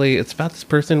this really? It's about this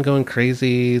person going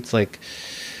crazy. It's like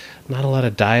not a lot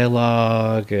of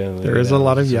dialogue, and There is a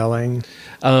lot of yelling.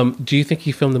 Do you think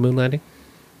he filmed the moon landing?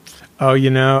 Oh,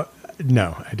 no,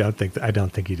 I don't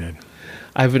think he did.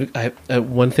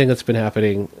 One thing that's been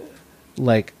happening,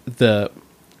 like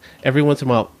every once in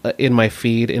a while in my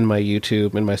feed, in my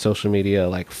YouTube, in my social media,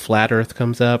 like Flat Earth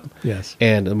comes up, Yes,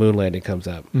 and the moon landing comes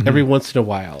up every once in a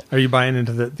while. Are you buying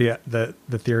into the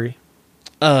theory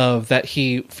of that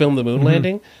he filmed the moon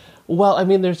landing? Well, I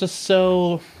mean, there's just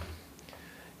so,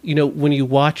 when you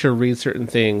watch or read certain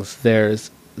things, there's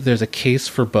a case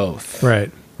for both,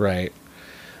 right?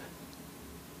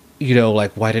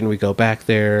 Like, why didn't we go back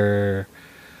there?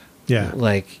 Yeah,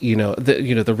 like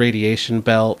the radiation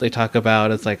belt they talk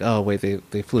about. It's like, oh wait,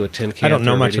 they flew a tin can. I don't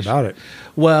know much about it.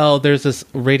 Well, there's this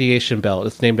radiation belt.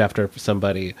 It's named after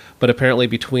somebody, but apparently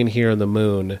between here and the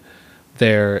moon,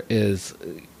 there's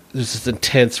this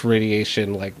intense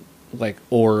radiation like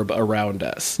orb around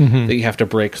us that you have to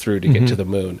break through to get to the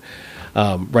moon,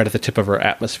 right at the tip of our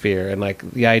atmosphere. And like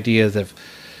the idea is if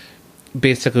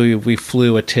basically we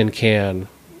flew a tin can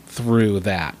through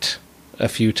that a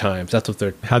few times.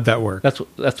 How'd that work?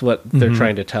 That's what they're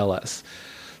trying to tell us.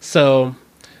 So,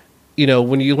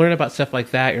 when you learn about stuff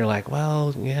like that, you're like,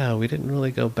 well, yeah, we didn't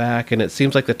really go back. And it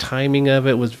seems like the timing of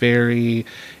it was very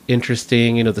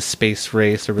interesting. The space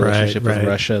race, the relationship with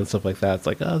Russia and stuff like that. It's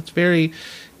like, oh, it's very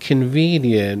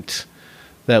convenient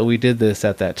that we did this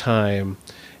at that time.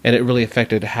 And it really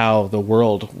affected how the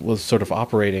world was sort of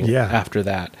operating after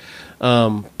that.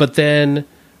 But then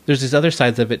there's these other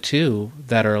sides of it too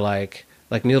that are like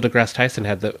Neil deGrasse Tyson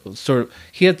had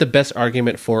the best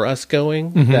argument for us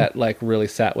going that like really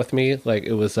sat with me. Like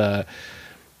it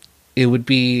would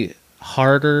be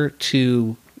harder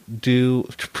to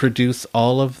produce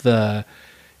all of the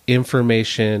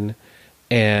information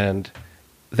and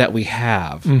that we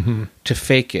have to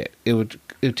fake it. It would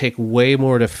take way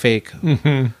more to fake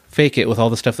it with all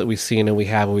the stuff that we've seen and we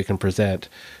have and we can present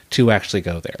to actually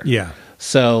go there. Yeah.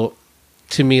 So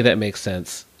to me, that makes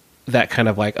sense. That kind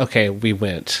of like, okay, we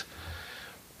went.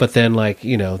 But then like,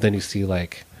 then you see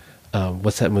like,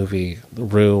 what's that movie?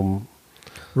 Room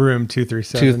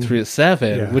 237.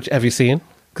 237, which have you seen?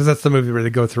 Because that's the movie where they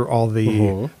go through all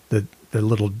the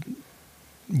little,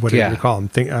 what do you call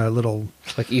them? Little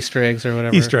like Easter eggs or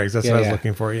whatever. Easter eggs. That's what I was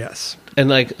looking for. Yes. And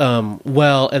like,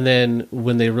 and then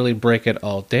when they really break it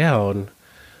all down,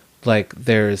 like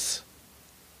there's,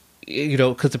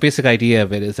 because the basic idea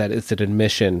of it is that it's an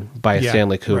admission by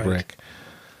Stanley Kubrick. Right.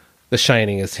 The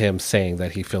Shining is him saying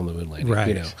that he filmed the moon landing.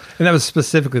 Right. And that was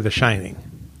specifically The Shining.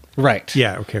 Right.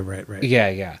 Yeah. Okay. Right.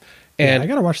 Yeah. And I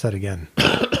got to watch that again.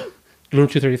 Room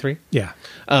 233? Yeah.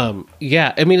 I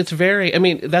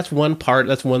mean, that's one part,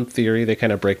 that's one theory they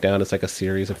kind of break down. It's like a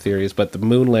series of theories, but the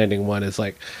moon landing one is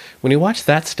like, when you watch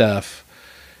that stuff,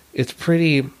 it's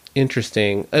pretty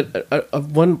interesting.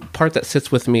 One part that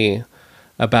sits with me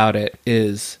about it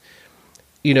is,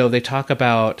 they talk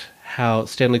about how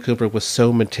Stanley Kubrick was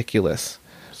so meticulous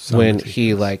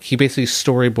he basically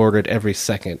storyboarded every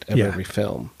second of every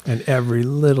film. And every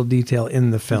little detail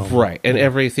in the film. Right. And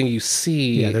everything you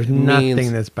see there's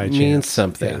nothing that's by chance. Means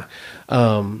something.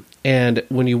 Yeah. And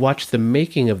when you watch the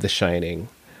making of The Shining,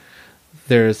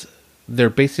 they're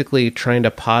basically trying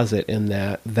to posit in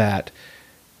that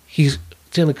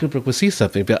Stanley Kubrick would see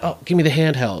something, be like, oh, give me the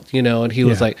handheld, and he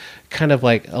was like, kind of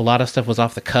like a lot of stuff was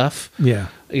off the cuff. Yeah.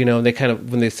 And they kind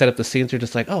of, when they set up the scenes, they're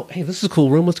just like, oh, hey, this is a cool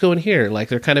room. Let's go in here. Like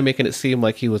they're kind of making it seem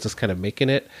like he was just kind of making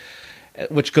it,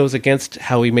 which goes against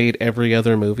how he made every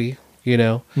other movie,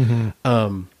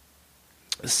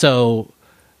 So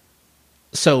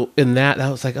in that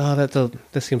was like, oh,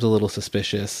 that seems a little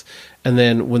suspicious. And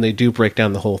then when they do break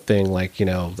down the whole thing, like,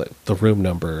 the room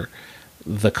number,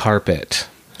 the carpet,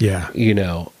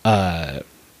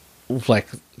 like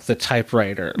the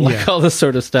typewriter, like all this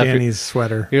sort of stuff. Danny's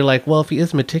sweater. You're like, well, if he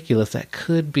is meticulous, that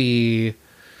could be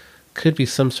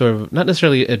some sort of, not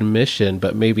necessarily admission,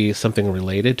 but maybe something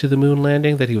related to the moon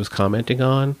landing that he was commenting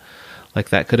on. Like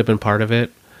that could have been part of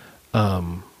it.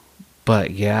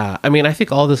 But yeah, I mean, I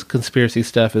think all this conspiracy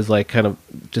stuff is like kind of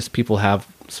just people have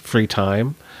free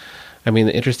time. I mean,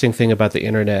 the interesting thing about the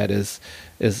internet is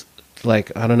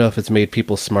like, I don't know if it's made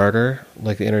people smarter.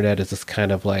 Like the internet is this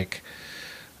kind of like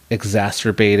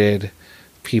exacerbated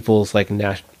people's like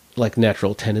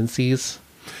natural tendencies,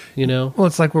 Well,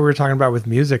 it's like what we were talking about with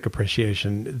music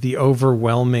appreciation, the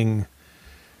overwhelming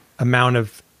amount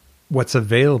of what's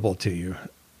available to you.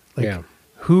 Like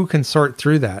who can sort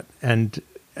through that? And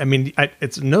I mean,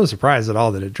 it's no surprise at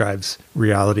all that it drives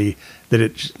reality, that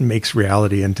it makes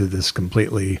reality into this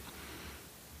completely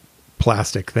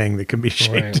plastic thing that can be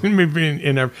shaped.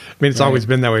 Right. It's always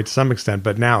been that way to some extent,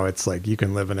 but now it's like you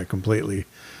can live in a completely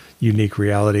unique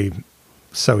reality,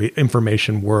 so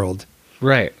information world.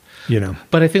 Right.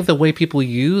 But I think the way people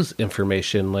use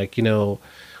information, like, the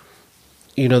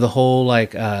whole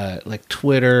like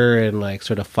Twitter and like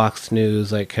sort of Fox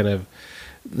News, like kind of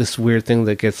this weird thing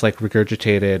that gets like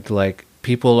regurgitated, like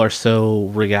people are so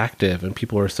reactive and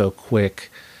people are so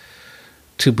quick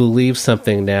to believe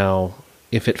something now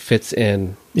if it fits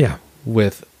in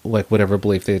with like whatever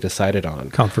belief they decided on.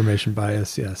 Confirmation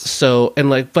bias, yes. So, and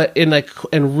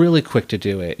really quick to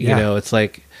do it, it's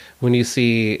like when you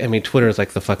see, I mean, Twitter is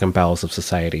like the fucking bowels of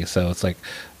society, so it's like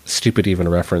stupid to even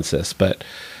reference this, but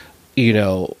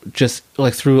just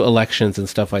like through elections and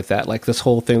stuff like that, like this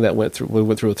whole thing that we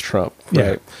went through with Trump,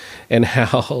 right? And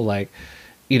how like,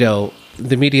 the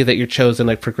media that you're chosen,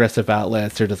 like progressive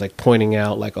outlets, are just like pointing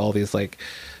out like all these like,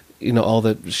 all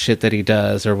the shit that he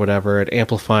does or whatever, and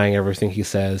amplifying everything he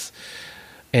says.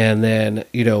 And then,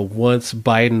 once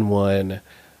Biden won,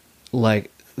 like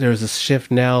there's a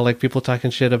shift now, like people talking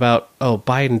shit about, oh,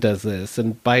 Biden does this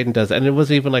and Biden does that. And it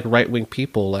wasn't even like right-wing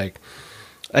people, like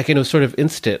it was sort of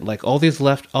instant. Like all the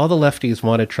lefties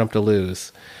wanted Trump to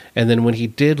lose. And then when he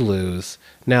did lose,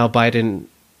 now Biden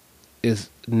is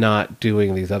not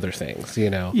doing these other things,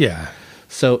 Yeah.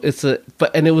 So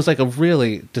and it was like a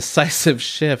really decisive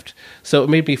shift. So it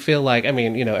made me feel like, I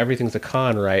mean, everything's a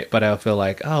con, right? But I feel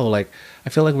like, I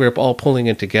feel like we were all pulling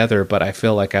it together, but I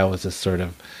feel like I was just sort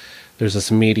of, there's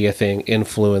this media thing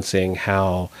influencing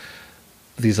how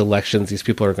these elections, these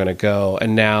people are going to go.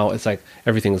 And now it's like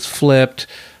everything's flipped,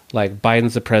 like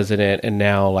Biden's the president, and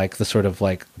now like the sort of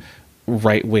like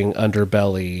right-wing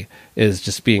underbelly is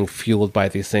just being fueled by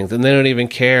these things. And they don't even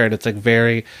care. And it's like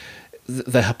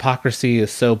the hypocrisy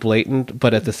is so blatant,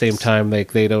 but at the same time,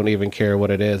 like they don't even care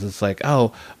what it is. It's like,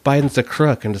 oh, Biden's a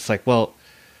crook. And it's like, well,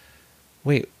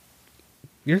 wait,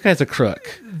 your guy's a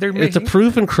crook. It's a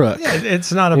proven crook. Yeah,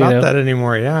 it's not about that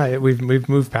anymore. Yeah, we've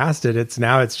moved past it. It's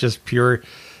just pure.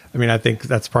 I mean, I think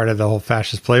that's part of the whole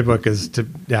fascist playbook, is to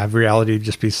have reality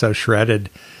just be so shredded,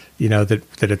 that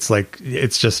it's like,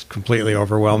 it's just completely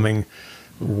overwhelming.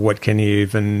 What can you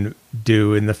even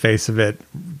do in the face of it?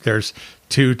 There's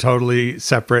two totally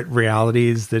separate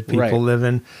realities that people live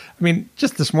in. I mean,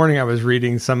 just this morning I was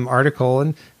reading some article,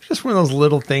 and just one of those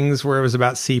little things where it was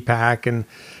about CPAC,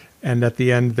 and at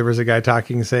the end there was a guy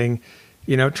talking, saying,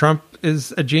 Trump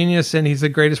is a genius and he's the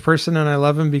greatest person, and I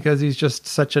love him because he's just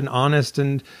such an honest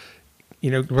and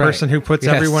person who puts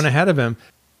everyone ahead of him.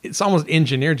 It's almost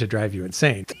engineered to drive you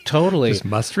insane. Totally. Just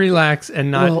must relax and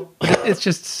not. Well, it's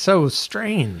just so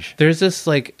strange. There's this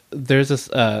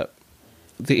the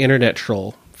internet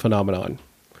troll phenomenon,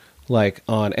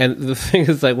 and the thing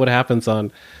is, like, what happens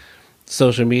on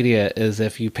social media is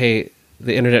if you pay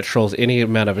the internet trolls any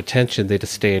amount of attention, they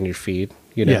just stay in your feed.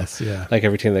 Yes, yeah. Like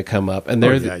everything that come up, and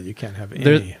you can't have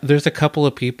any. There's a couple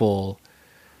of people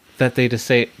that they just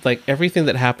say, like, everything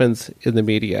that happens in the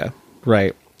media,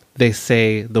 right? They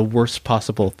say the worst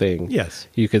possible thing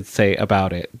you could say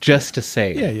about it, just to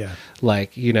say it. Yeah.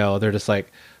 Like, they're just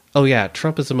like, oh yeah,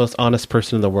 Trump is the most honest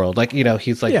person in the world. Like,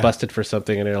 he's like busted for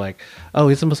something, and they're like, oh,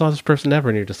 he's the most honest person ever.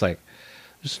 And you're just like,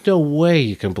 there's no way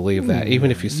you can believe that,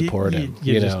 even if you support him.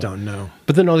 You just don't know.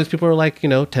 But then all these people are like,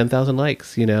 10,000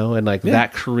 likes, and like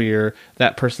that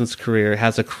person's career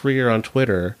has a career on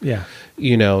Twitter. Yeah.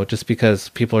 Just because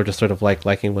people are just sort of like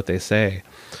liking what they say.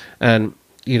 And,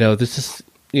 this is,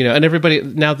 and everybody,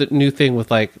 now the new thing with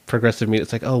like progressive media,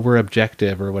 it's like, oh, we're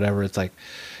objective or whatever. It's like,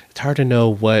 it's hard to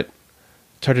know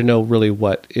really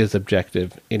what is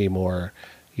objective anymore.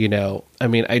 I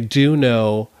mean, I do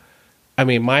know,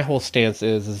 my whole stance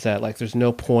is that like, there's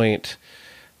no point.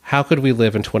 How could we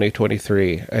live in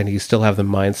 2023 and you still have the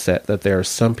mindset that there are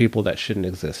some people that shouldn't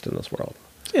exist in this world?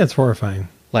 Yeah, it's horrifying.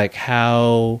 Like,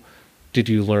 how did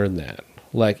you learn that?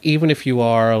 Like, even if you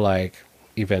are like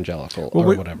evangelical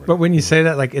or whatever. But when you say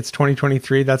that, like, it's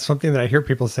 2023, that's something that I hear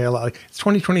people say a lot. Like, it's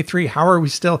 2023. How are we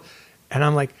still? And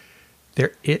I'm like,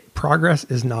 progress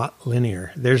is not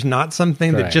linear. There's not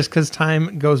something that just because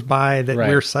time goes by that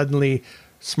we're suddenly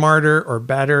smarter or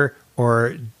better,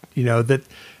 or,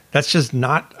 that's just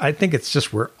not, I think it's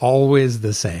just, we're always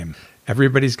the same.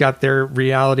 Everybody's got their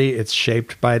reality. It's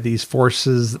shaped by these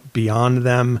forces beyond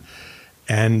them.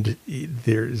 And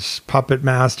there's puppet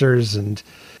masters, and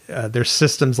there's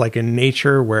systems like in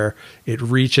nature where it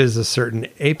reaches a certain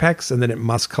apex and then it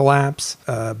must collapse.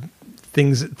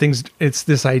 Things. It's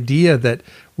this idea that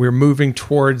we're moving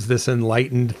towards this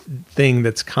enlightened thing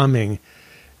that's coming.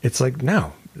 It's like,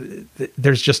 no,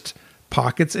 there's just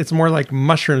pockets. It's more like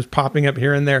mushrooms popping up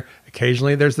here and there.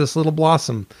 Occasionally there's this little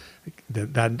blossom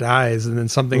that dies, and then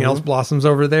something else blossoms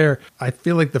over there. I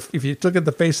feel like if you look at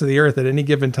the face of the earth at any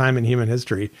given time in human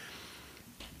history,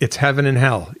 it's heaven and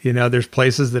hell. There's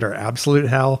places that are absolute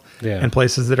hell and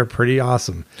places that are pretty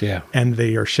awesome. Yeah. And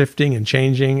they are shifting and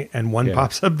changing, and one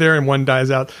pops up there and one dies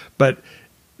out. But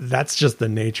that's just the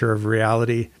nature of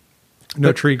reality.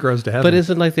 No tree grows to heaven. But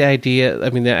isn't like the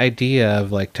idea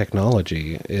of like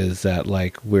technology is that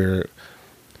like we're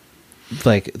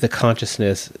like the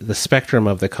consciousness, the spectrum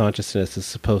of the consciousness is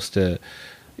supposed to,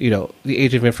 the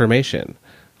age of information.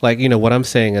 Like, what I'm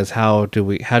saying is how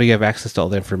do you have access to all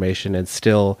the information and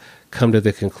still come to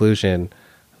the conclusion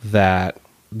that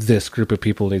this group of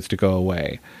people needs to go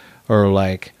away? Or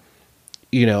like,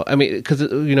 because,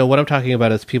 what I'm talking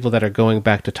about is people that are going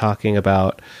back to talking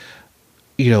about,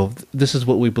 this is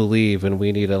what we believe and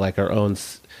we need our own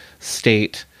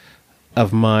state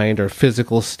of mind or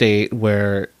physical state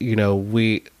where,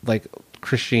 we like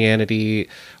Christianity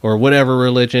or whatever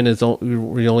religion is,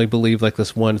 we only believe like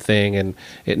this one thing and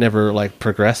it never like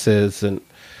progresses. And,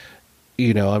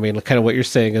 kind of what you're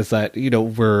saying is that,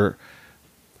 we're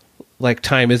like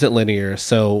time isn't linear.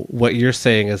 So what you're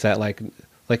saying is that like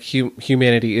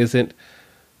humanity isn't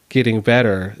getting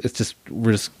better. It's just,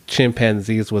 we're just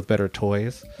chimpanzees with better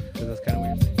toys. So that's kind of what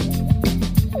you're saying.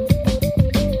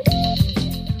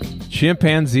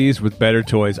 Chimpanzees with better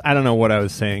toys. I don't know what I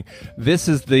was saying. This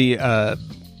is the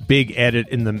big edit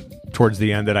towards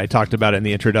the end that I talked about in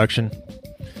the introduction.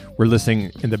 We're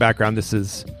listening in the background. This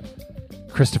is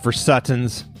Christopher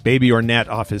Sutton's Baby Ornette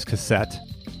off his cassette.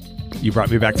 You Brought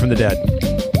Me Back from the Dead.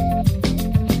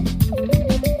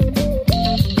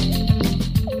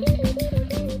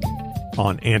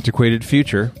 On Antiquated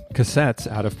Future cassettes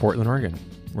out of Portland, Oregon,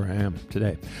 where I am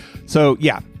today. So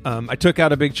yeah, I took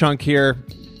out a big chunk here.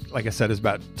 Like I said, it's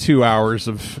about 2 hours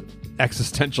of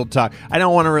existential talk. I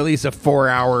don't want to release a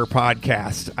 4-hour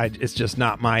podcast. It's just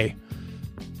not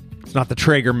it's not the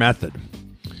Traeger method.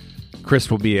 Chris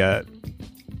will be a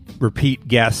repeat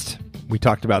guest. We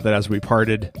talked about that as we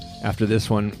parted after this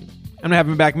one. I'm going to have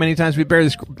him back many times. We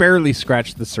barely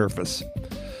scratched the surface.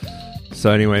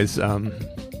 So anyways,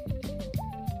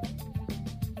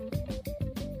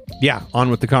 yeah, on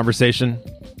with the conversation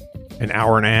an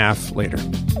hour and a half later.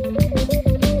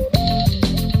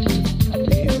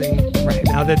 Right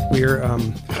now that we're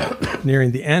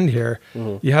nearing the end here,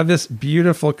 you have this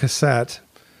beautiful cassette,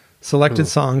 Selected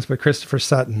Songs by Christopher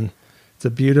Sutton. It's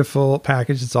a beautiful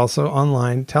package. It's also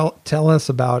online. Tell us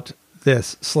about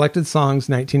this, Selected Songs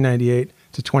 1998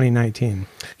 to 2019.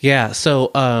 Yeah,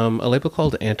 so a label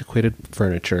called Antiquated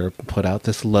Furniture put out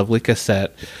this lovely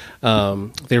cassette.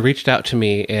 They reached out to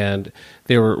me and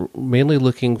they were mainly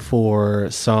looking for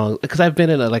songs, because I've been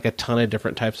in a ton of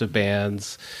different types of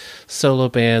bands, solo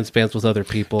bands with other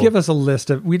people. Give us a list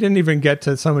of, we didn't even get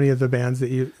to so many of the bands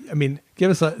that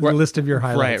give us a list of your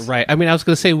highlights. Right. I was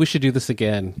going to say we should do this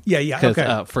again. Yeah,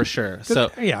 okay. For sure. So,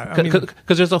 yeah,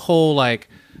 because there's a whole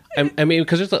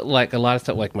because there's a lot of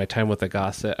stuff like My Time with the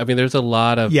Gossip. There's a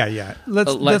lot of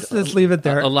let's leave it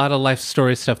there. A lot of life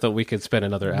story stuff that we could spend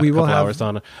another couple hours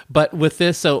on. But with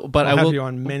this, I will have you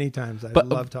on many times. I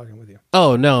love talking with you.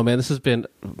 Oh no, man, this has been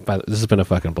a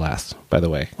fucking blast. By the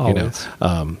way, always.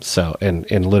 So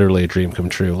and literally a dream come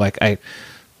true. Like I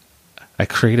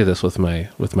created this with my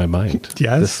mind.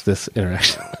 Yes, this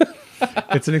interaction.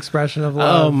 It's an expression of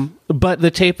love. But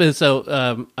the tape is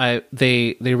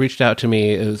they reached out to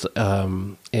me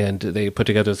and they put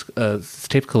together this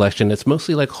tape collection. It's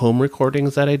mostly like home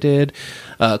recordings that I did.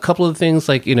 A couple of things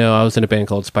I was in a band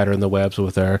called Spider in the Webs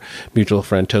with our mutual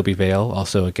friend Toby Vale,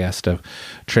 also a guest of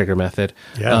Trigger Method.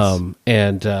 Yes.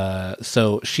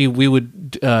 So we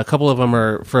would a couple of them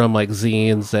are from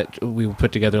zines that we would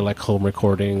put together home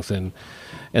recordings and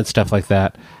stuff like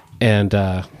that. And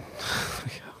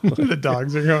the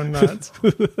dogs are going nuts.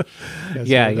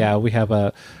 Yeah. We have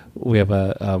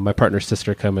my partner's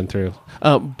sister coming through.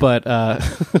 But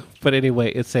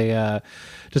anyway, it's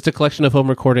just a collection of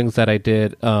home recordings that I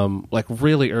did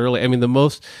really early. The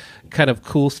most kind of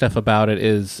cool stuff about it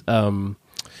is when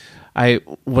I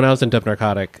was in Dub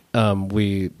Narcotic,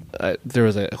 there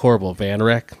was a horrible van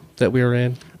wreck that we were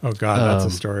in. Oh God,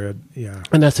 that's a story. Yeah,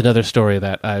 and that's another story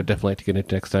that I would definitely like to get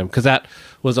into next time, because that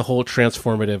was a whole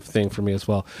transformative thing for me as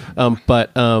well. But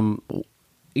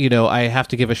I have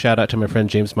to give a shout out to my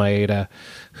friend James Maeda,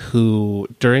 who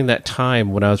during that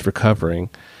time when I was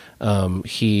recovering,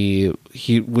 he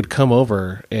would come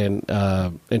over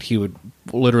and he would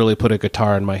literally put a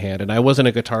guitar in my hand. And I wasn't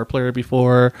a guitar player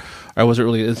before. I wasn't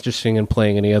really interested in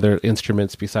playing any other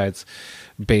instruments besides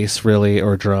bass, really,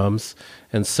 or drums.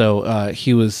 And so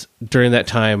he was, during that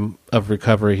time of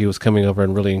recovery, he was coming over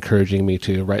and really encouraging me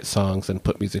to write songs and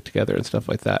put music together and stuff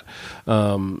like that.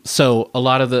 So a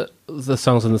lot of the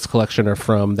songs in this collection are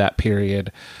from that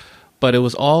period. But it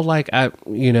was all like, I'm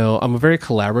a very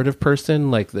collaborative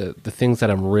person. Like the things that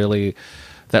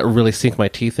that really sink my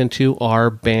teeth into are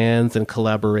bands and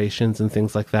collaborations and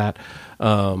things like that.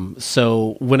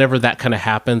 So whenever that kind of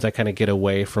happens, I kind of get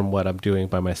away from what I'm doing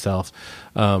by myself.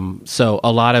 So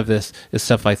a lot of this is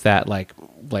stuff like that,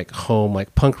 like home,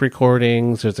 like punk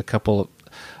recordings. There's a couple,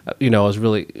 I was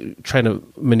really trying to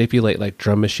manipulate like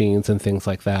drum machines and things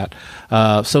like that.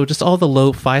 So just all the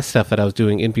lo-fi stuff that I was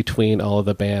doing in between all of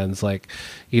the bands. Like,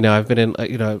 I've been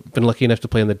I've been lucky enough to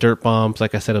play in the Dirt Bombs.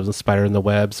 Like I said, I was in Spider in the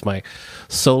Webs. My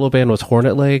solo band was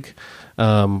Hornet Leg,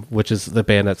 which is the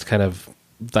band that's kind of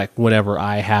like whenever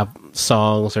I have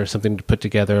songs or something to put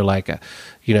together, like,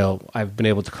 I've been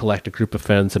able to collect a group of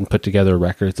friends and put together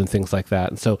records and things like that.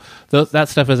 And so that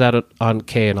stuff is out on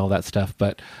K and all that stuff.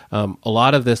 But a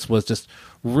lot of this was just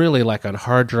really like on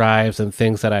hard drives and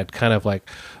things that I'd kind of like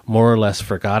more or less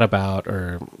forgot about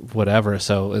or whatever.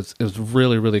 So it was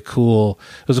really, really cool.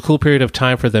 It was a cool period of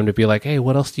time for them to be like, hey,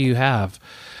 what else do you have?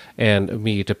 And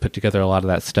me to put together a lot of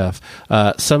that stuff.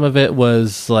 Some of it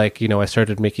was like, I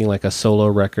started making like a solo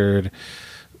record,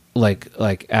 like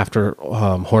after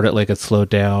Hornet Lake had slowed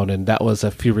down, and that was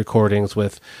a few recordings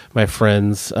with my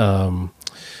friends, who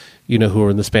were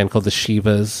in this band called the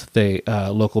Shivas, they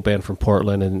local band from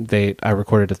Portland, and I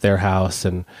recorded at their house,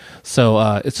 and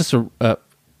so it's just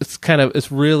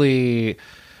it's really.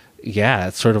 Yeah,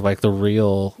 it's sort of like the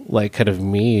real, like kind of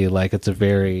me. Like it's a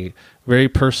very, very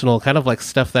personal kind of like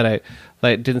stuff that I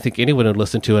didn't think anyone would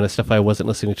listen to, and it's stuff I wasn't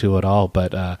listening to at all.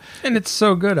 But and it's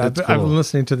so good. I've been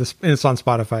listening to this. And it's on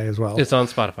Spotify as well. It's on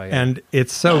Spotify, yeah. And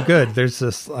it's so good. There's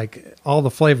this like all the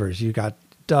flavors. You got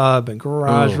dub and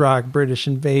garage rock, British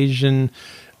invasion,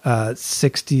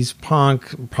 60s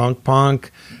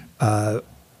punk.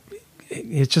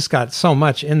 It's just got so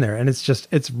much in there, and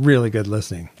it's really good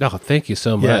listening. Oh, thank you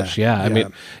so much. Yeah. I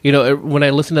mean, when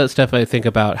I listen to that stuff, I think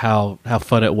about how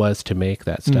fun it was to make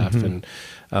that stuff. And,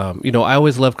 I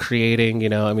always love creating,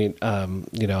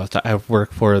 I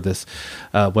work for this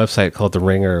website called The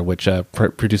Ringer, which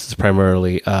produces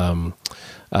primarily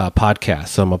podcasts.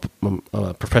 So I'm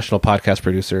a professional podcast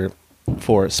producer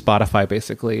for Spotify,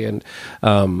 basically. And,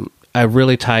 I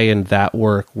really tie in that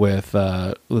work with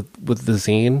the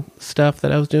zine stuff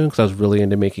that I was doing, because I was really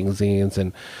into making zines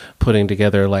and putting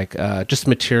together like just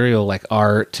material like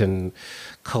art and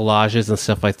collages and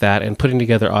stuff like that, and putting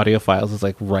together audio files is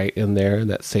like right in there,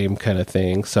 that same kind of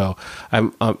thing. So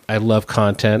I love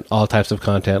content, all types of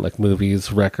content, like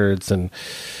movies, records, and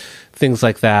things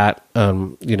like that.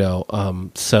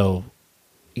 So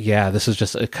yeah, this is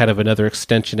just a kind of another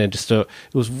extension, and it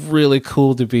was really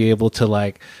cool to be able to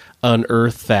like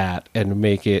unearth that and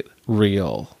make it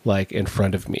real, like in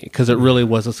front of me, because it really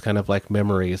was this kind of like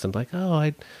memories and like, oh,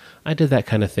 I did that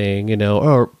kind of thing,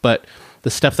 but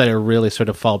the stuff that I really sort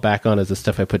of fall back on is the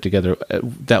stuff I put together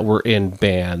that were in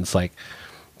bands, like,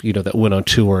 that went on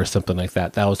tour or something like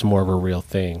that. That was more of a real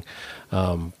thing.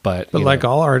 But like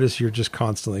all artists, you're just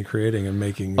constantly creating and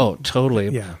making. Oh, totally.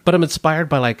 Yeah. But I'm inspired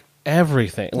by like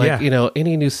everything, like,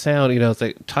 any new sound, it's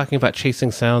like talking about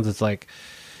chasing sounds. It's like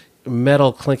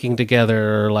metal clinking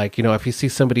together, or like, if you see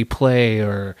somebody play,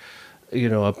 or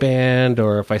a band,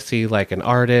 or if I see like an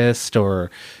artist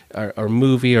or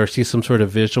movie, or see some sort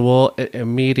of visual,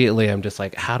 immediately I'm just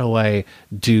like, how do I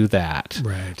do that?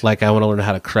 Right. Like I want to learn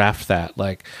how to craft that.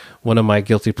 Like one of my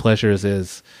guilty pleasures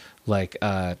is like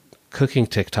cooking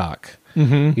TikTok.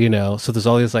 So there's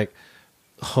all these like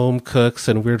home cooks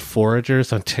and weird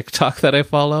foragers on TikTok that I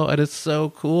follow, and it's so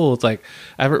cool. It's like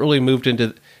I haven't really moved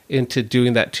into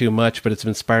doing that too much, but it's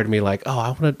inspired me like, oh, I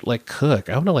want to like cook.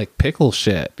 I want to like pickle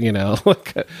shit,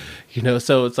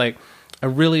 so it's like, I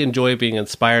really enjoy being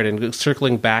inspired. And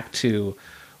circling back to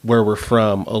where we're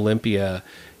from, Olympia,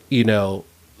 the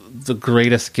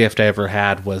greatest gift I ever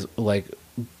had was like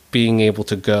being able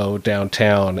to go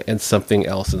downtown and something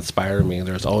else inspire me.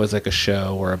 There's always like a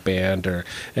show or a band or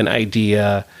an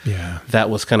idea that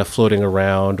was kind of floating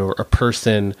around, or a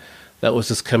person that was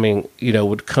just coming,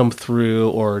 would come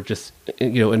through, or just,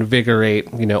 invigorate,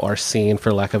 our scene,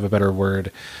 for lack of a better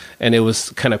word. And it was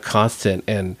kind of constant,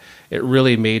 and it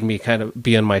really made me kind of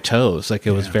be on my toes. Like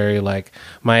it was very like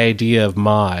my idea of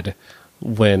mod,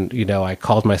 when, I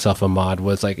called myself a mod,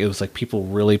 was like, it was like people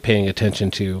really paying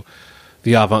attention to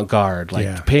the avant-garde, like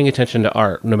Yeah. paying attention to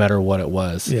art no matter what it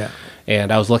was. Yeah.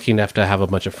 And I was lucky enough to have a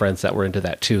bunch of friends that were into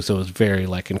that too, so it was very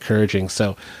like encouraging.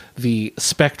 So the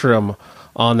spectrum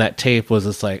on that tape was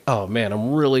just like, oh man,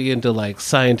 I'm really into like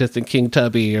Scientist and King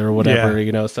Tubby or whatever, Yeah.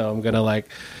 you know, so I'm gonna like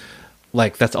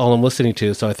that's all I'm listening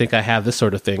to. So I think I have this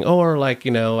sort of thing. Or like,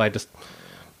 you know, I just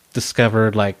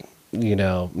discovered like, you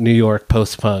know, New York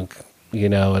post-punk, you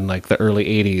know, in like the early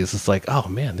 80s. It's like, oh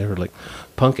man, they were like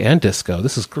punk and disco.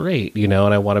 This is great, you know,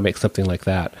 and I want to make something like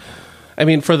that. I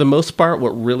mean, for the most part, what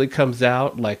really comes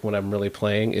out, like when I'm really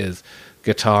playing, is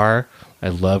guitar. I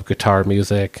love guitar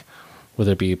music,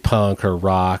 whether it be punk or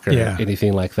rock or Yeah.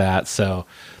 anything like that. So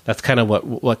that's kind of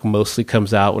what mostly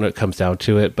comes out when it comes down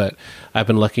to it. But I've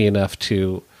been lucky enough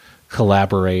to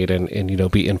collaborate and you know,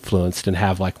 be influenced and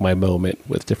have like my moment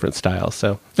with different styles.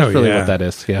 So that's really what that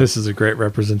is. Yeah. This is a great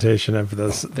representation of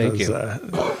those Thank you.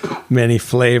 Many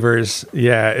flavors.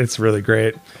 Yeah, it's really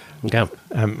great. Yeah.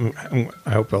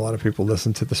 I hope a lot of people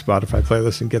listen to the Spotify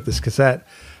playlist and get this cassette.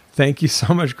 Thank you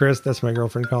so much, Chris. That's my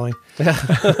girlfriend calling.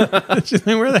 She's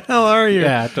like, where the hell are you?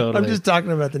 Yeah, totally. I'm just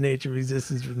talking about the nature of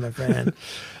existence with my friend.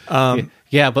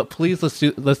 Yeah, but please let's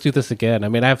do this again. I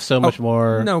mean, I have so much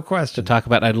more no to question. talk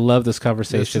about. I love this This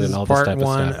conversation is and all this part type of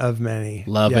one stuff. of many.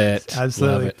 Love Yes, it.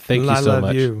 Absolutely. Love it. Thank you I so love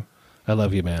much. You. I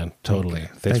love you, man. Totally.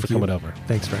 Thanks Thank for you. coming over.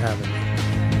 Thanks for having me.